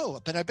like, oh,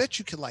 but I bet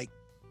you could like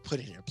put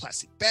it in a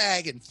plastic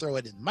bag and throw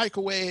it in the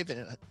microwave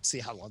and see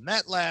how long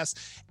that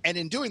lasts. And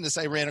in doing this,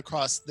 I ran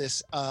across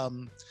this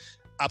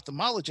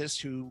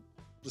ophthalmologist who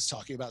was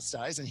talking about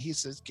styes, and he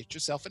says, get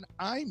yourself an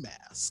eye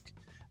mask.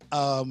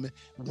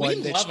 We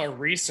love a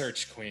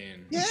research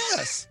queen.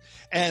 Yes.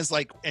 And it's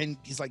like, and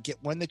he's like,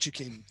 get one that you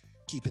can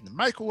keep in the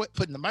microwave,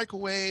 put in the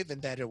microwave,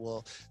 and that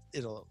it'll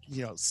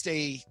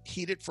stay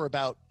heated for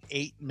about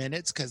 8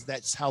 minutes, because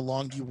that's how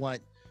long you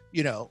want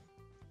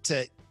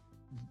to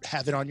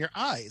have it on your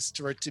eyes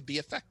for it to be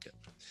effective.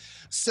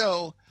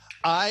 So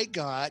I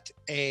got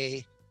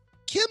a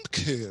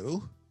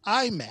Kimco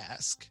eye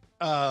mask,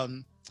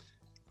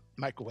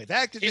 microwave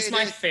activated. He's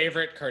my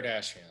favorite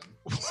Kardashian.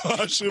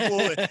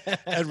 Washable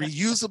and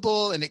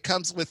reusable, and it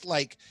comes with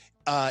like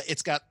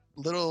it's got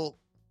little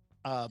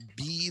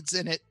beads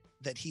in it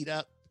that heat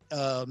up.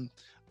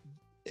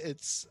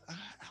 It's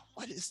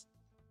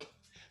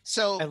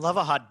so I love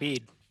a hot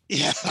bead.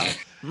 Yeah.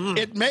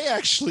 It may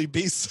actually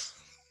be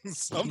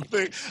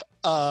something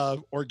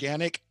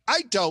organic.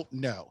 I don't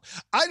know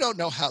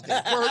how they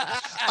work.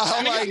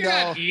 All I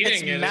know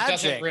it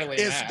doesn't really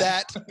is matter.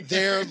 that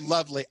they're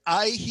lovely.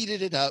 I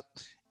heated it up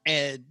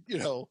and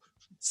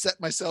set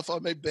myself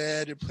on my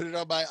bed and put it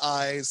on my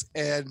eyes.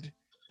 And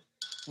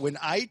when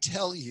I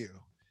tell you,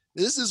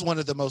 this is one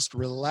of the most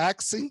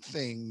relaxing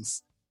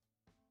things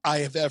I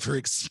have ever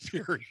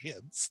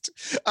experienced.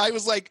 I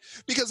was like,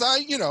 because I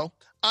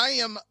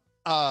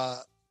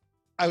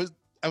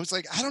was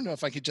like, I don't know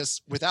if I could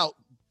just, without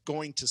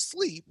going to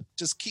sleep,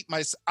 just keep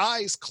my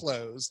eyes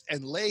closed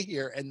and lay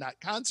here and not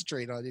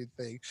concentrate on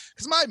anything,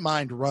 because my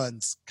mind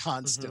runs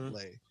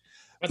constantly.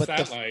 What's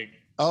that like?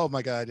 Oh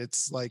my God,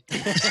 it's like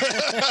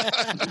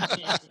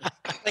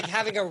Like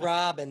having a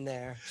Rob in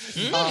there.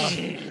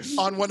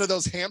 on one of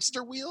those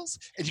hamster wheels,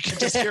 and you can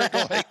just hear it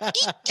going.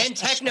 And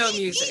techno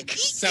music.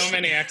 So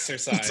many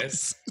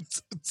exercise.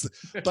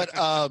 But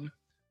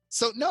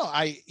so no,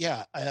 I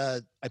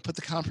put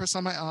the compress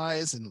on my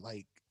eyes and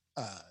like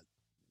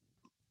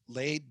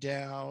laid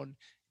down,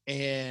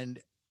 and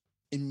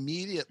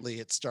immediately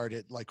it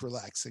started like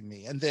relaxing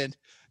me. And then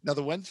now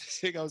the one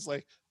thing I was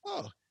like,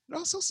 oh, it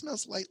also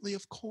smells lightly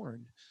of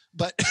corn,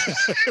 but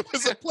it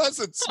was a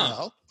pleasant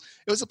smell.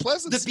 It was a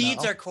pleasant smell. The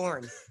beads are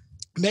corn.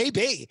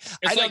 Maybe.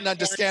 I don't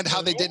understand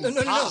how they didn't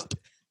pop.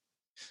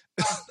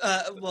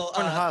 Well,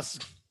 Corn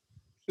husk.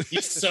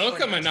 You soak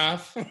them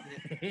enough.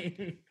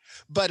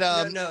 But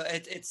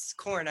it's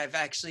corn. I've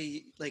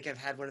actually I've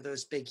had one of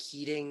those big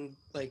heating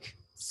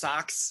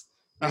socks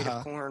made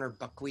of corn or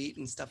buckwheat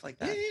and stuff like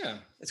that. Yeah.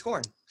 It's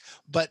corn.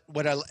 But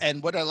what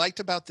I liked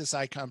about this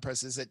eye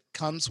compress is it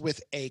comes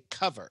with a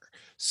cover,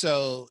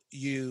 so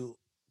you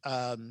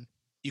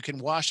can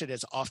wash it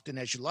as often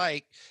as you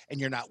like, and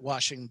you're not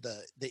washing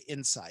the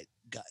inside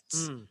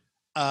guts.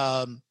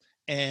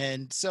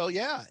 And so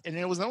and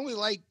it was only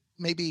like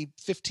maybe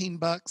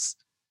 $15,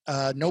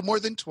 no more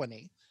than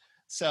 20.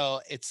 So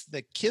it's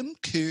the Kim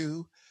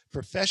Koo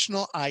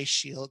Professional Eye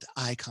Shield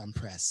Eye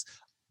Compress.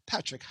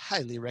 Patrick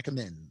highly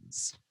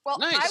recommends. Well,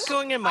 Nice. I would,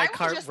 Going in my I would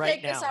cart just right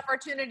take this now.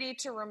 opportunity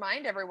to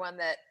remind everyone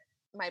that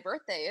my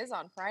birthday is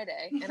on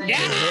Friday, and I'm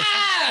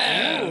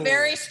Yeah! a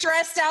very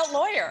stressed out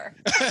lawyer.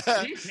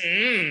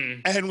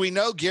 And we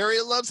know Gary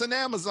loves an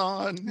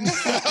Amazon.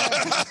 Is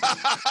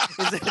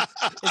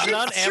it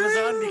on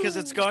Amazon? Because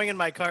it's going in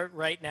my cart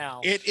right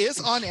now. It is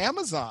on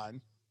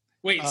Amazon.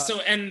 Wait, so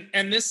and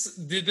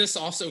did this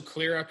also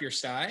clear up your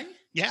sty?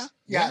 Yeah.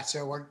 Yeah,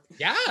 so we're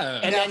Yeah.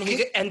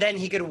 And then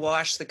he could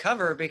wash the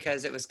cover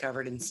because it was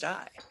covered in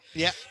sty.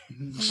 Yeah.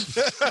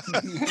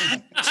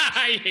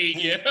 I hate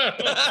you.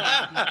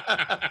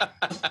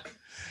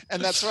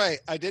 And that's right.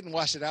 I didn't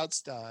wash it out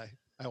sty.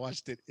 I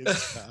washed it in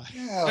sty.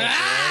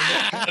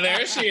 Ah,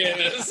 there she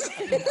is.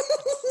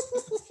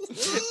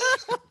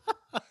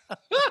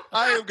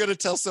 I am going to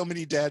tell so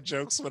many dad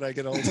jokes when I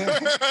get older.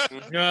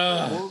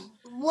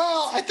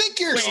 well, I think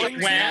you're Wait, when?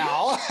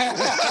 now.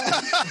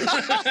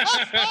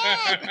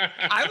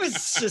 I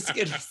was just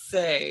gonna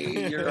say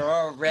you're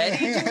already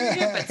doing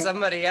it, but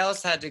somebody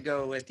else had to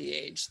go with the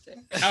age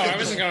thing. Oh, I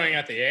wasn't going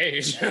at the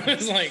age. I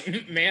was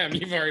like, ma'am,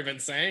 you've already been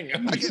saying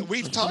it.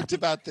 We've talked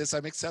about this.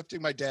 I'm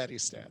accepting my daddy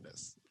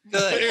status.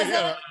 Good.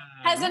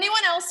 Has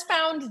anyone else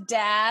found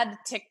dad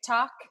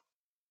TikTok?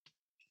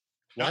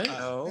 What?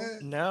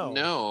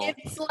 No.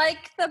 It's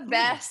like the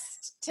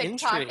best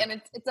TikTok, Intrigue.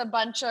 and it's a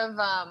bunch of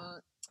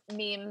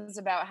memes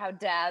about how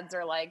dads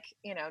are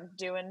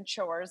doing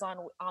chores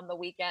on the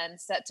weekend,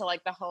 set to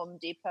like the Home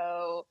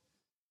Depot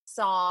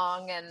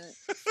song, and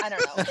I don't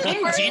know.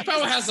 Home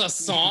Depot has a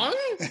song?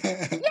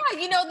 Yeah,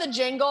 you know the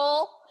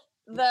jingle.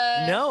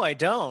 No, I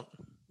don't.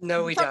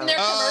 No, we From don't. their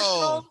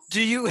commercials.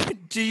 Do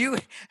you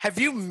have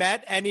you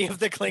met any of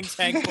the Clink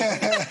Tank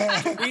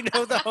boys? We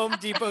know the Home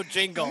Depot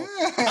jingle.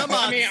 Come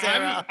on, I mean,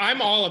 Sarah.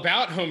 I'm all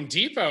about Home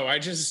Depot. I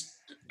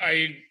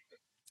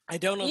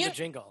don't know the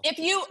jingle. If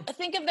you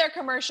think of their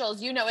commercials,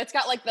 it's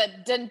got like the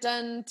dun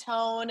dun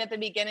tone at the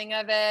beginning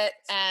of it,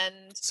 and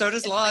So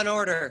does Law and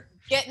Order.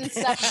 getting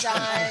stuff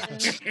done.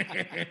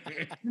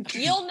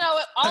 You'll know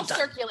it. I'll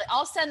circulate.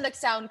 I'll send the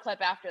sound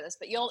clip after this,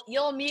 but you'll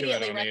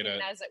immediately don't need it.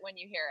 recognize it when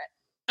you hear it.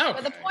 Oh,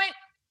 But the point,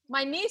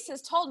 my niece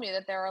has told me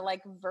that there are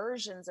like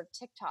versions of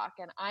TikTok,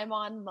 and I'm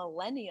on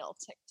millennial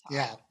TikTok.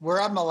 Yeah,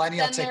 we're on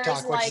millennial Then there's,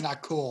 TikTok, which is like-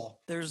 not cool.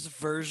 There's You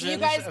versions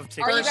guys, of are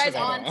TikTok. you guys of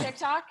all. on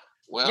TikTok?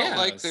 Well, Yes.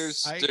 like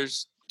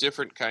there's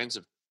different kinds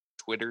of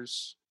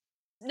Twitters.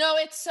 No,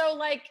 it's so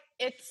like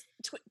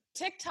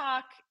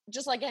TikTok,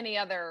 just like any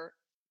other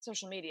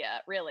social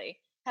media, really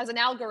has an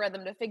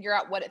algorithm to figure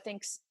out what it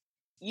thinks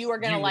you are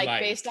going to You like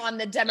like. based on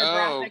the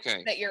demographics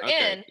okay. that you're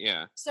Okay, in.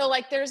 Yeah. So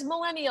like there's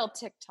millennial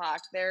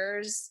TikTok,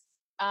 there's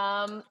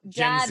Gen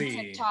dad Z.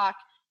 TikTok,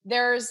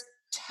 there's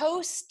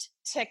toast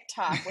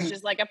TikTok, which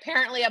is like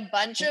apparently a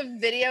bunch of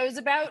videos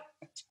about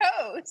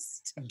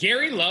toast.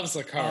 Gary loves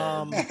a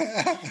car.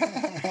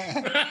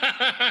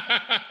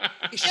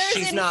 There's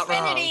She's not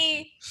wrong.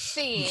 infinity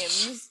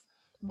themes.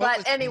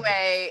 But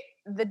anyway,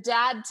 the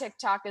dad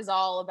TikTok is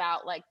all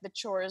about like the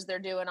chores they're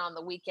doing on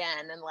the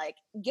weekend and like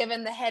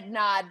giving the head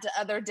nod to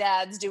other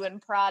dads doing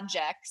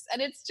projects.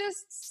 And it's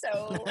just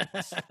so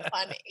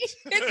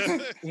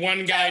funny.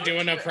 One guy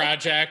doing a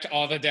project,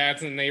 all the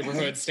dads in the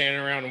neighborhood standing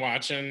around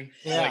watching.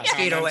 Yeah. like,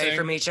 Feet away commenting.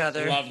 from each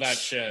other. Love that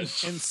shit. In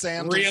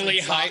sandals Really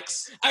and high.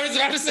 socks. I was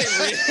about to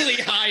say really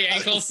high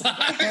ankle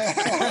socks.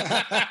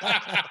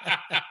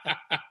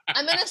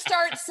 I'm going to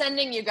start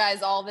sending you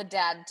guys all the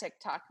dad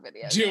TikTok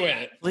videos. Do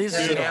it. Please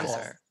There's do. an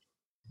answer.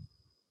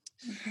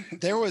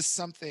 There was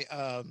something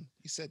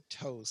you said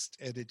toast,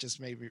 and it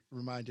just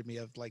reminded me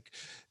of like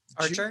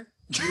Archer?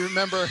 Do you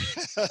remember?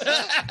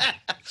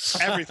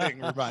 Everything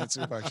reminds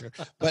me of Archer.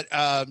 But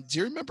do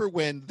you remember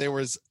when there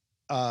was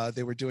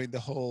they were doing the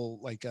whole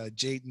like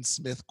Jaden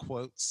Smith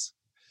quotes?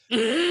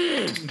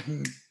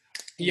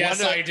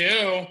 Yes, I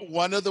do.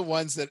 One of the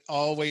ones that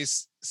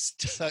always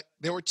stuck,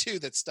 there were two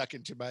that stuck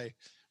into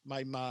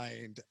my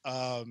mind.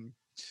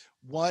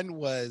 One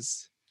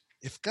was,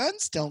 if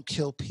guns don't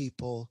kill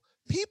people,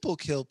 people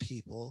kill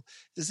people.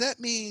 Does that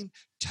mean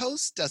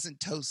toast doesn't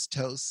toast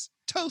toast?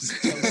 Toast,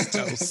 toast,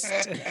 toast.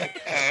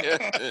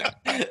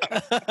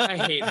 I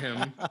hate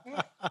him.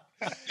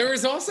 There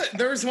was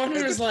one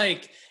where it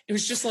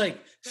was just like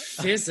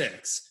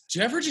physics. Do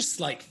you ever just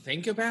like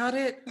think about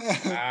it?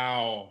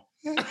 Wow.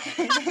 It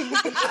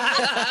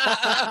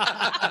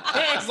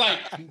was like,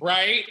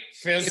 right?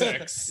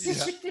 Physics.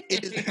 Yeah.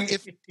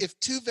 If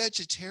two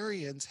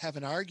vegetarians have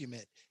an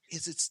argument,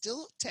 is it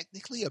still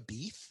technically a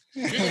beef?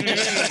 That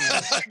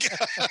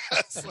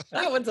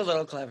one's a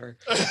little clever.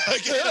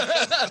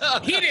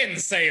 He didn't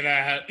say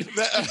that.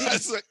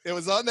 It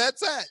was on that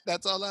set.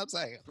 That's all I'm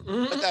saying.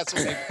 But that's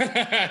what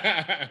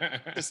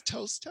it's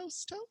toast,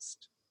 toast,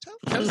 toast.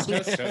 Toast,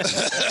 toast,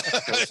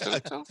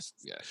 toast. Toast.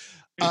 Yeah.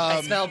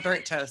 I smell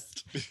burnt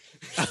toast.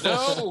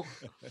 No.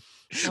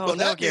 Oh,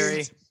 no, Gary.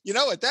 Means, you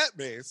know what that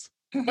means?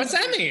 What's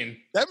that mean?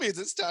 That means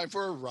it's time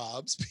for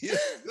Rob's PSA.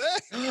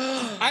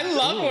 I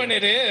love when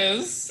it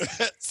is.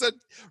 So,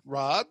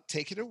 Rob,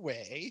 take it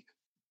away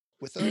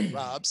with a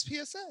Rob's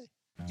PSA.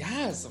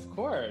 Yes, of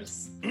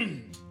course.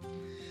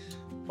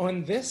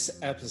 On this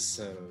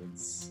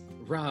episode's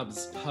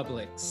Rob's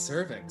public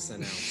cervix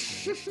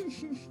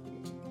announcement.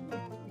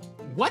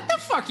 What the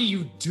fuck are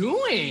you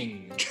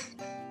doing?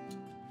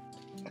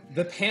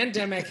 The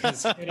pandemic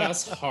has hit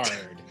us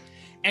hard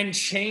and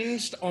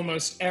changed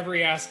almost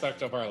every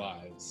aspect of our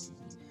lives.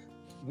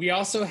 We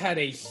also had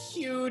a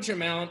huge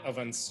amount of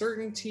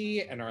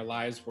uncertainty, and our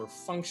lives were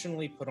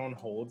functionally put on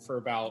hold for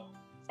about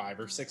 5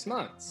 or 6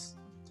 months.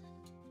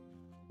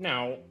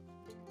 Now,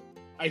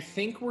 I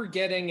think we're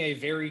getting a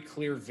very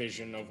clear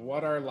vision of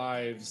what our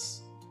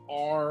lives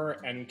are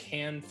and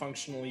can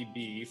functionally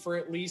be for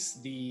at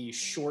least the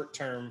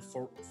short-term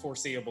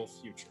foreseeable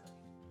future.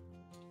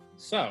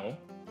 So,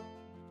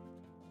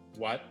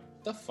 what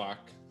the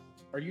fuck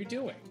are you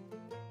doing?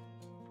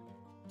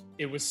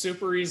 It was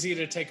super easy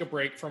to take a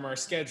break from our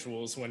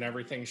schedules when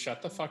everything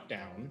shut the fuck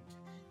down,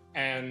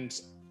 and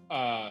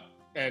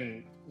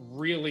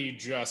really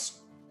just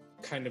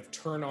kind of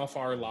turn off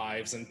our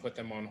lives and put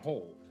them on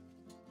hold.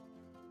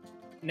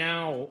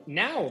 Now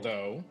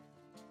though,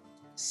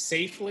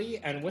 safely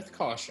and with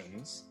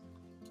cautions,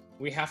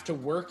 we have to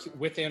work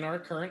within our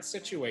current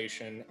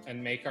situation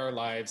and make our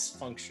lives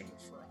function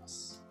for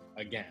us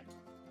again.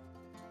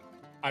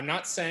 I'm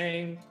not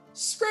saying,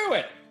 screw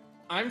it,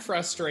 I'm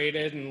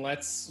frustrated and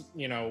let's,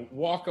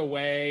 walk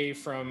away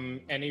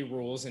from any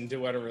rules and do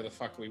whatever the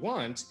fuck we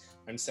want.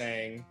 I'm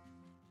saying,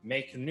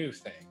 make new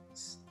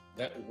things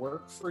that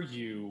work for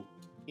you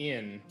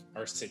in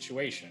our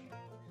situation.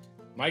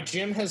 My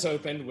gym has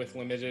opened with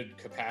limited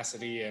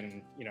capacity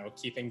and,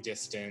 keeping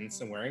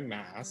distance and wearing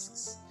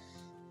masks.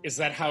 Is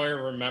that how I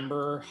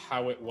remember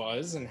how it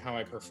was and how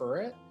I prefer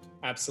it?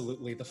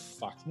 Absolutely the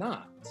fuck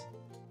not.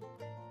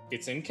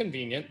 It's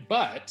inconvenient,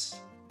 but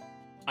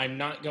I'm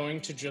not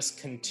going to just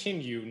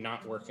continue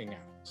not working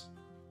out.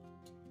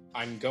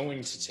 I'm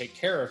going to take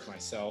care of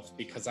myself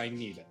because I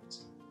need it.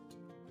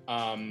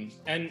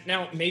 And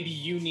now maybe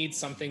you need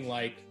something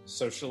like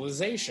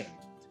socialization.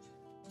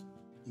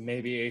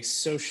 Maybe a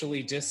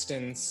socially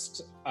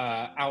distanced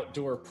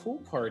outdoor pool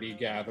party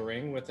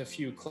gathering with a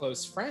few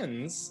close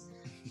friends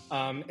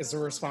is a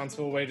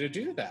responsible way to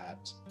do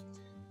that.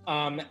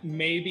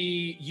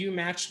 Maybe you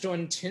matched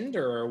on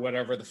Tinder or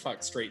whatever the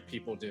fuck straight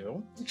people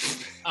do.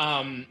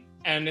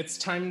 And it's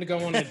time to go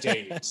on a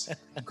date.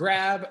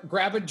 Grab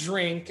a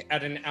drink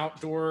at an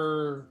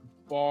outdoor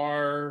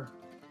bar,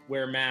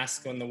 wear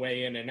mask on the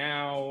way in and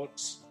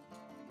out.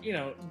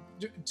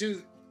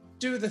 Do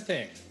the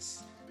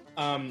things.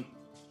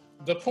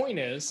 The point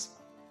is,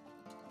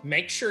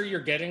 make sure you're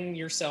getting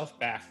yourself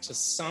back to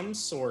some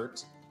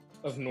sort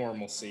of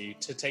normalcy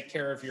to take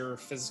care of your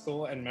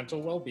physical and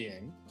mental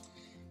well-being.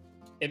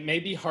 It may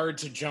be hard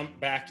to jump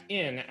back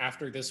in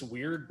after this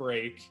weird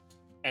break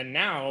and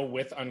now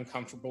with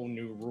uncomfortable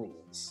new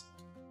rules.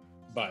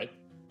 But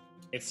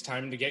it's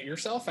time to get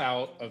yourself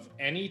out of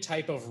any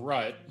type of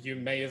rut you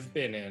may have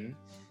been in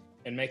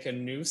and make a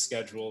new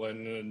schedule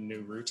and a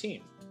new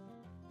routine.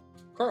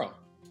 Carl,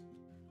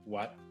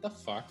 what the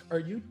fuck are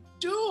you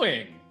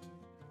doing?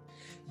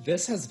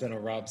 This has been a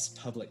Rob's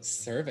public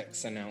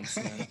cervix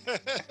announcement.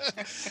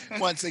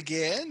 Once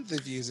again, the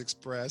views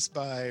expressed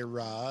by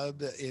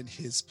Rob in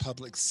his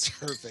public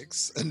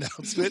cervix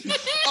announcement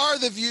are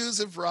the views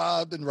of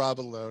Rob and Rob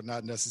alone,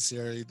 not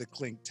necessarily the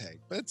Clink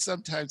Tank. But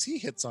sometimes he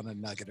hits on a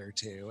nugget or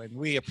two, and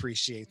we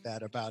appreciate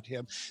that about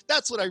him.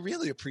 That's what I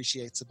really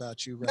appreciate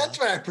about you, Rob. That's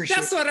what I appreciate.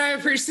 That's what I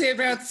appreciate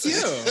about you.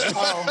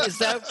 Is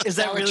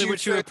that really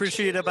what you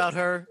appreciate about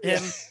her?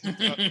 Him?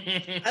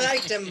 I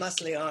like them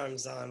muscly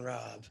arms on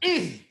Rob.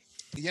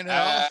 Get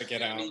out.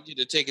 I need you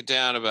to take it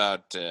down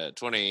about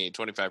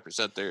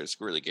 20-25% there,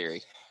 Squirrely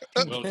Gary.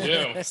 Will do.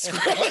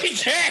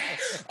 Squirrely Gary.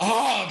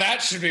 Oh,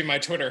 that should be my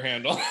Twitter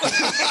handle.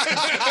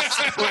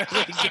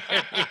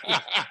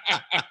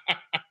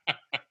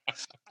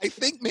 I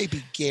think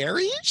maybe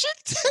Gary should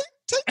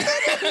take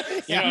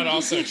that. You know, it's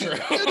also true.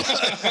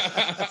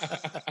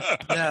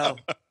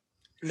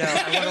 No,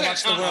 I want to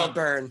watch the world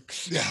burn.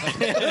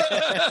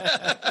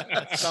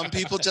 Yeah. Some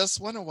people just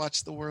want to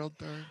watch the world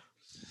burn.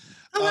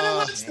 I want to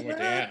watch the Oh, world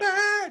yeah.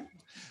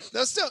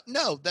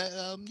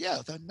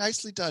 burn.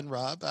 Nicely done,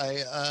 Rob.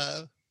 I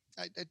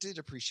did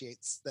appreciate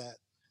that.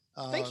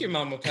 Thank you,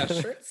 Mama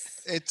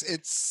Pestrits.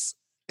 It's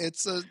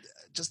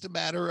just a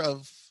matter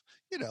of,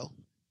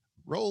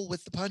 roll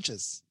with the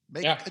punches,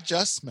 make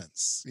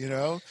adjustments,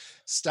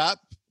 stop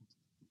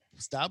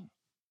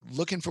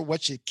looking for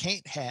what you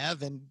can't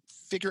have and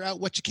figure out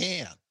what you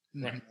can.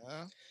 Right.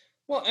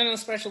 Well, and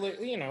especially,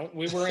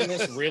 we were in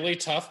this really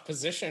tough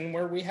position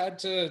where we had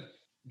to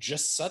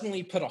just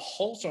suddenly put a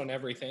halt on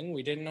everything.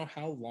 We didn't know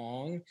how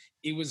long.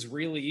 It was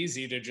really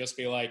easy to just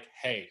be like,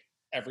 hey,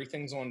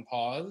 everything's on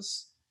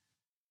pause.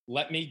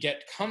 Let me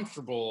get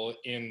comfortable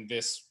in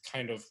this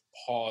kind of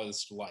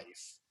paused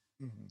life.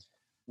 Mm-hmm.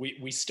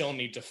 We still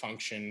need to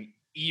function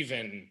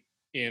even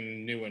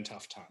in new and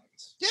tough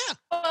times. Yeah.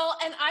 Well,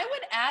 and I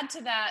would add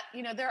to that,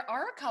 there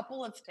are a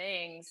couple of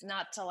things,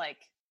 not to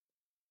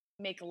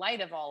make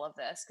light of all of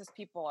this because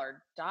people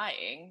are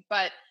dying,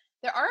 but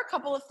there are a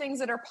couple of things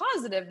that are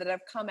positive that have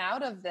come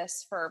out of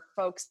this for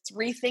folks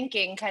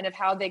rethinking kind of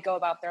how they go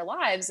about their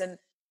lives. And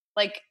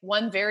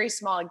one very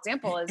small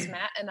example is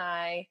Matt and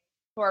I,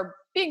 who are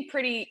being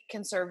pretty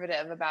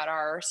conservative about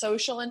our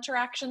social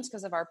interactions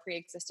because of our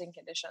pre-existing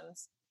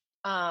conditions.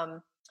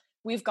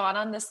 We've gone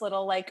on this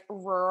little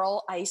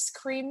rural ice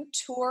cream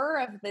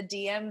tour of the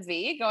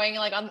DMV, going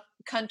on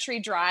country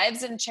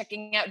drives and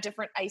checking out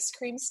different ice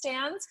cream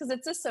stands because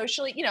it's a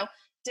socially,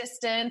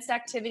 distanced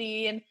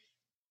activity. And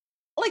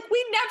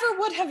we never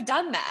would have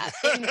done that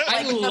in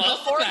I the love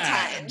before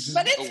that. times.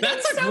 But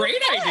That's a so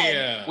great fun.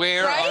 idea.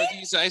 Where Right? are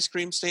these ice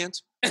cream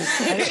stands?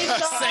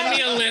 Send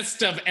me a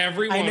list of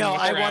everyone. I know,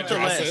 with I their want the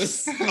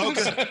addresses. Oh,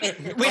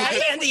 good. We have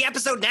to end the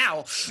episode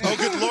now. Oh,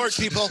 good Lord,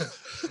 people.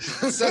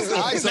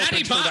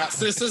 Matty Box,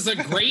 this is a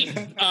great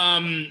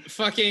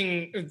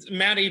fucking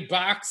Matty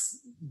Box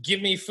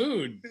give me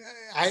food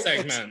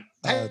segment.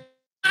 A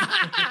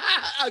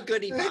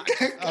goodie box.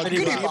 A Goodie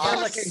goodie box.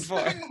 box. Looking for.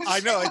 I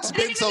know it's I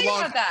been didn't so even think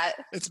long. about that.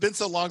 It's been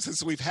so long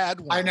since we've had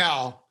one. I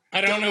know.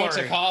 I don't know what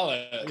worry. to call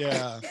it.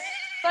 Yeah.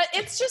 But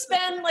it's just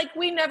been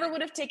we never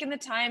would have taken the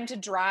time to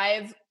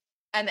drive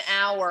an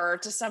hour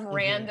to some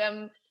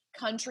random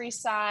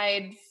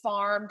countryside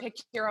farm, pick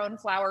your own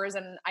flowers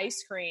and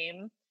ice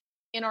cream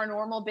in our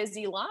normal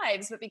busy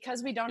lives. But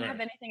because we don't have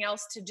anything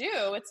else to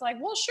do, it's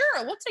well,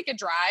 sure, we'll take a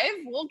drive.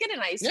 We'll get an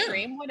ice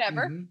cream,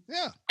 whatever. Mhm.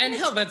 Yeah. And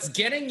hell, that's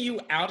getting you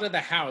out of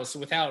the house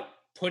without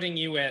putting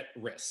you at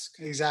risk.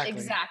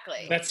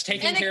 Exactly. That's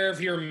taking care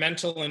of your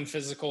mental and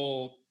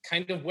physical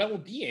kind of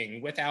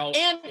well-being without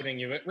putting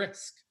you at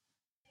risk.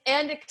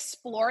 And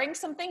exploring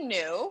something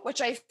new,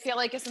 which I feel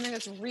is something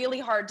that's really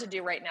hard to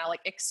do right now,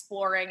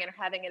 exploring and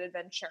having an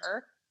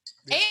adventure,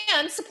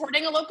 and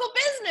supporting a local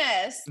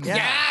business.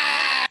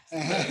 Yeah.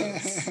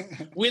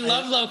 We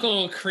love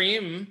local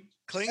cream.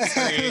 Clean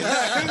cream.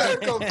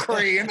 Local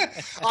cream.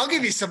 I'll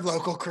give you some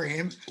local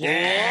cream.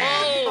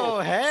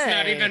 Oh, hey. It's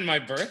not even my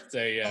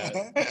birthday yet.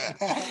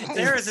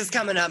 Theirs is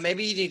coming up.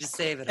 Maybe you need to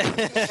save it. I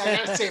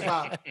gotta save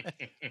up.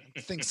 I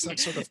think some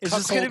sort of Is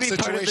this going to be cuckold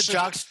part of the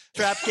situation.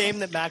 jockstrap game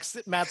that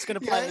Matt's going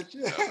to play?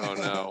 Oh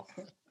no.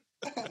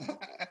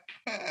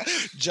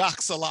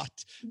 Jocks a lot.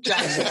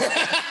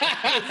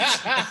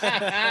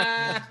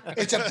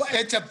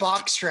 It's a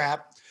box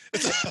trap.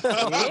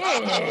 All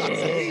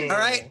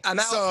right, I'm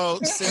out. So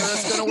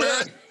Sarah's gonna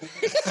wear it.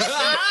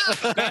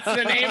 That's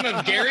the name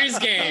of Gary's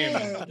game.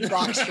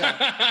 Box trap.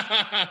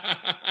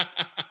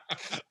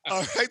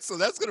 All right, so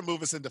that's gonna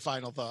move us into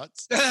final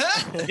thoughts.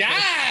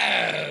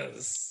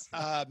 Yes.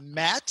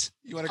 Matt,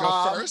 you want to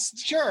go first?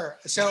 Sure.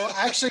 So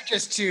actually,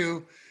 just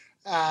to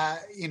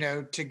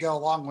to go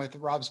along with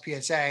Rob's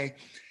PSA,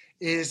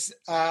 is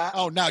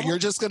now you're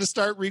just gonna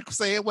start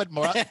saying what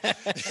more? yeah,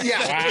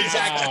 Wow.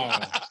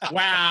 exactly.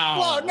 Wow.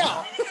 Well,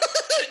 no.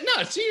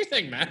 No, do your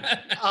thing,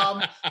 Matt.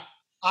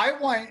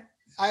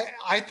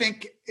 I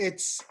think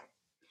it's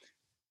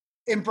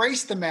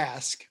embrace the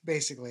mask,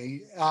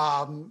 basically.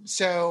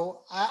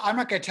 So I'm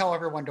not going to tell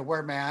everyone to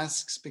wear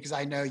masks because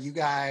I know you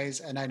guys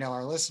and I know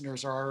our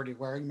listeners are already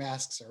wearing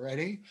masks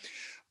already.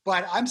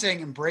 But I'm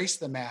saying embrace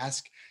the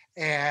mask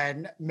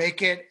and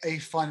make it a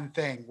fun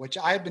thing, which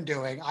I've been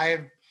doing.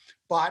 I've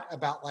bought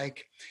about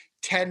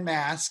 10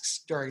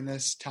 masks during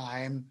this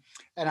time,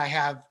 and I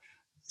have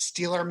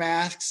Steeler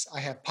masks, I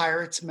have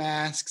Pirates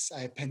masks,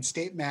 I have Penn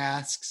State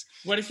masks.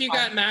 What if you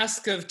got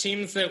masks of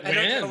teams that I win?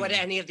 don't know what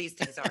any of these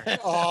things are.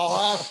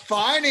 Oh,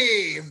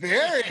 funny,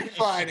 very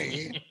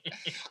funny.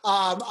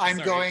 I'm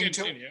Sorry, going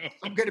continue.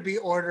 to be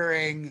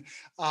ordering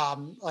a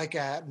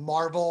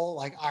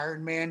Marvel,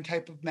 Iron Man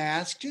type of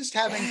mask, just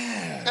having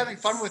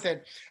fun with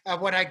it.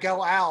 When I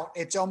go out,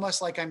 it's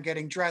almost like I'm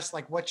getting dressed.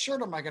 What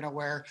shirt am I going to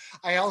wear?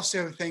 I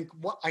also think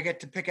what I get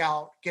to pick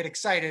out, get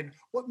excited.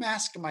 What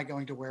mask am I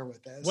going to wear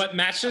with this? What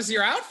match matches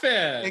your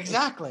outfit.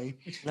 Exactly.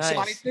 Nice. So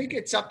I think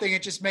it's something.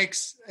 It just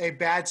makes a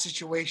bad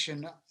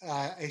situation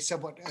a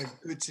somewhat a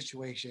good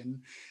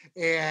situation,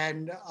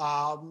 and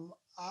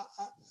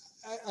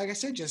like I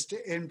said, just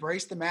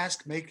embrace the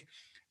mask. Make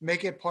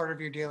it part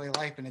of your daily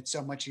life, and it's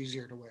so much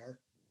easier to wear.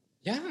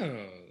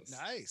 Yes.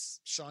 Nice.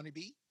 Shawnee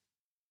B.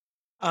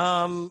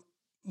 My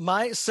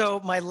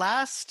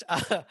last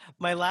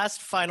my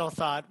last final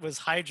thought was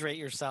hydrate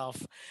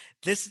yourself.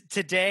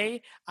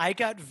 Today I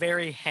got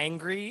very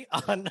hangry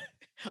on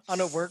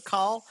a work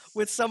call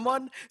with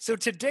someone. So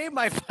today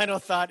my final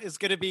thought is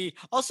going to be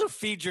also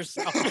feed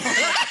yourself.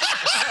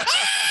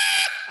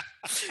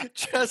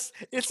 Just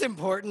it's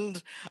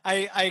important.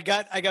 I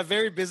got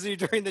very busy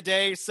during the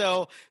day,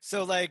 so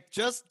like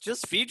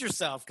just feed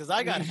yourself, because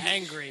I got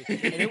hangry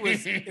and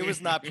it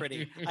was not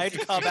pretty. I had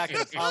to call back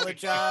and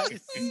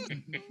apologize.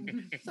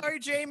 Sorry,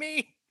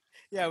 Jamie.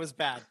 Yeah, it was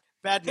bad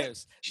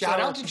news. Shout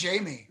out to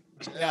Jamie.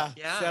 Yeah,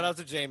 Yeah. shout out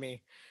to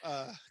Jamie.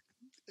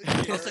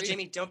 Also,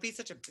 Jamie, don't be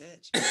such a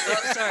bitch.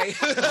 Oh, sorry.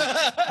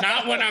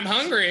 Not when I'm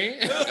hungry.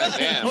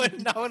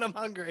 Not when I'm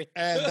hungry.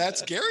 And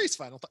that's Gary's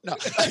final thought. No.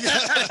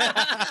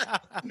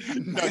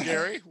 No,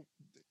 Gary.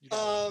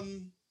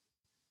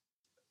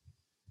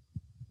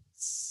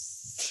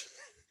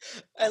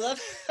 I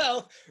love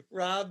how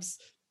Rob's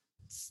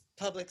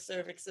public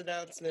service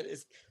announcement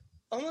is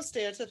almost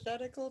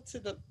antithetical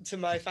to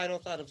my final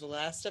thought of the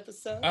last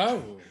episode.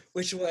 Oh.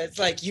 Which was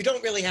like, you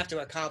don't really have to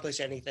accomplish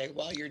anything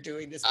while you're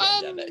doing this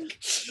pandemic.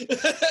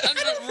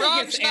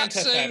 Rob's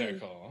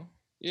antithetical.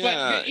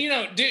 Yeah.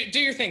 But, do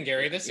your thing,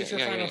 Gary. This is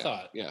your final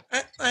thought. Yeah.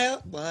 I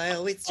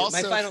always do.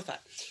 My final thought.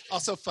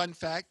 Also, fun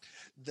fact,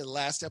 the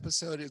last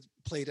episode is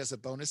played as a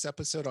bonus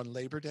episode on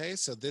Labor Day.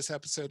 So this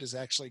episode has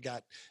actually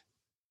got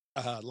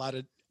a lot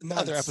of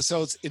other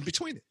episodes in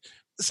between it.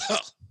 So,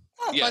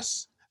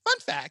 Yes. fun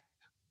fact.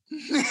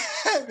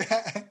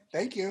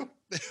 Thank you.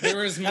 There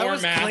was more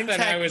math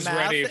than I was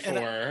ready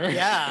for.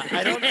 Yeah,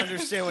 I don't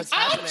understand what's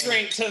happening. I'll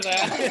drink to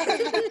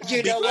that.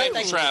 You know what?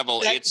 Time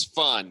travel, it's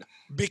fun.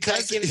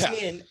 Because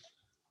that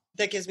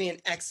gives me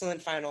an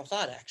excellent final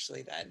thought,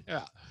 actually, then.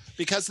 Yeah.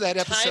 Because that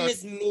episode. Time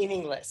is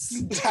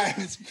meaningless.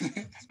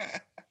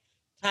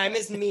 Time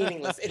is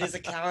meaningless. It is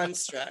a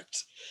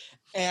construct.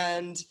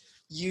 And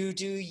you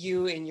do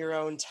you in your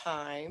own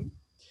time.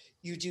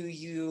 You do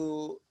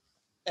you.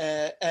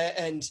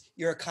 And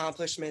your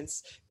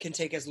accomplishments can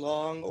take as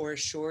long or as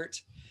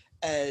short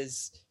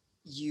as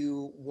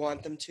you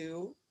want them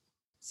to.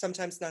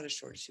 Sometimes not as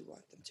short as you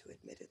want them to,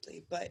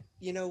 admittedly. But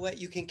you know what?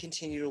 You can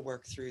continue to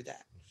work through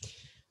that.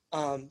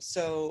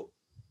 So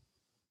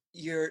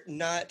you're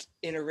not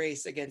in a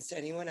race against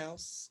anyone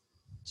else,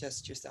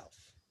 just yourself.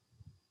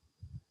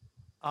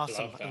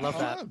 Awesome. Love I love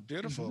that. Oh,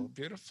 beautiful,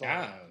 beautiful.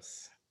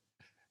 Yes.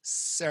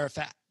 Sarah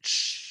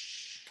Fatch.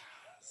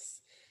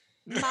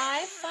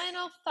 My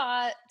final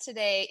thought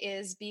today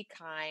is be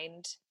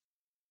kind.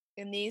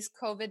 In these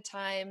COVID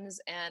times,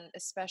 and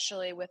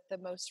especially with the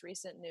most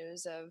recent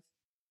news of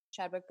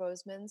Chadwick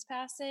Boseman's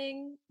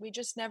passing, we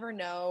just never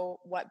know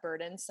what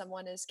burden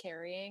someone is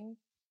carrying.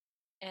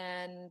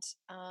 And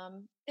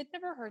it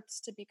never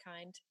hurts to be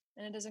kind,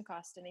 and it doesn't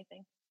cost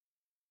anything.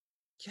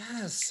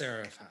 Yes,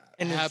 Sarah.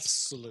 And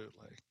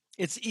Absolutely.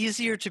 it's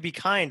easier to be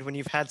kind when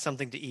you've had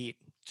something to eat.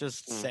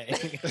 Just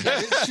saying.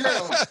 It's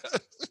true.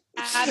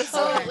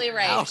 Absolutely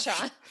right, Ouch.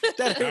 Sean.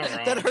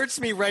 That hurts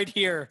me right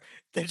here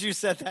that you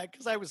said that,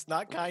 because I was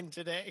not kind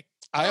today.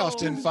 I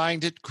often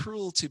find it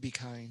cruel to be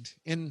kind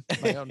in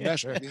my own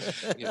measure.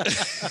 You're right,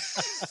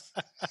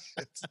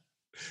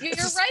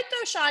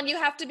 though, Sean. You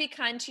have to be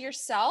kind to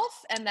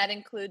yourself, and that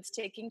includes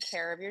taking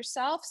care of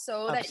yourself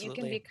so that you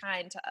can be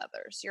kind to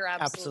others. You're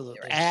absolutely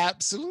right.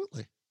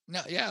 Absolutely. No,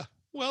 yeah.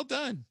 Well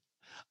done.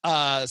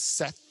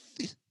 Seth.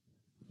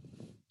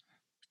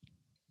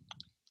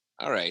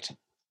 All right.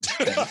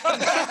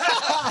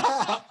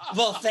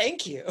 Well,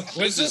 thank you.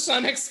 Was this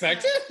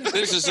unexpected?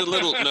 This is a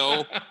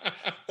little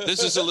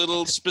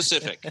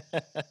specific.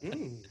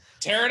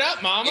 Tear it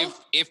up, Mama.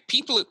 If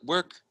people at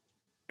work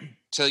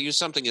tell you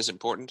something is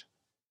important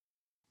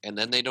and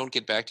then they don't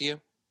get back to you,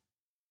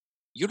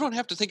 you don't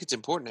have to think it's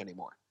important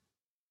anymore.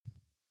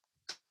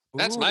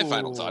 That's my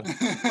final thought.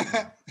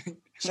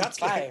 Shots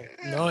fired.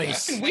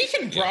 Nice. We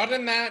can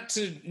broaden that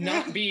to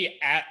not be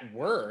at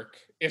work.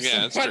 If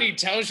somebody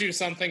tells you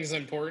something's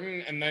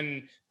important and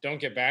then don't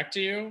get back to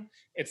you,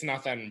 it's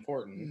not that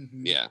important.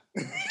 Mm-hmm. Yeah.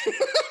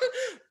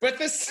 But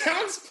this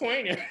sounds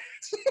poignant.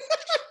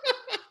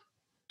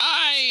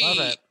 Love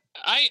it.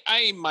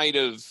 I might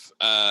have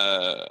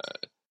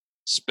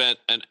spent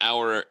an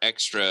hour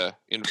extra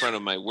in front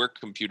of my work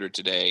computer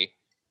today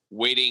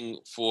waiting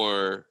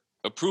for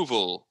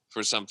approval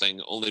for something,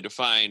 only to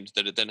find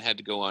that it then had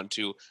to go on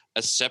to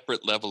a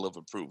separate level of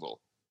approval.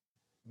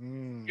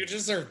 You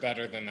deserve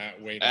better than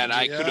that waiting. And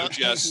I could have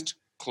just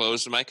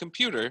closed my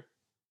computer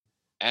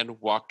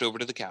and walked over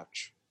to the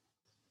couch.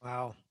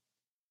 Wow.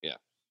 Yeah.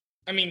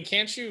 I mean,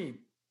 can't you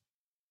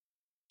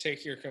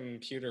take your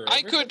computer?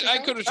 I could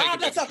have taken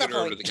my computer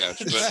over to the couch,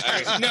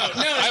 but no,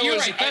 you're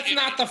right. That's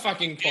not the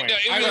fucking point.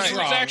 I was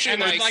wrong,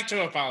 and I'd like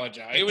to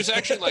apologize. It was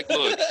actually like,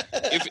 look,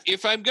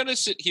 if I'm gonna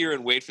sit here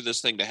and wait for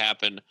this thing to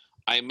happen,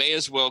 I may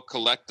as well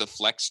collect the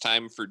flex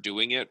time for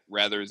doing it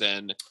rather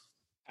than.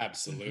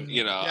 Absolutely.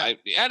 You know, I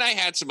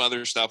had some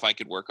other stuff I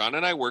could work on,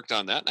 and I worked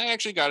on that, and I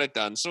actually got it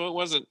done. So it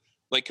wasn't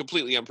like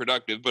completely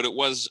unproductive, but it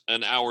was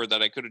an hour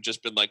that I could have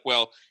just been like,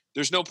 well,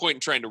 there's no point in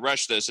trying to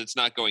rush this. It's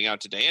not going out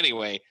today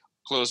anyway.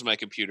 Close my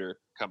computer,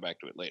 come back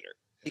to it later.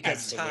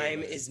 Because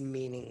time is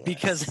meaningless.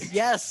 Because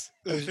yes,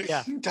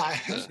 yeah.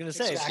 I was going to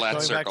say,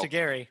 going back to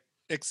Gary.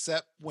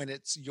 Except when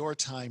it's your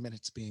time and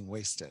it's being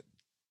wasted.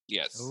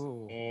 Yes.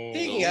 Ooh.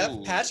 Speaking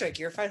of, Patrick,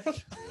 your final.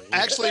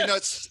 Actually, no,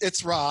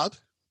 it's Rob.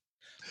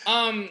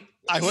 I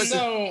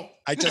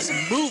just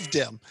moved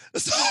him,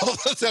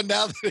 so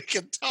now that he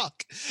can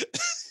talk.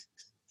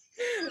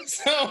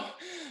 So,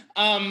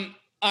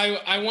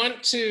 I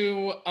want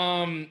to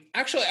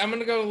actually I'm going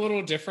to go a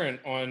little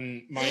different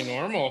on my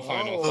normal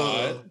final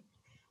thought.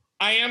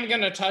 I am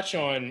going to touch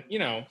on,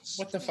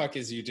 what the fuck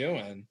is you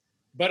doing?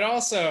 But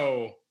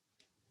also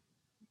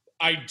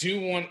I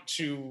do want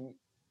to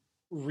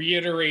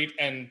reiterate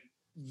and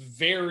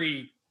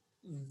very,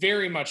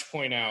 very much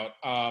point out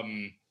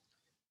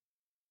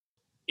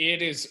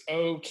it is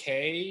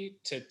okay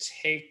to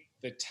take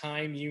the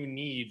time you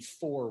need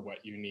for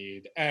what you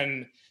need.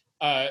 And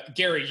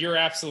Gary, you're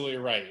absolutely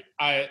right.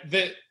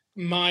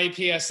 My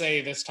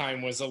PSA this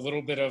time was a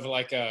little bit of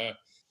like a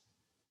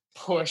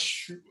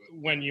push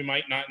when you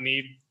might not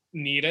need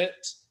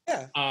it.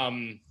 Yeah.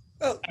 And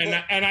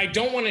I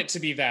don't want it to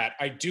be that.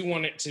 I do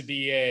want it to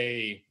be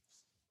a,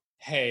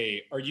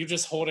 hey, are you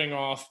just holding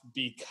off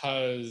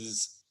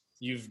because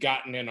you've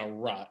gotten in a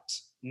rut?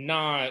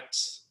 Not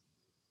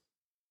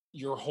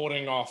you're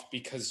holding off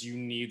because you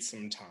need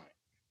some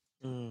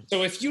time.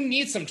 So if you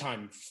need some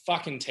time,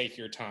 fucking take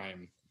your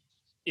time.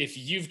 If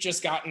you've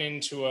just gotten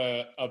into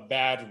a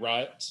bad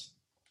rut,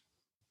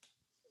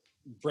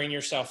 bring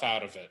yourself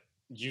out of it.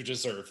 You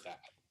deserve that.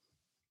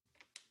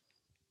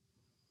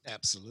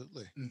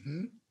 Absolutely.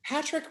 Mm-hmm.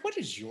 Patrick, what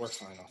is your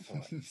final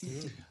thought?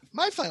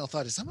 My final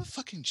thought is I'm a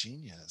fucking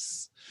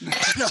genius. Girl,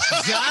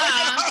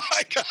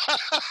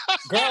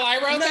 I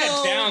wrote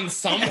that down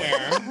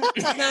somewhere.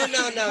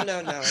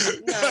 No.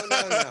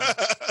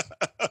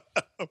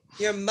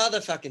 You're a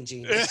motherfucking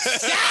genius.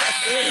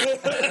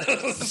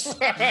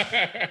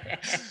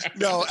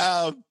 No,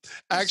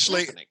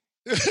 actually,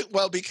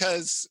 well,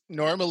 because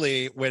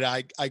normally when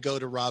I go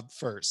to Rob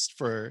first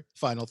for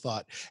final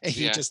thought, and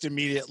he just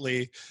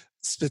immediately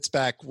spits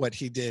back what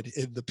he did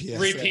in the PSA.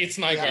 Repeats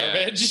my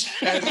garbage.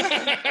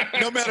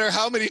 No matter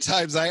how many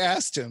times I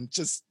asked him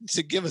just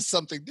to give us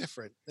something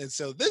different. And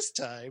so this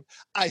time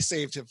I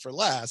saved him for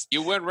last.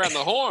 You went around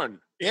the horn.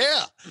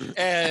 Yeah.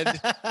 And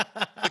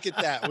look at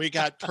that. We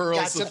got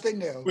pearls. Got something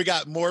new. We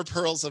got more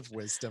pearls of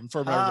wisdom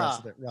from our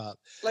resident Rob.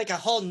 Like a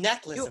whole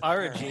necklace. You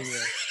are a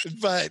genius.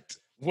 But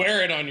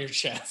wear it on your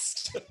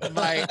chest.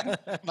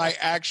 my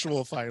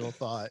actual final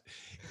thought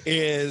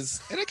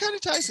is, and it kind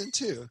of ties in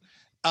too.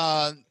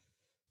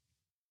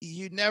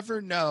 You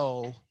never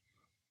know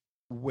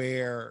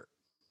where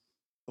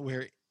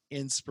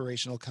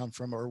inspiration will come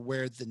from or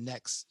where the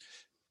next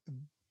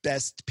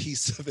best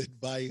piece of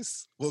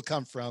advice will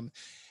come from.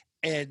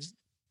 And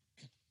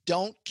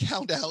don't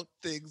count out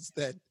things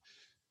that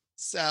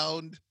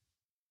sound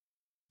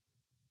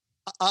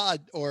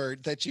odd or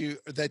that you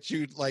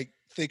like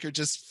think are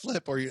just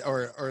flip or you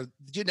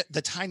know,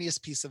 the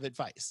tiniest piece of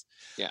advice.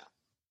 Yeah.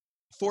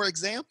 For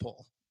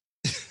example,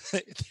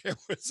 there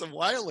was a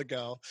while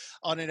ago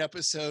on an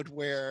episode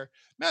where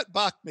Matt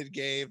Bachman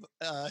gave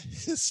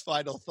his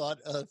final thought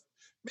of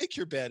make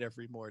your bed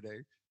every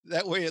morning.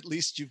 That way, at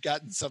least you've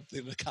gotten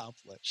something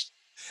accomplished.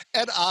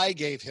 And I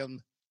gave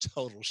him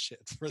total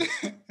shit for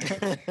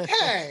that.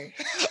 Hey,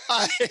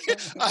 I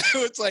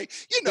was like,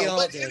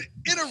 but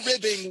in a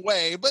ribbing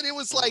way, but it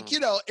was like,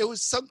 it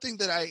was something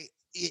that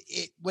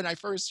when I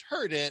first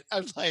heard it,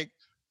 I was like,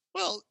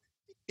 well,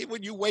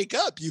 when you wake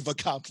up, you've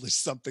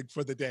accomplished something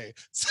for the day.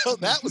 So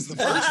that was the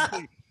first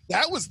thing.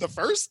 That was the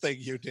first thing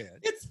you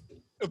did.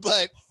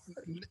 But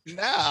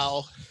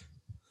now,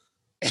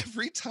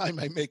 every time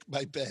I make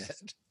my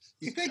bed,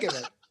 you think of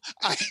it.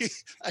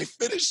 I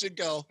finish and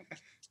go,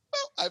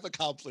 well, I've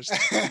accomplished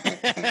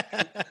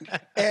it.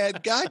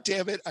 And God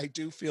damn it, I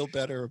do feel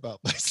better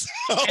about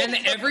myself. And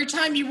every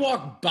time you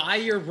walk by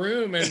your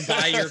room and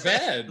by your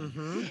bed.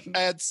 Mm-hmm.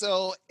 And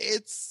so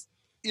it's,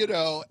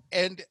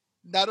 and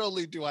not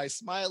only do I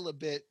smile a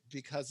bit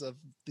because of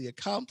the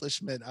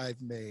accomplishment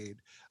I've made,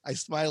 I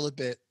smile a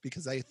bit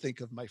because I think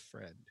of my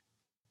friend.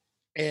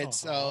 And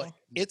so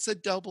it's a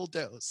double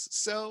dose.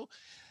 So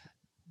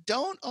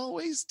don't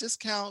always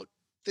discount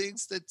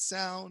things that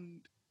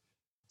sound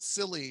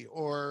silly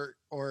or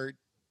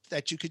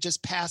that you could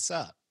just pass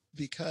up,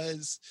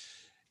 because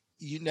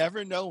you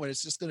never know when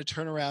it's just going to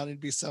turn around and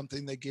be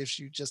something that gives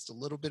you just a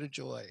little bit of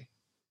joy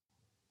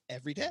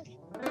every day.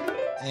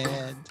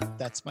 And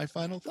that's my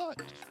final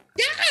thought.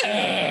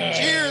 Yeah.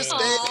 Cheers,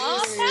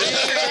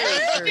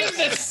 Aw, baby. Things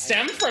that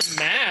stem from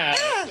Matt.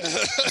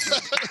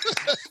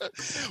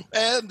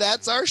 And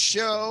that's our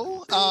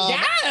show.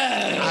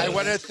 I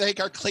want to thank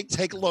our Clink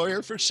Tank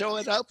lawyer for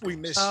showing up. We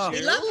miss you.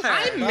 We love her.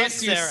 I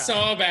miss you Sarah.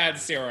 so bad,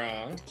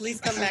 Sarah. Please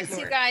come back Miss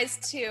more. you guys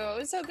too. It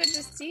was so good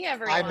to see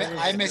everyone.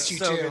 I miss you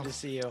so too. good to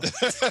see you.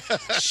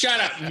 Shut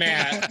up,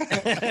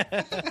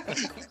 Matt.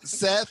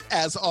 Seth,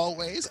 as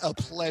always, a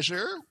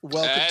pleasure.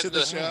 Welcome to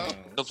the show.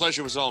 The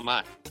pleasure was all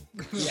mine.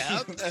 Yeah.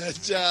 And,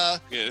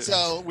 Yeah.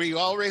 so we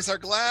all raise our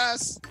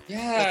glass.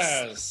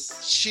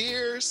 Yes.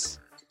 Cheers.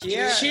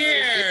 Yeah.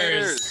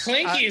 Cheers.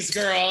 Clinkies,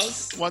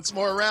 girls. Once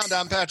more around,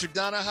 I'm Patrick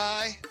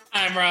Donahue.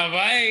 I'm Rob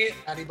White.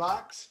 Patty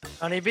Box.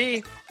 Honey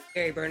B.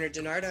 Gary Bernard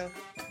DiNardo.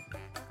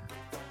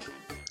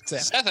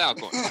 Seth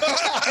Alcorn.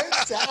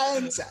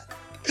 And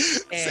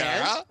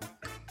Sarah.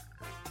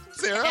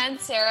 Sarah. And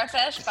Sarah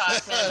Fish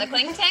Bachman, the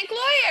Clink Tank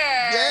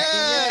lawyer.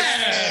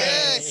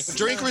 Yes.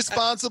 Drink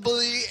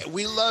responsibly.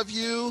 We love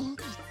you.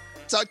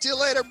 Talk to you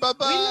later. Bye-bye.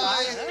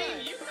 Bye.